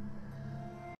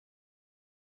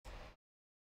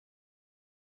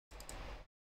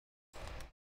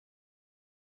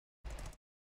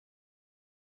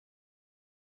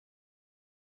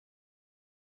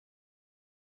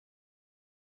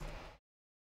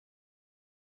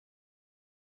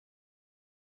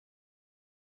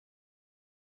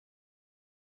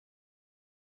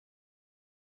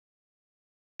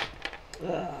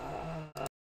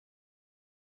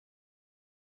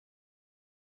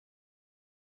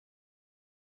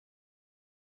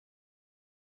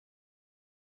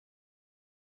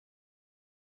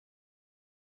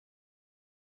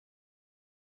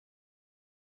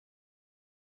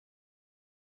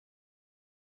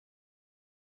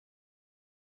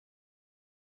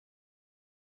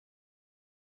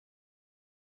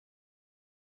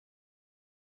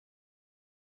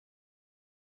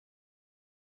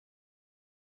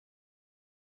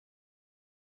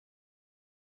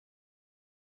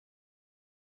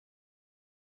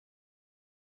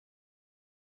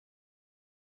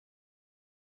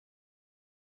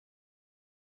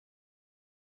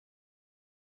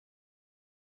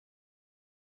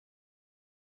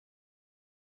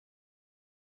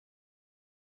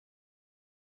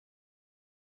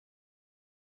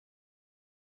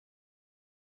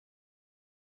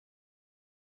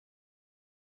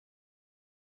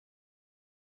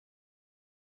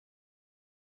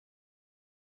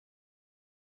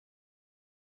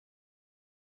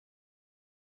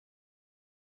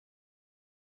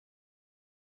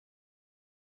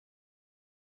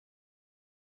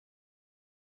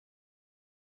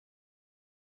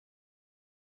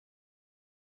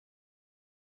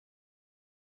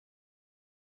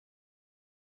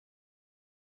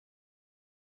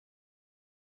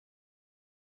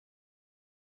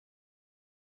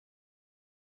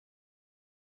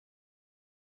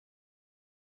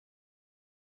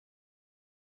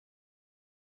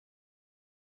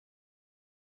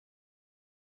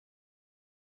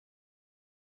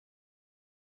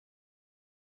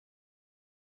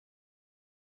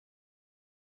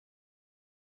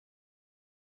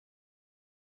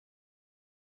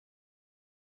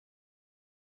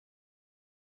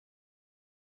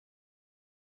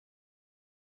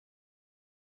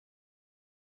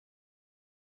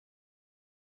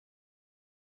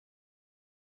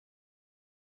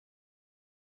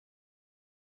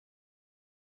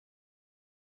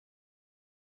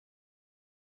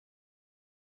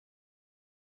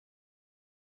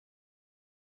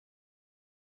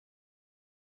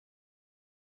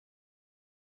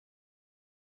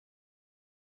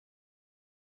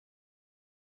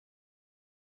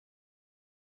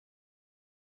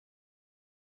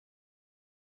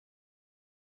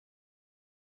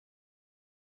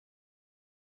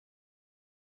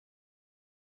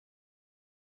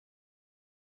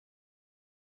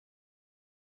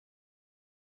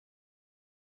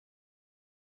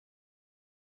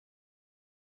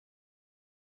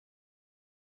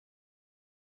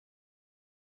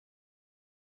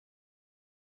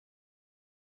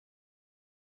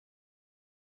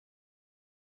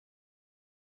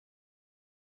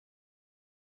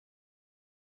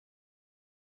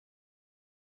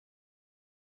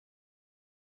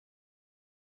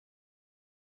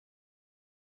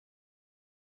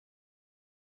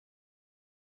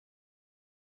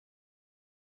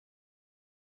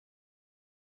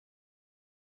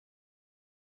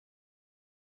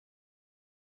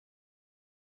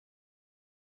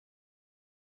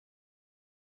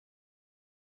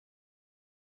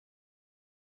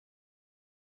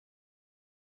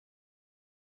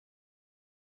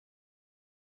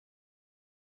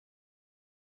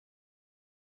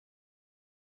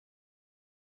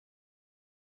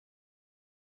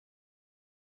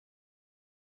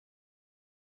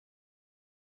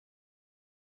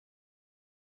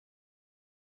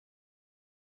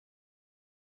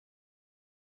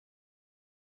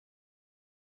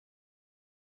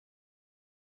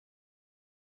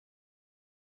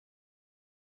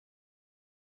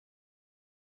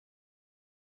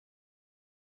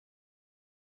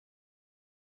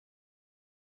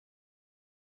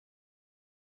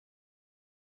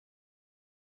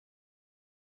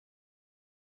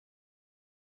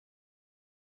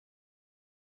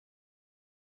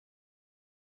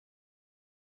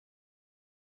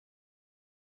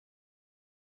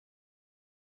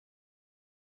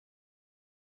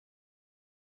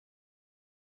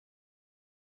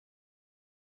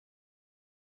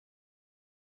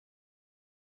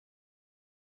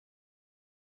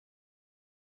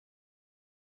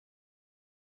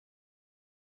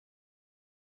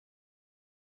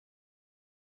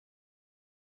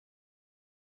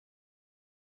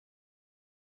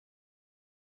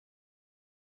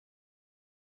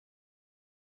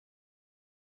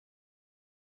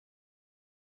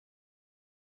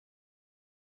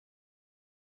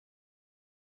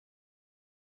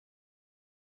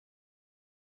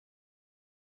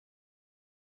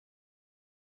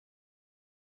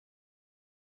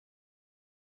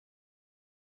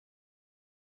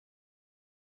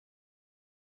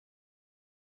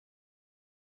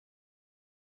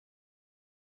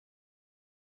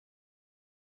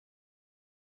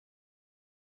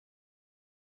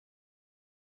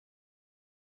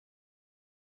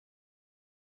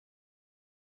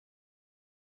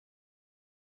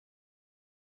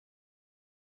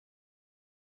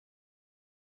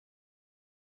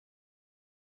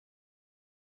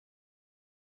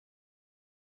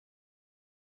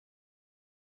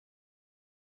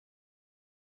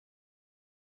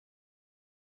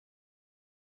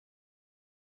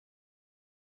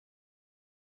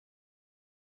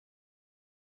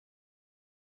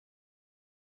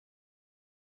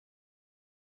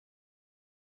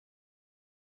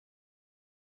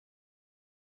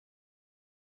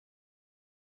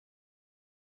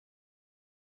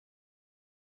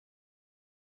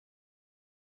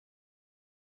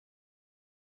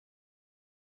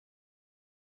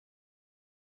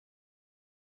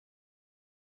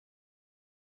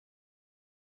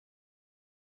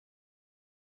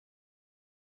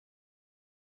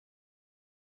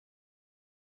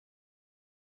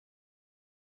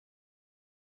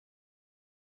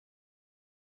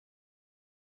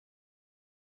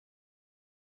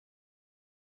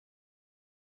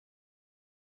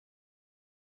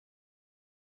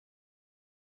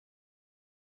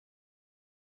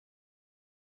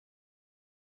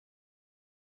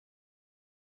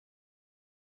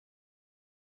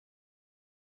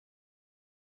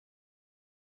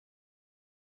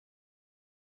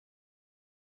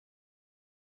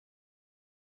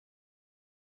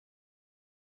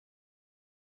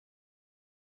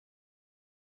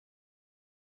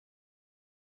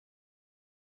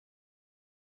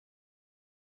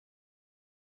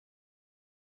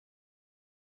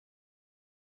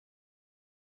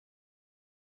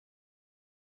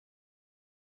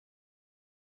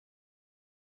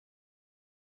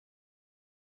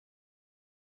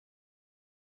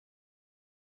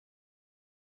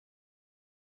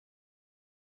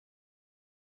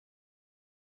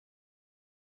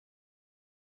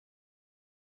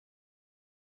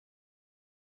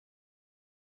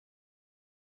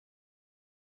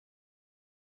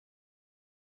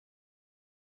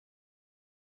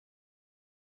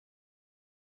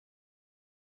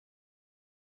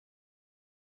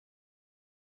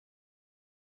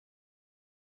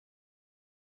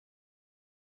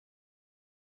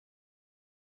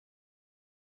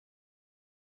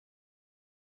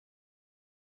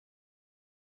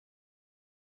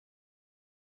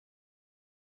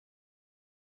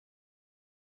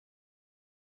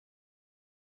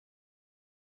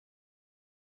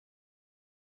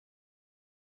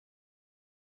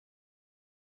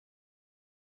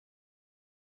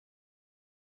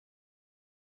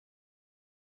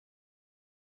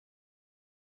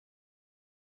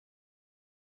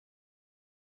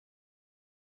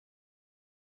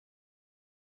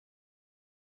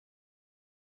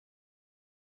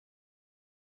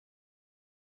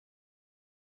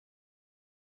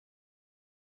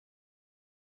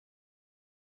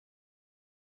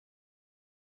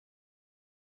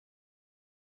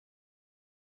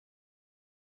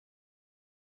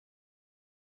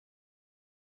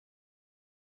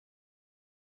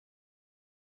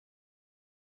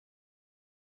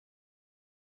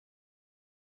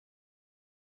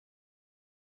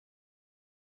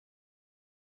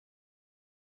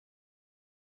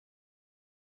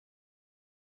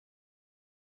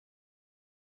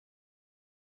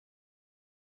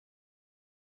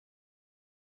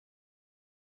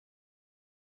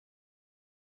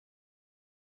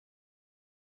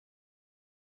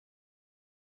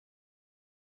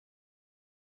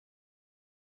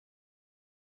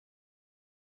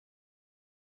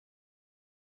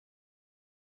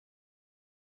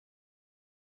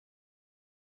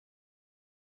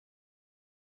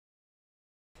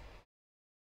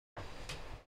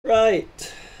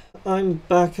 Right, I'm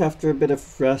back after a bit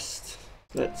of rest.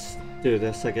 Let's do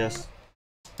this, I guess,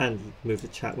 and move the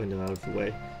chat window out of the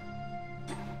way.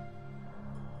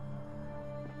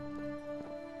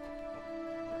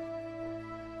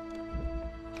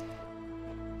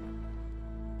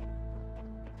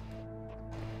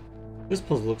 This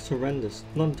puzzle looks horrendous.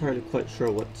 Not entirely quite sure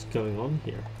what's going on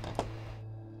here.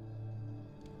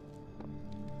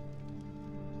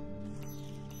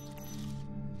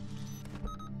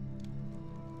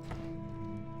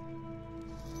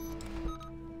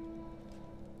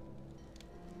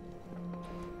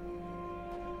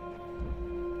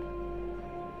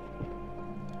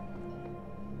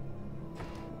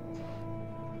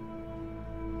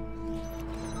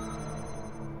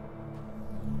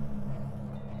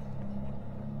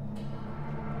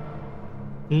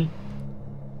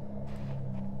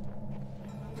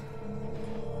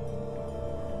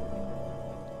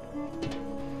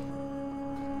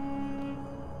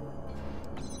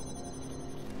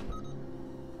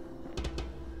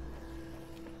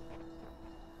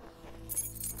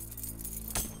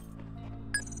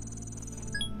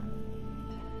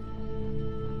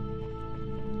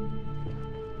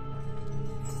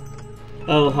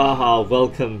 Oh, haha,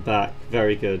 welcome back.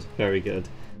 Very good, very good.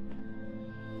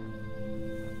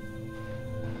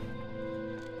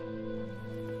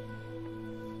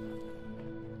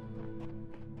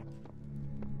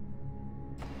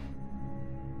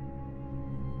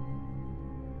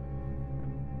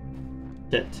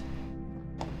 Shit.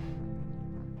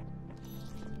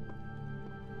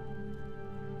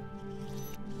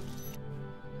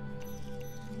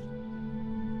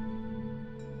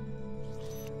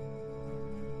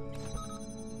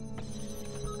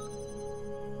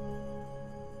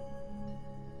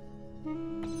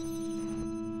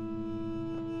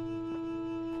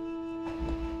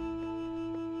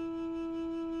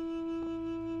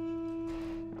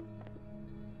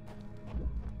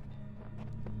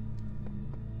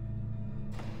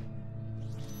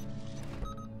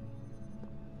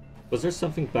 Was there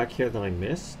something back here that I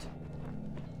missed?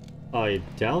 I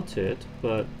doubt it,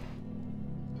 but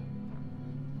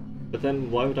then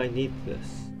why would I need this?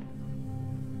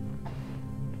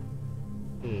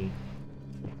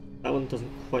 That one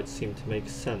doesn't quite seem to make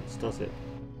sense, does it?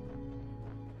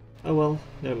 Oh well,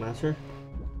 no matter.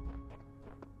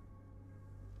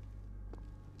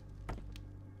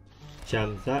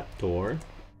 Jam that door.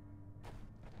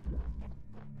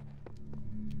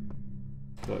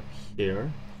 Go up here.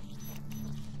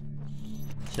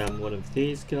 Jam one of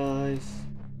these guys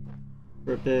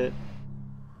for a bit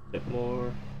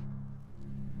more.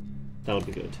 That'll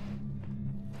be good.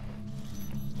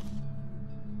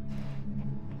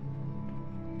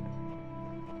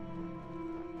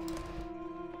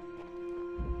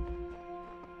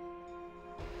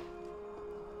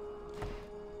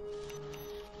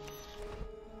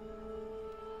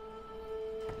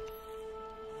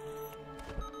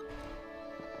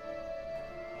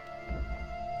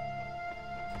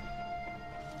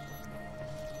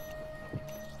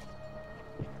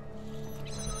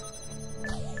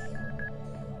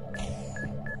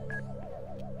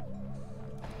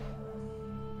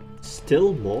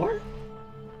 Still more?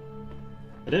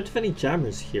 I don't have any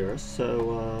jammers here,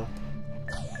 so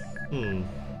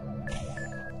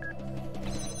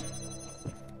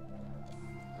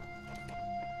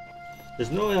There's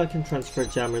no way I can transfer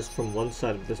jammers from one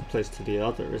side of this place to the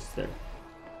other, is there?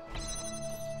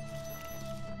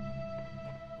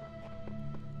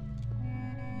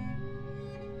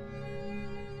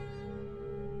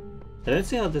 I don't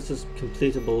see how this is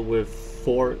completable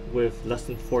with less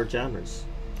than 4 jammers.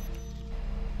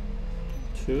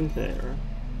 2 there.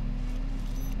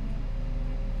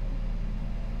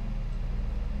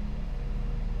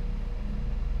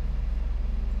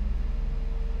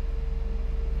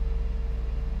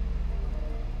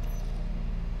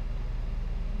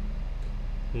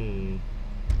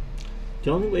 The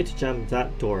only way to jam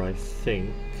that door, I think,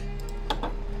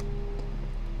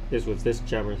 is with this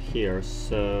jammer here,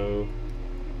 so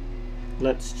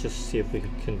let's just see if we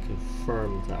can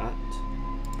confirm that.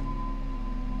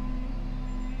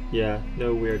 Yeah,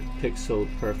 no weird pixel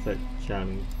perfect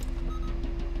jamming.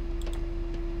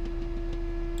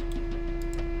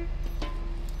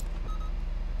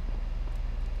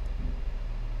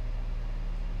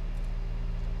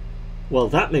 Well,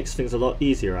 that makes things a lot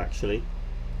easier, actually.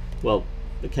 Well,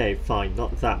 okay, fine,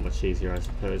 not that much easier, I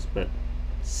suppose, but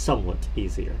somewhat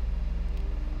easier.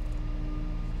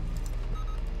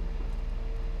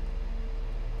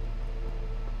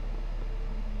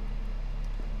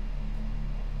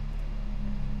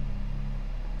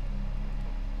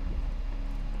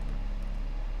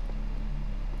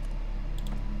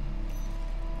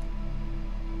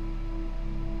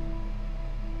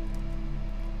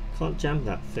 can't jam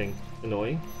that thing.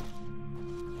 Annoying.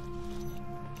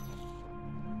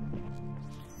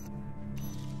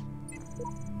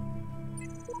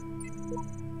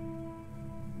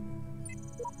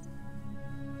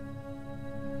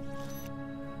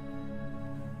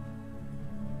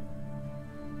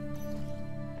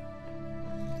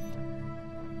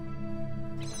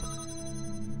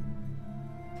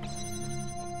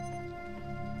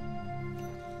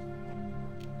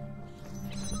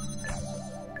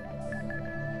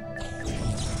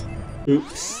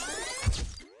 Oops.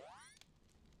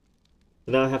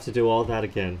 So now I have to do all that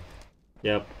again.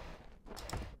 Yep.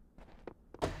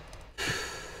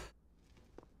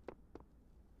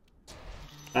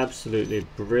 Absolutely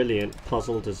brilliant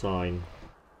puzzle design.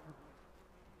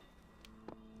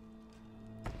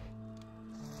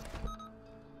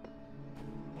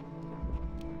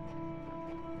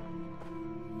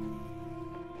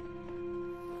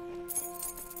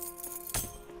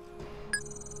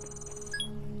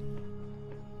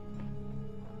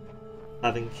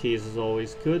 Having keys is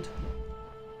always good.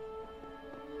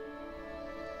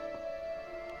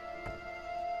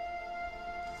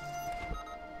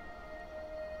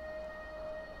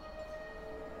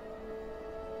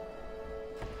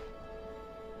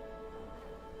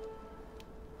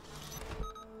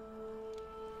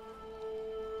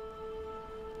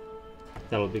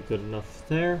 That'll be good enough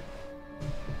there.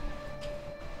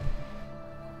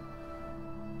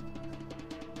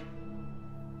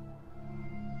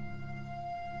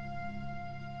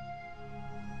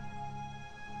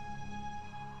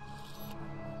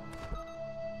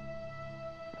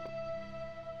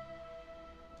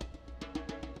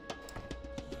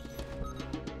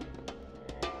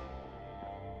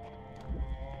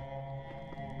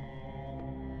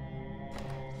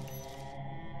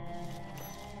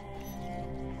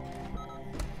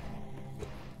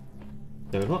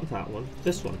 No, not that one.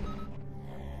 This one.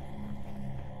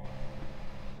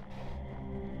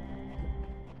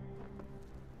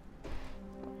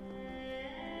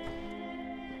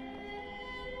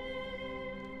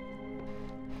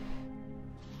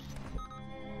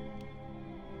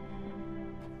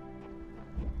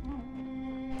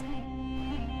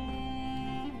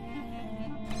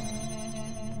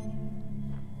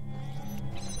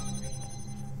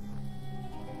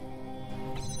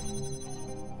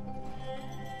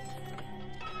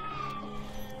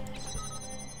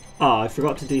 Ah, I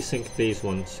forgot to desync these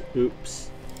ones. Oops.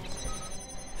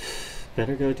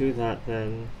 Better go do that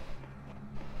then.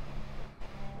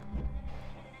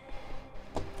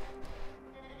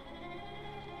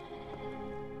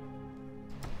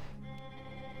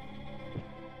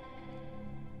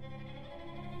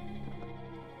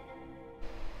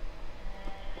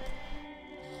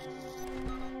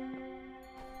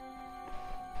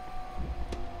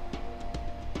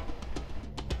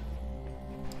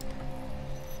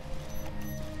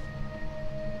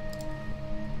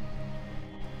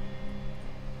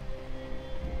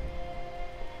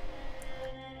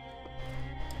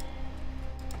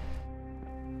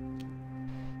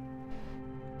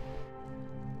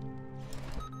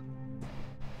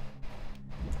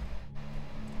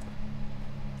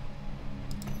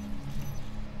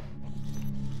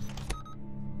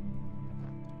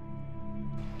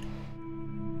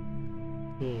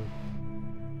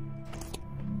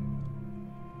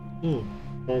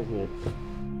 Very good.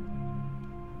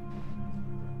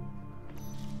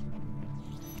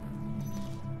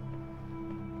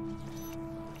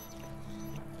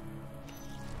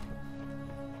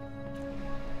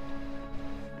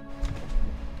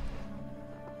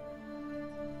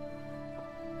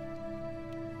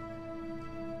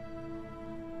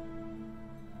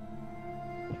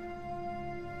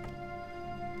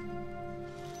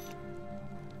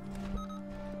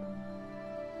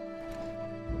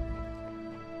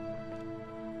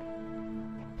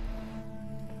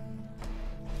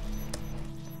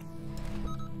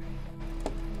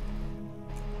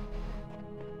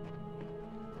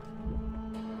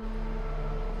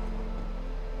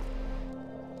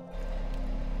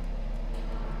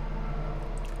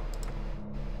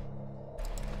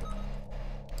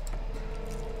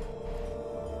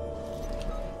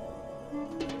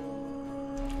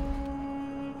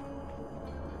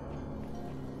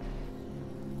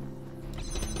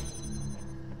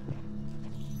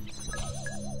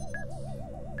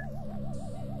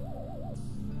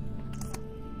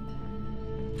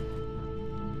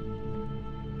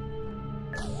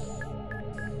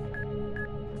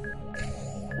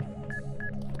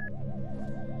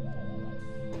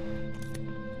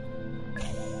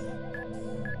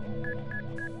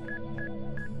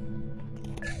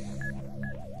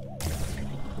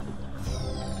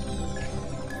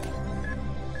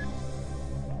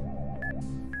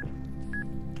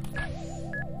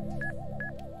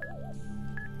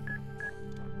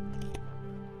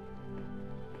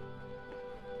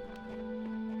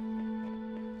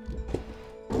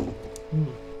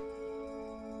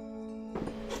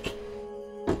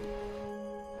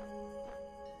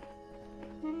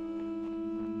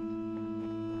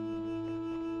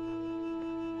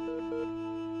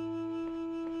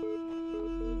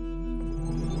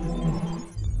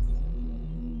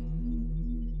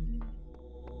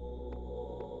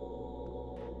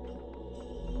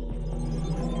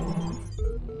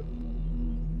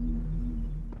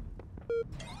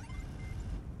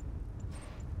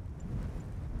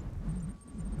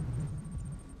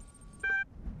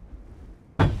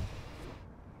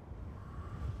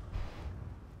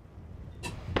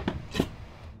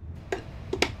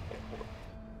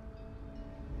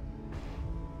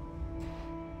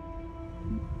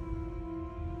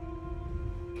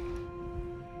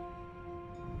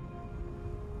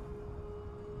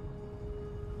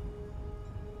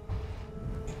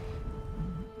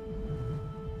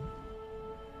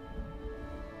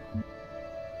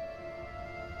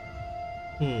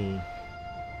 Hmm.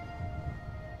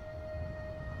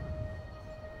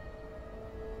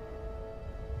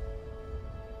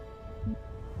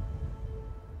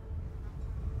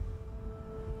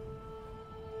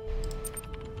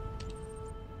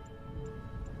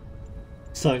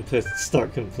 Signposts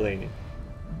start complaining.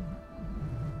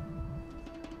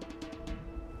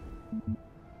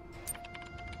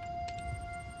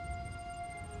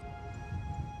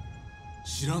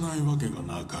知らないわけが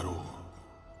なかろう。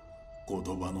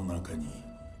言葉の中に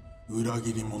裏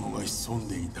切り者が潜ん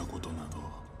でいたことなど。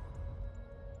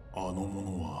あの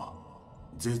者は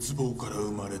絶望から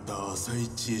生まれた浅い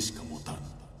知恵しか持たん。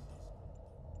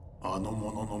あの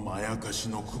者のまやかし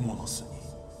の蜘蛛の巣に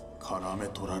絡め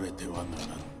取られてはなら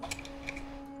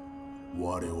ぬ。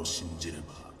我を信じれ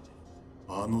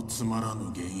ばあのつまらぬ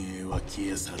幻影は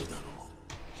消え去るだろ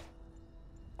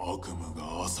う。悪夢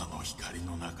が朝の光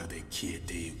の中で消え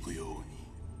ていくように。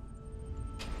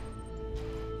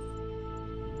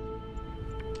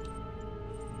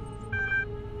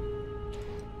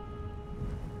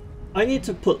I need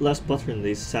to put less butter in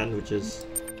these sandwiches.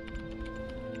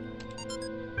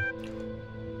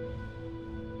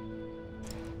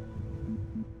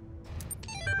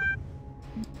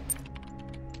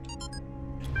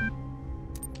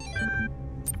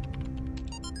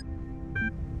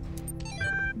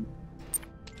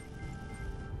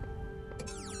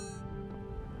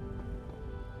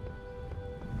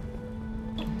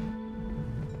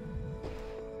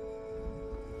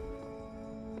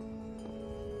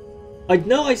 I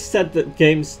know I said that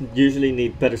games usually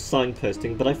need better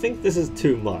signposting, but I think this is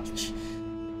too much.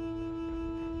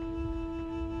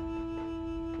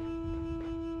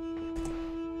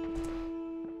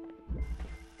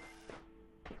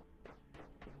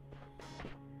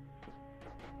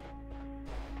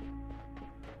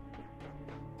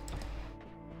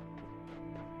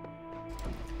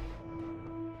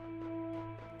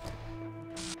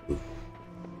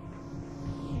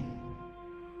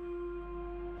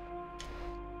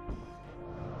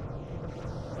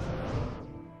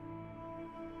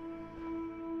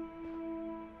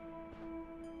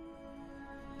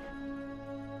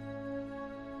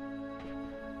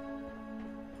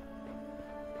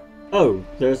 Oh,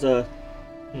 there's a...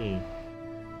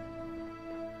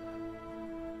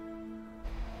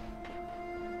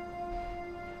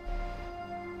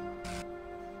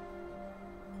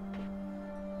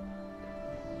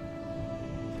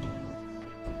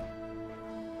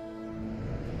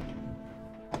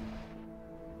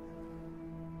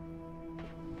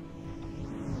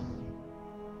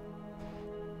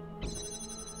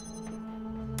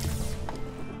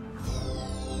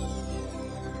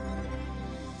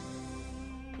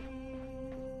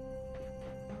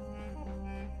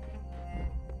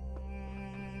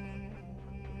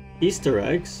 Easter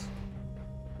eggs?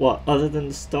 What, other than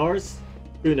the stars?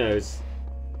 Who knows?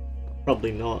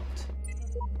 Probably not.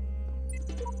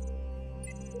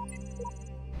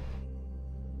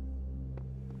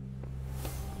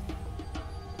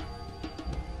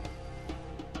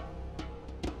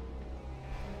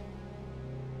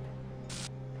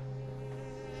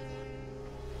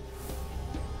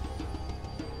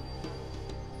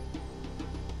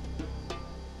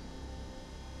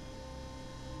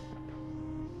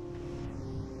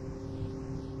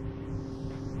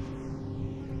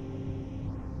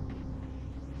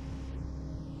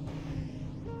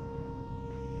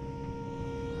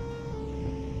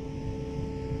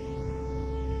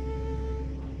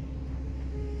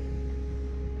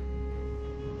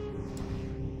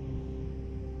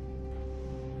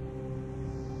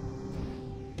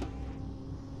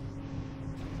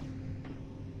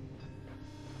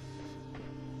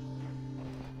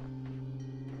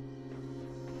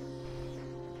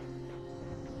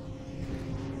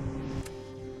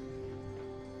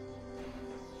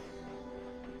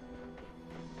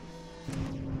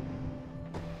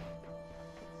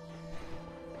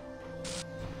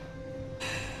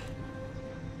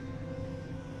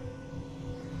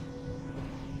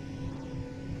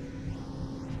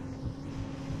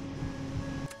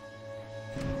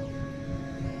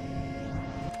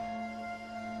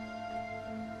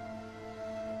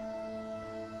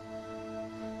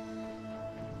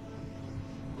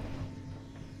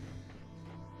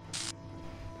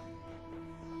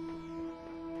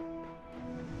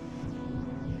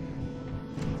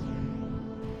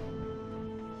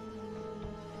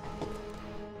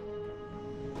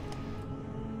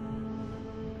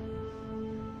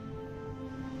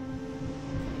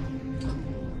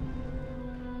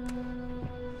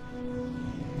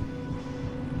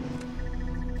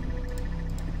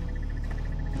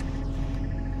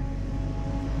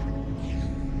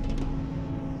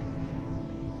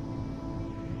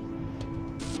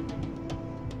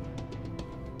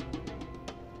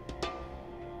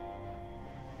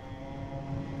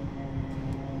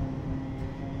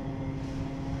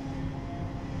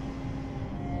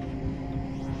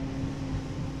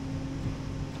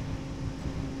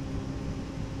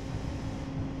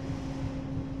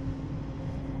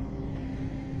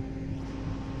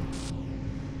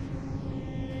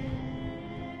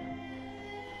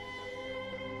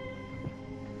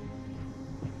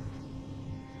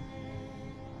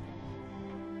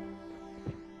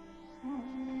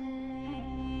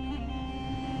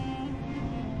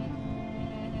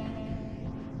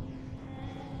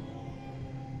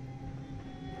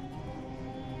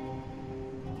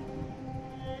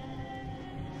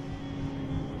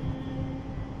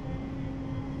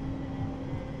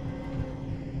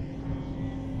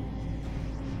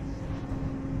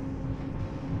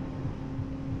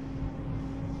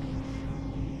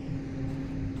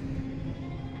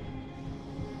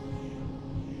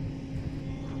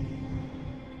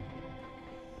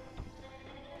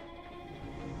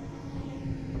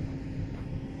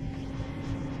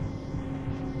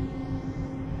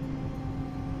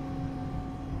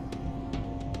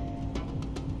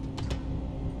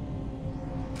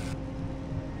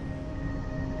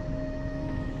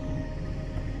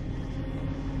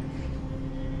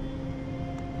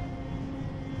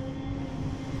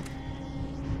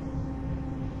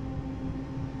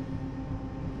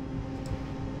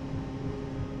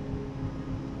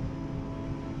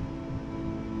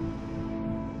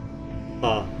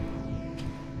 Ah.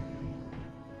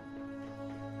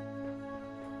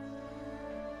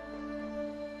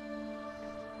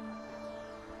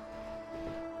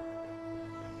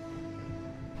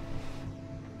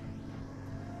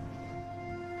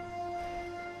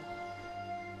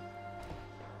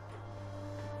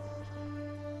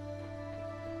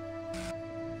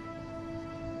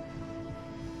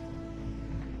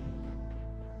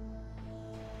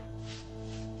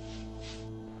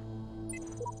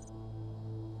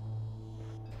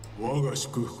我が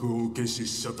祝福を受けし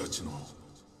死者たちの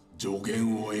助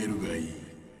言を得るがいい。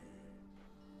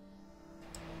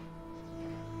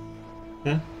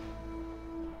Huh?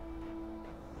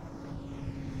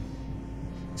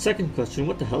 Second question,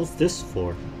 what the hell is this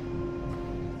for?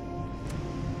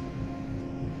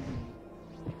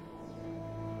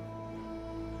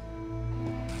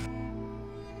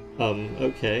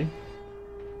 Okay.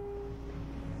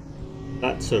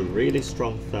 That's a really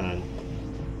strong fan.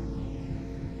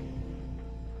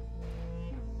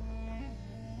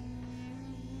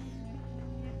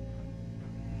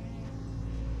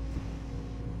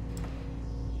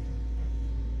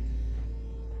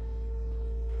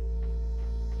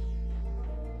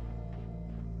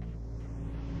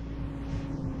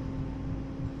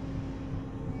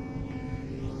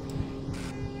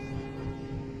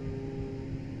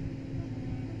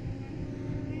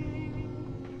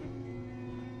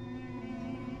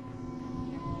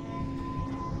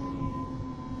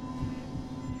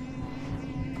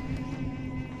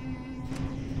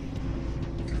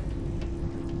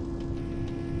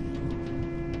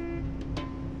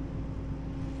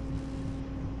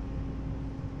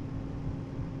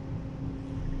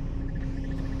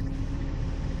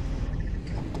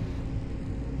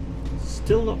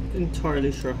 Still not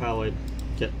entirely sure how I'd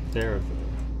get there though.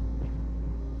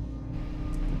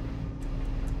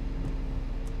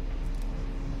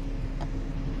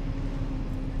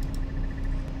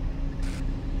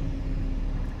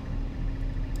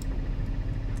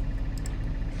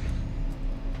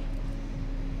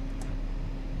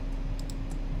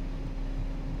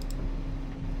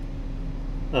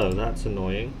 Oh, that's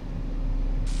annoying.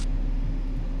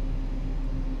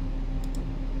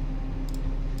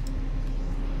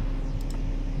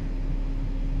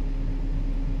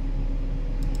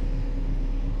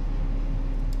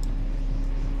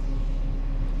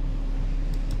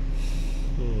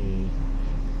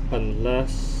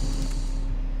 Unless...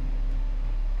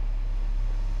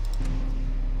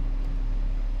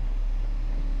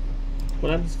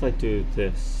 What happens if I do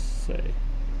this, say?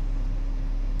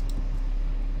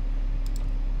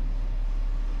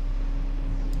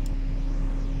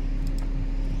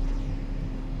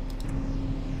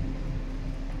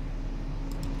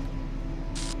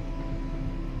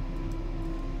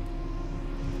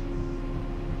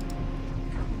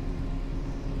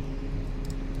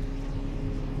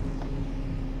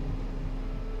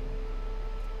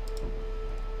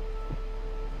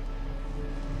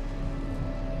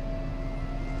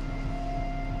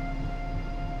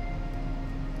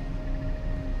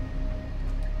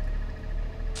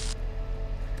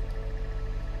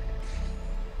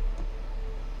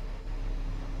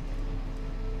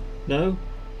 No?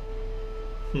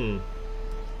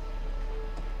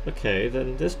 Okay,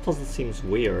 then this puzzle seems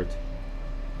weird.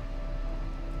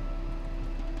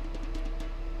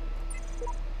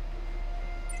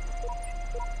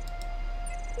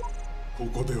こ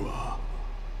こでは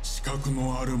資格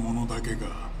のある者だけが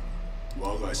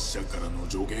我が使者からの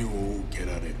助言を受け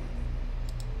られる。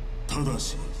ただ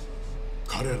し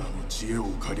彼らの知恵を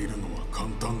借りるのは簡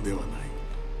単ではない。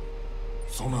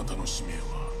そなたの使命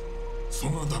はそ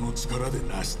なたの力で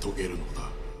成し遂げるのだ。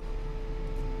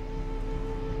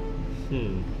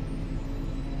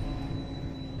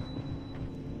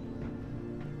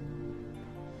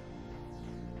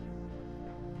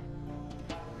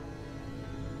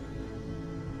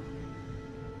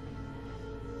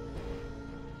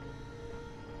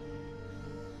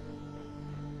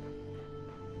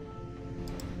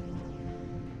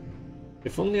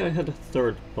If only I had a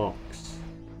third box.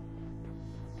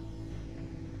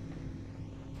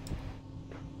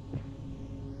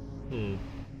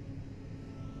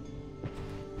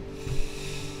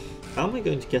 How am I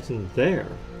going to get in there?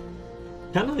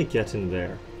 Can I get in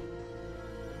there?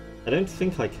 I don't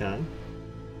think I can.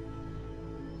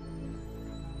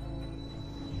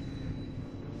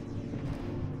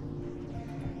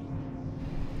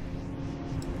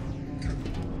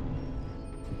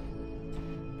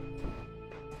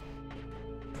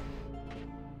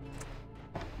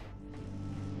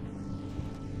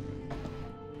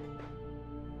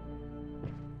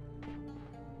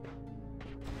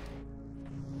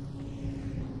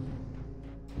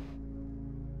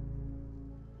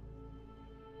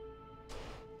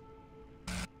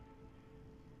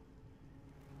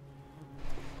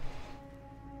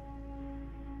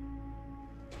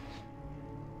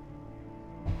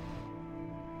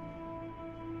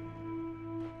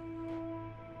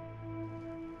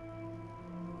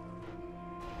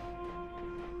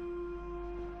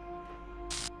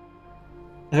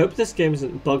 I hope this game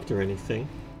isn't bugged or anything,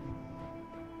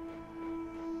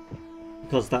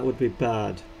 because that would be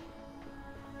bad.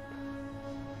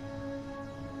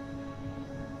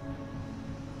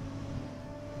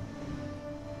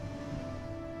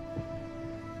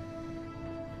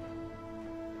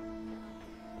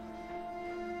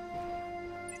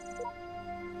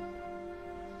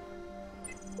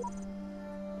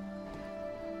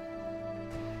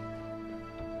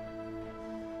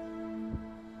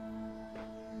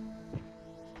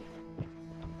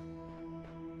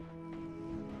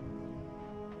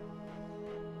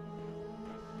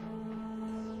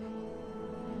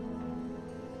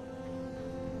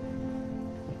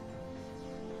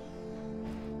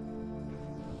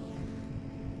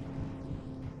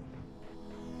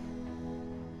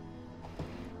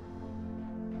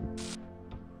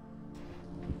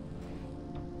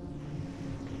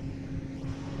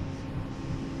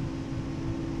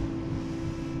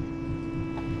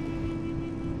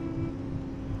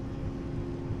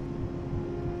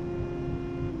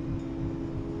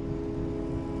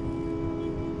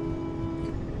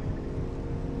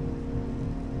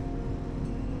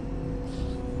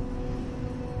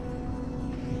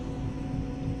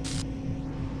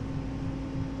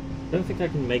 I don't think I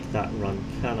can make that run,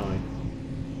 can I?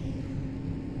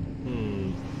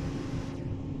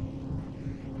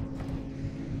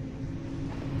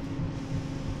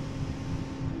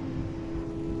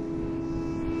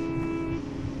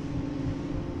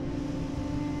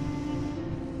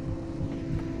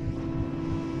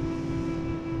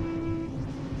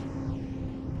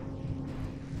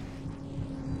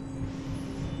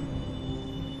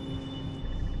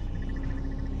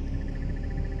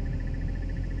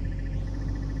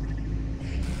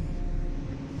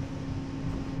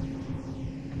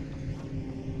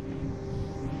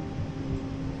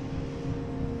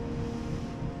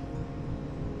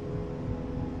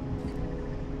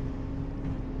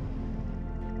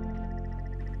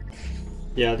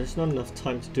 Yeah, there's not enough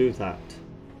time to do that.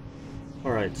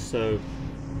 Alright, so...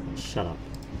 shut up.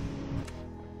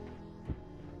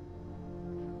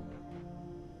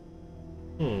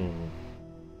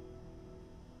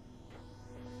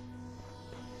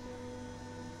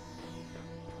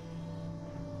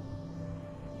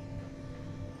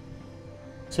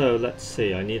 So, let's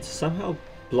see, I need to somehow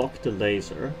block the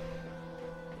laser.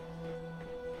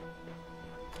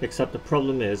 Except the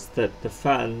problem is that the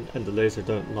fan and the laser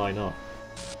don't line up.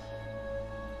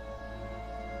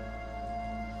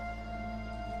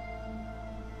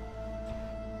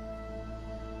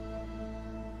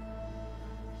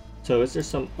 So is there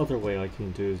some other way I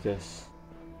can do this?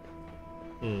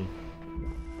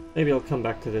 Maybe I'll come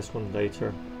back to this one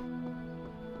later.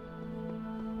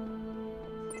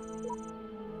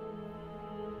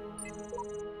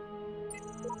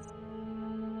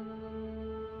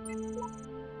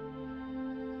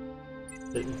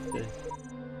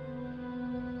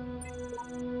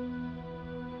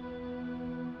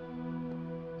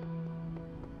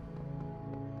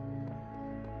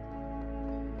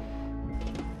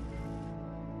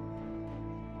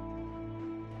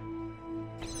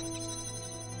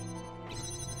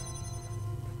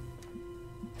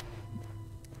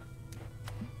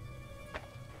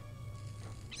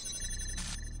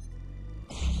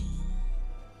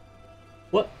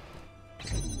 What?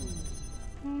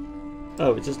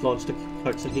 Oh, it just launched a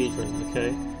hexahedron,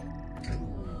 okay.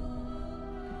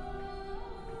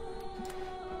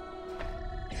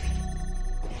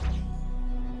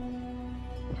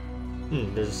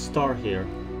 There's a star here.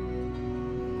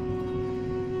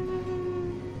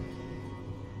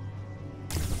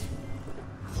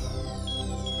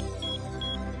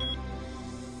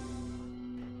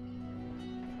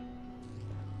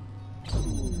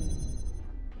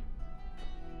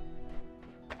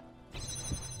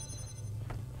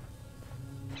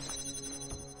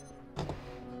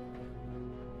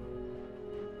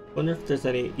 Wonder if there's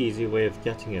any easy way of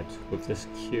getting it with this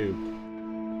cube.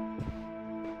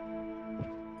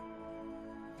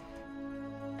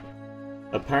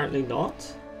 Apparently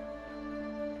not?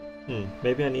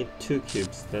 Maybe I need 2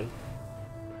 cubes then.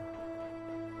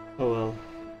 Oh well.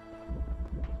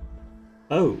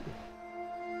 Oh!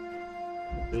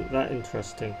 Isn't that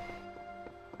interesting?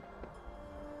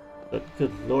 But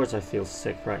good lord, I feel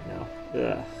sick right now.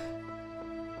 Ugh.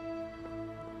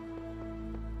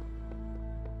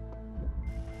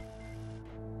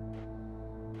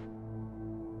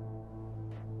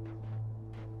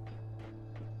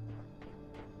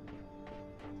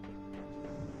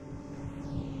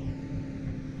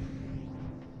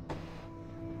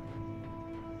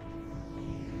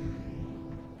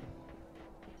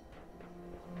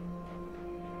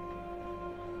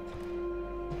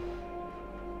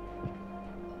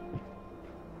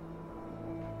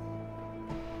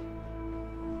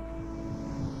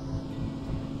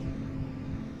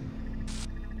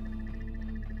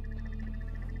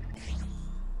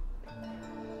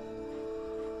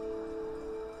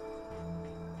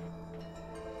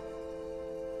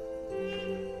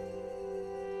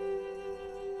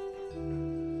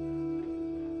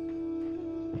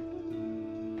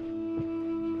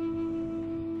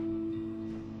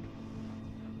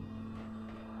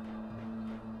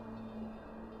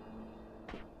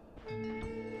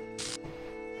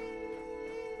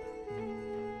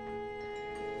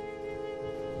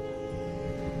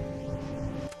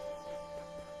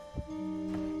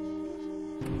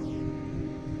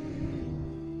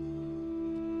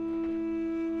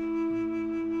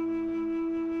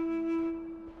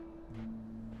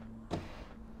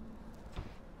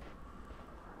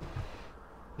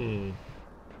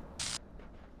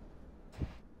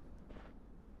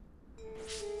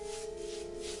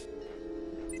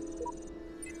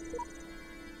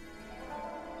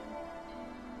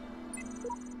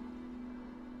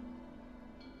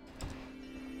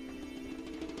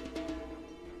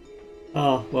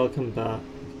 Ah, welcome back.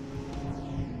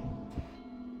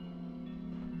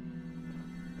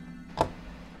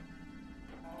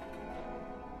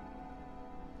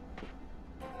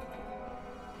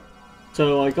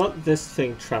 So I got this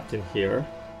thing trapped in here.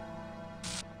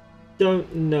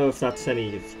 Don't know if that's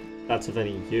of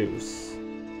any use.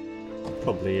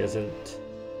 Probably isn't.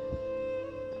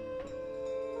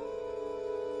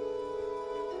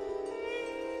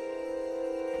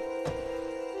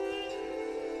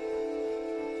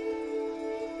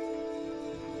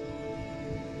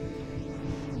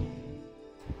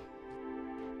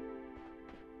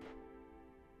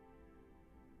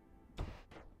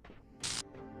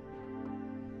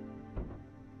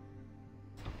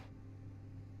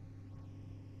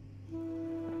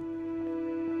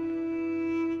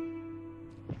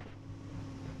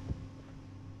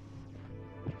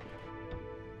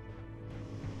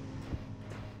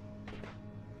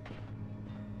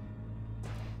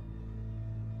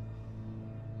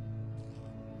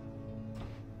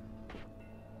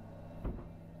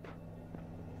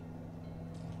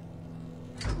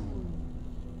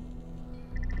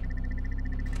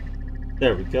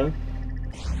 There we go.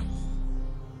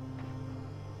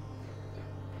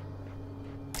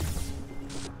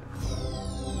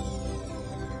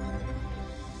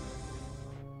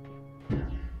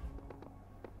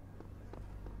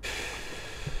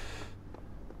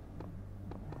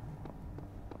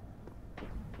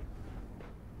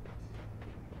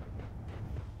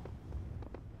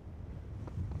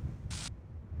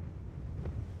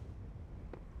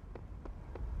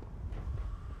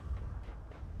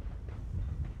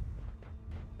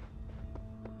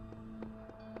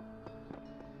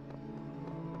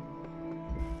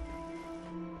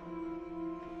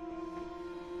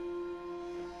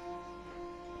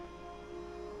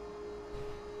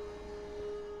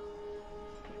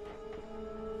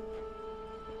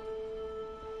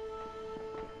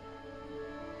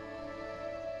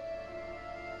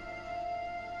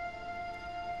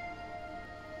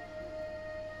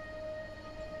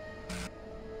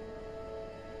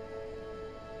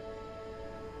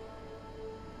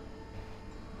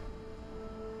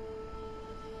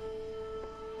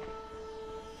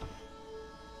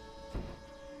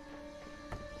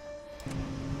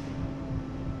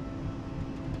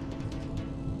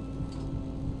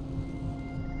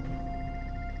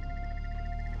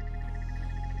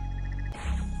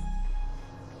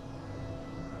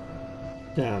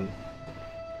 Damn.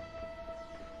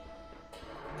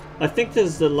 I think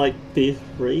there's the like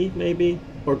B3 maybe,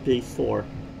 or B4.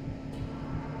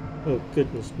 Oh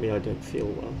goodness me, I don't feel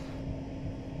well.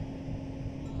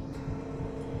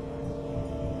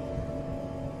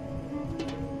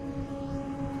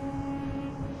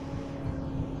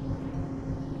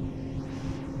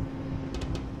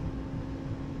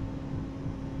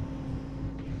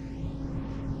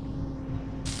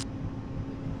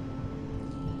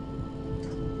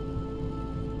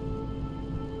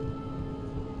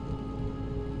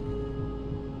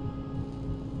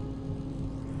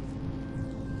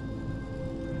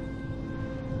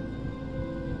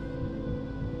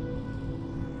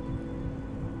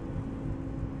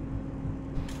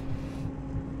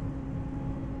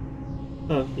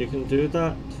 Oh, you can do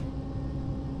that?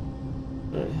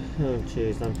 Oh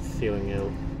jeez, I'm feeling ill.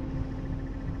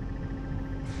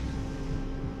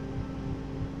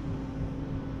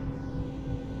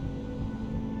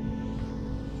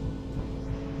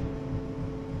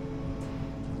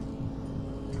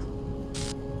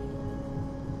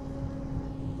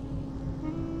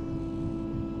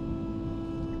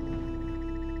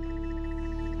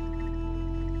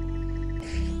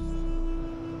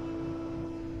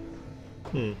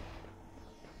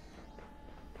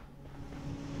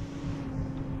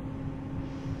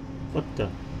 What the?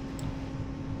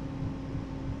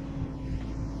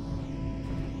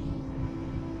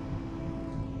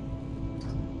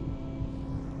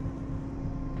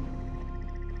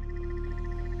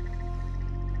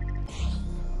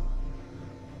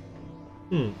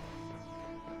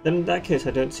 Then in that case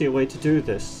I don't see a way to do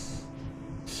this.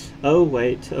 Oh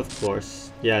wait, of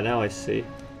course. Yeah, now I see.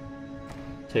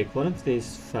 Take one of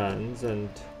these fans and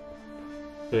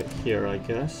put it here, I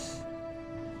guess.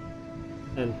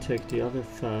 And take the other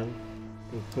fan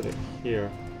and put it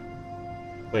here.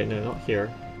 Wait, no, not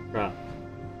here. Crap.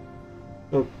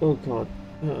 Oh god.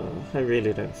 I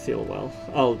really don't feel well.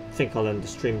 I'll think I'll end the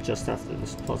stream just after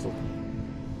this puzzle.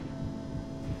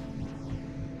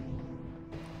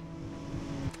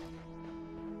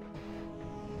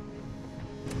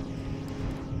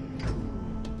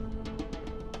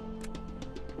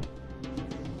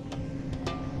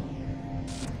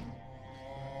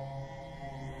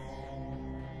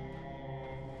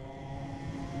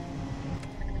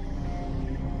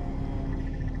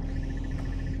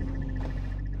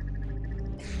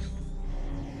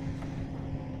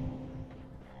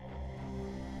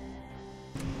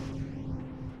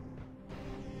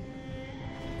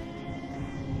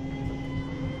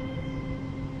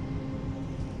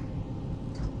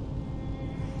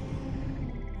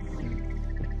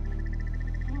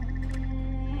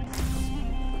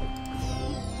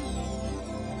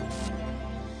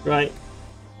 Right,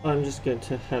 I'm just going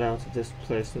to head out of this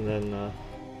place and then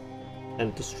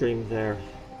end the stream there.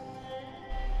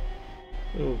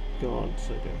 Oh god,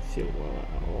 I don't feel well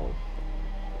at all.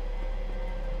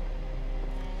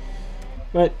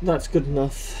 Right, that's good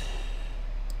enough.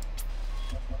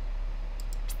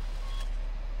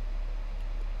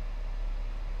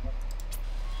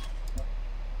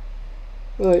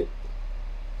 Right.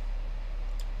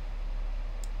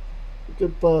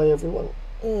 Goodbye, everyone.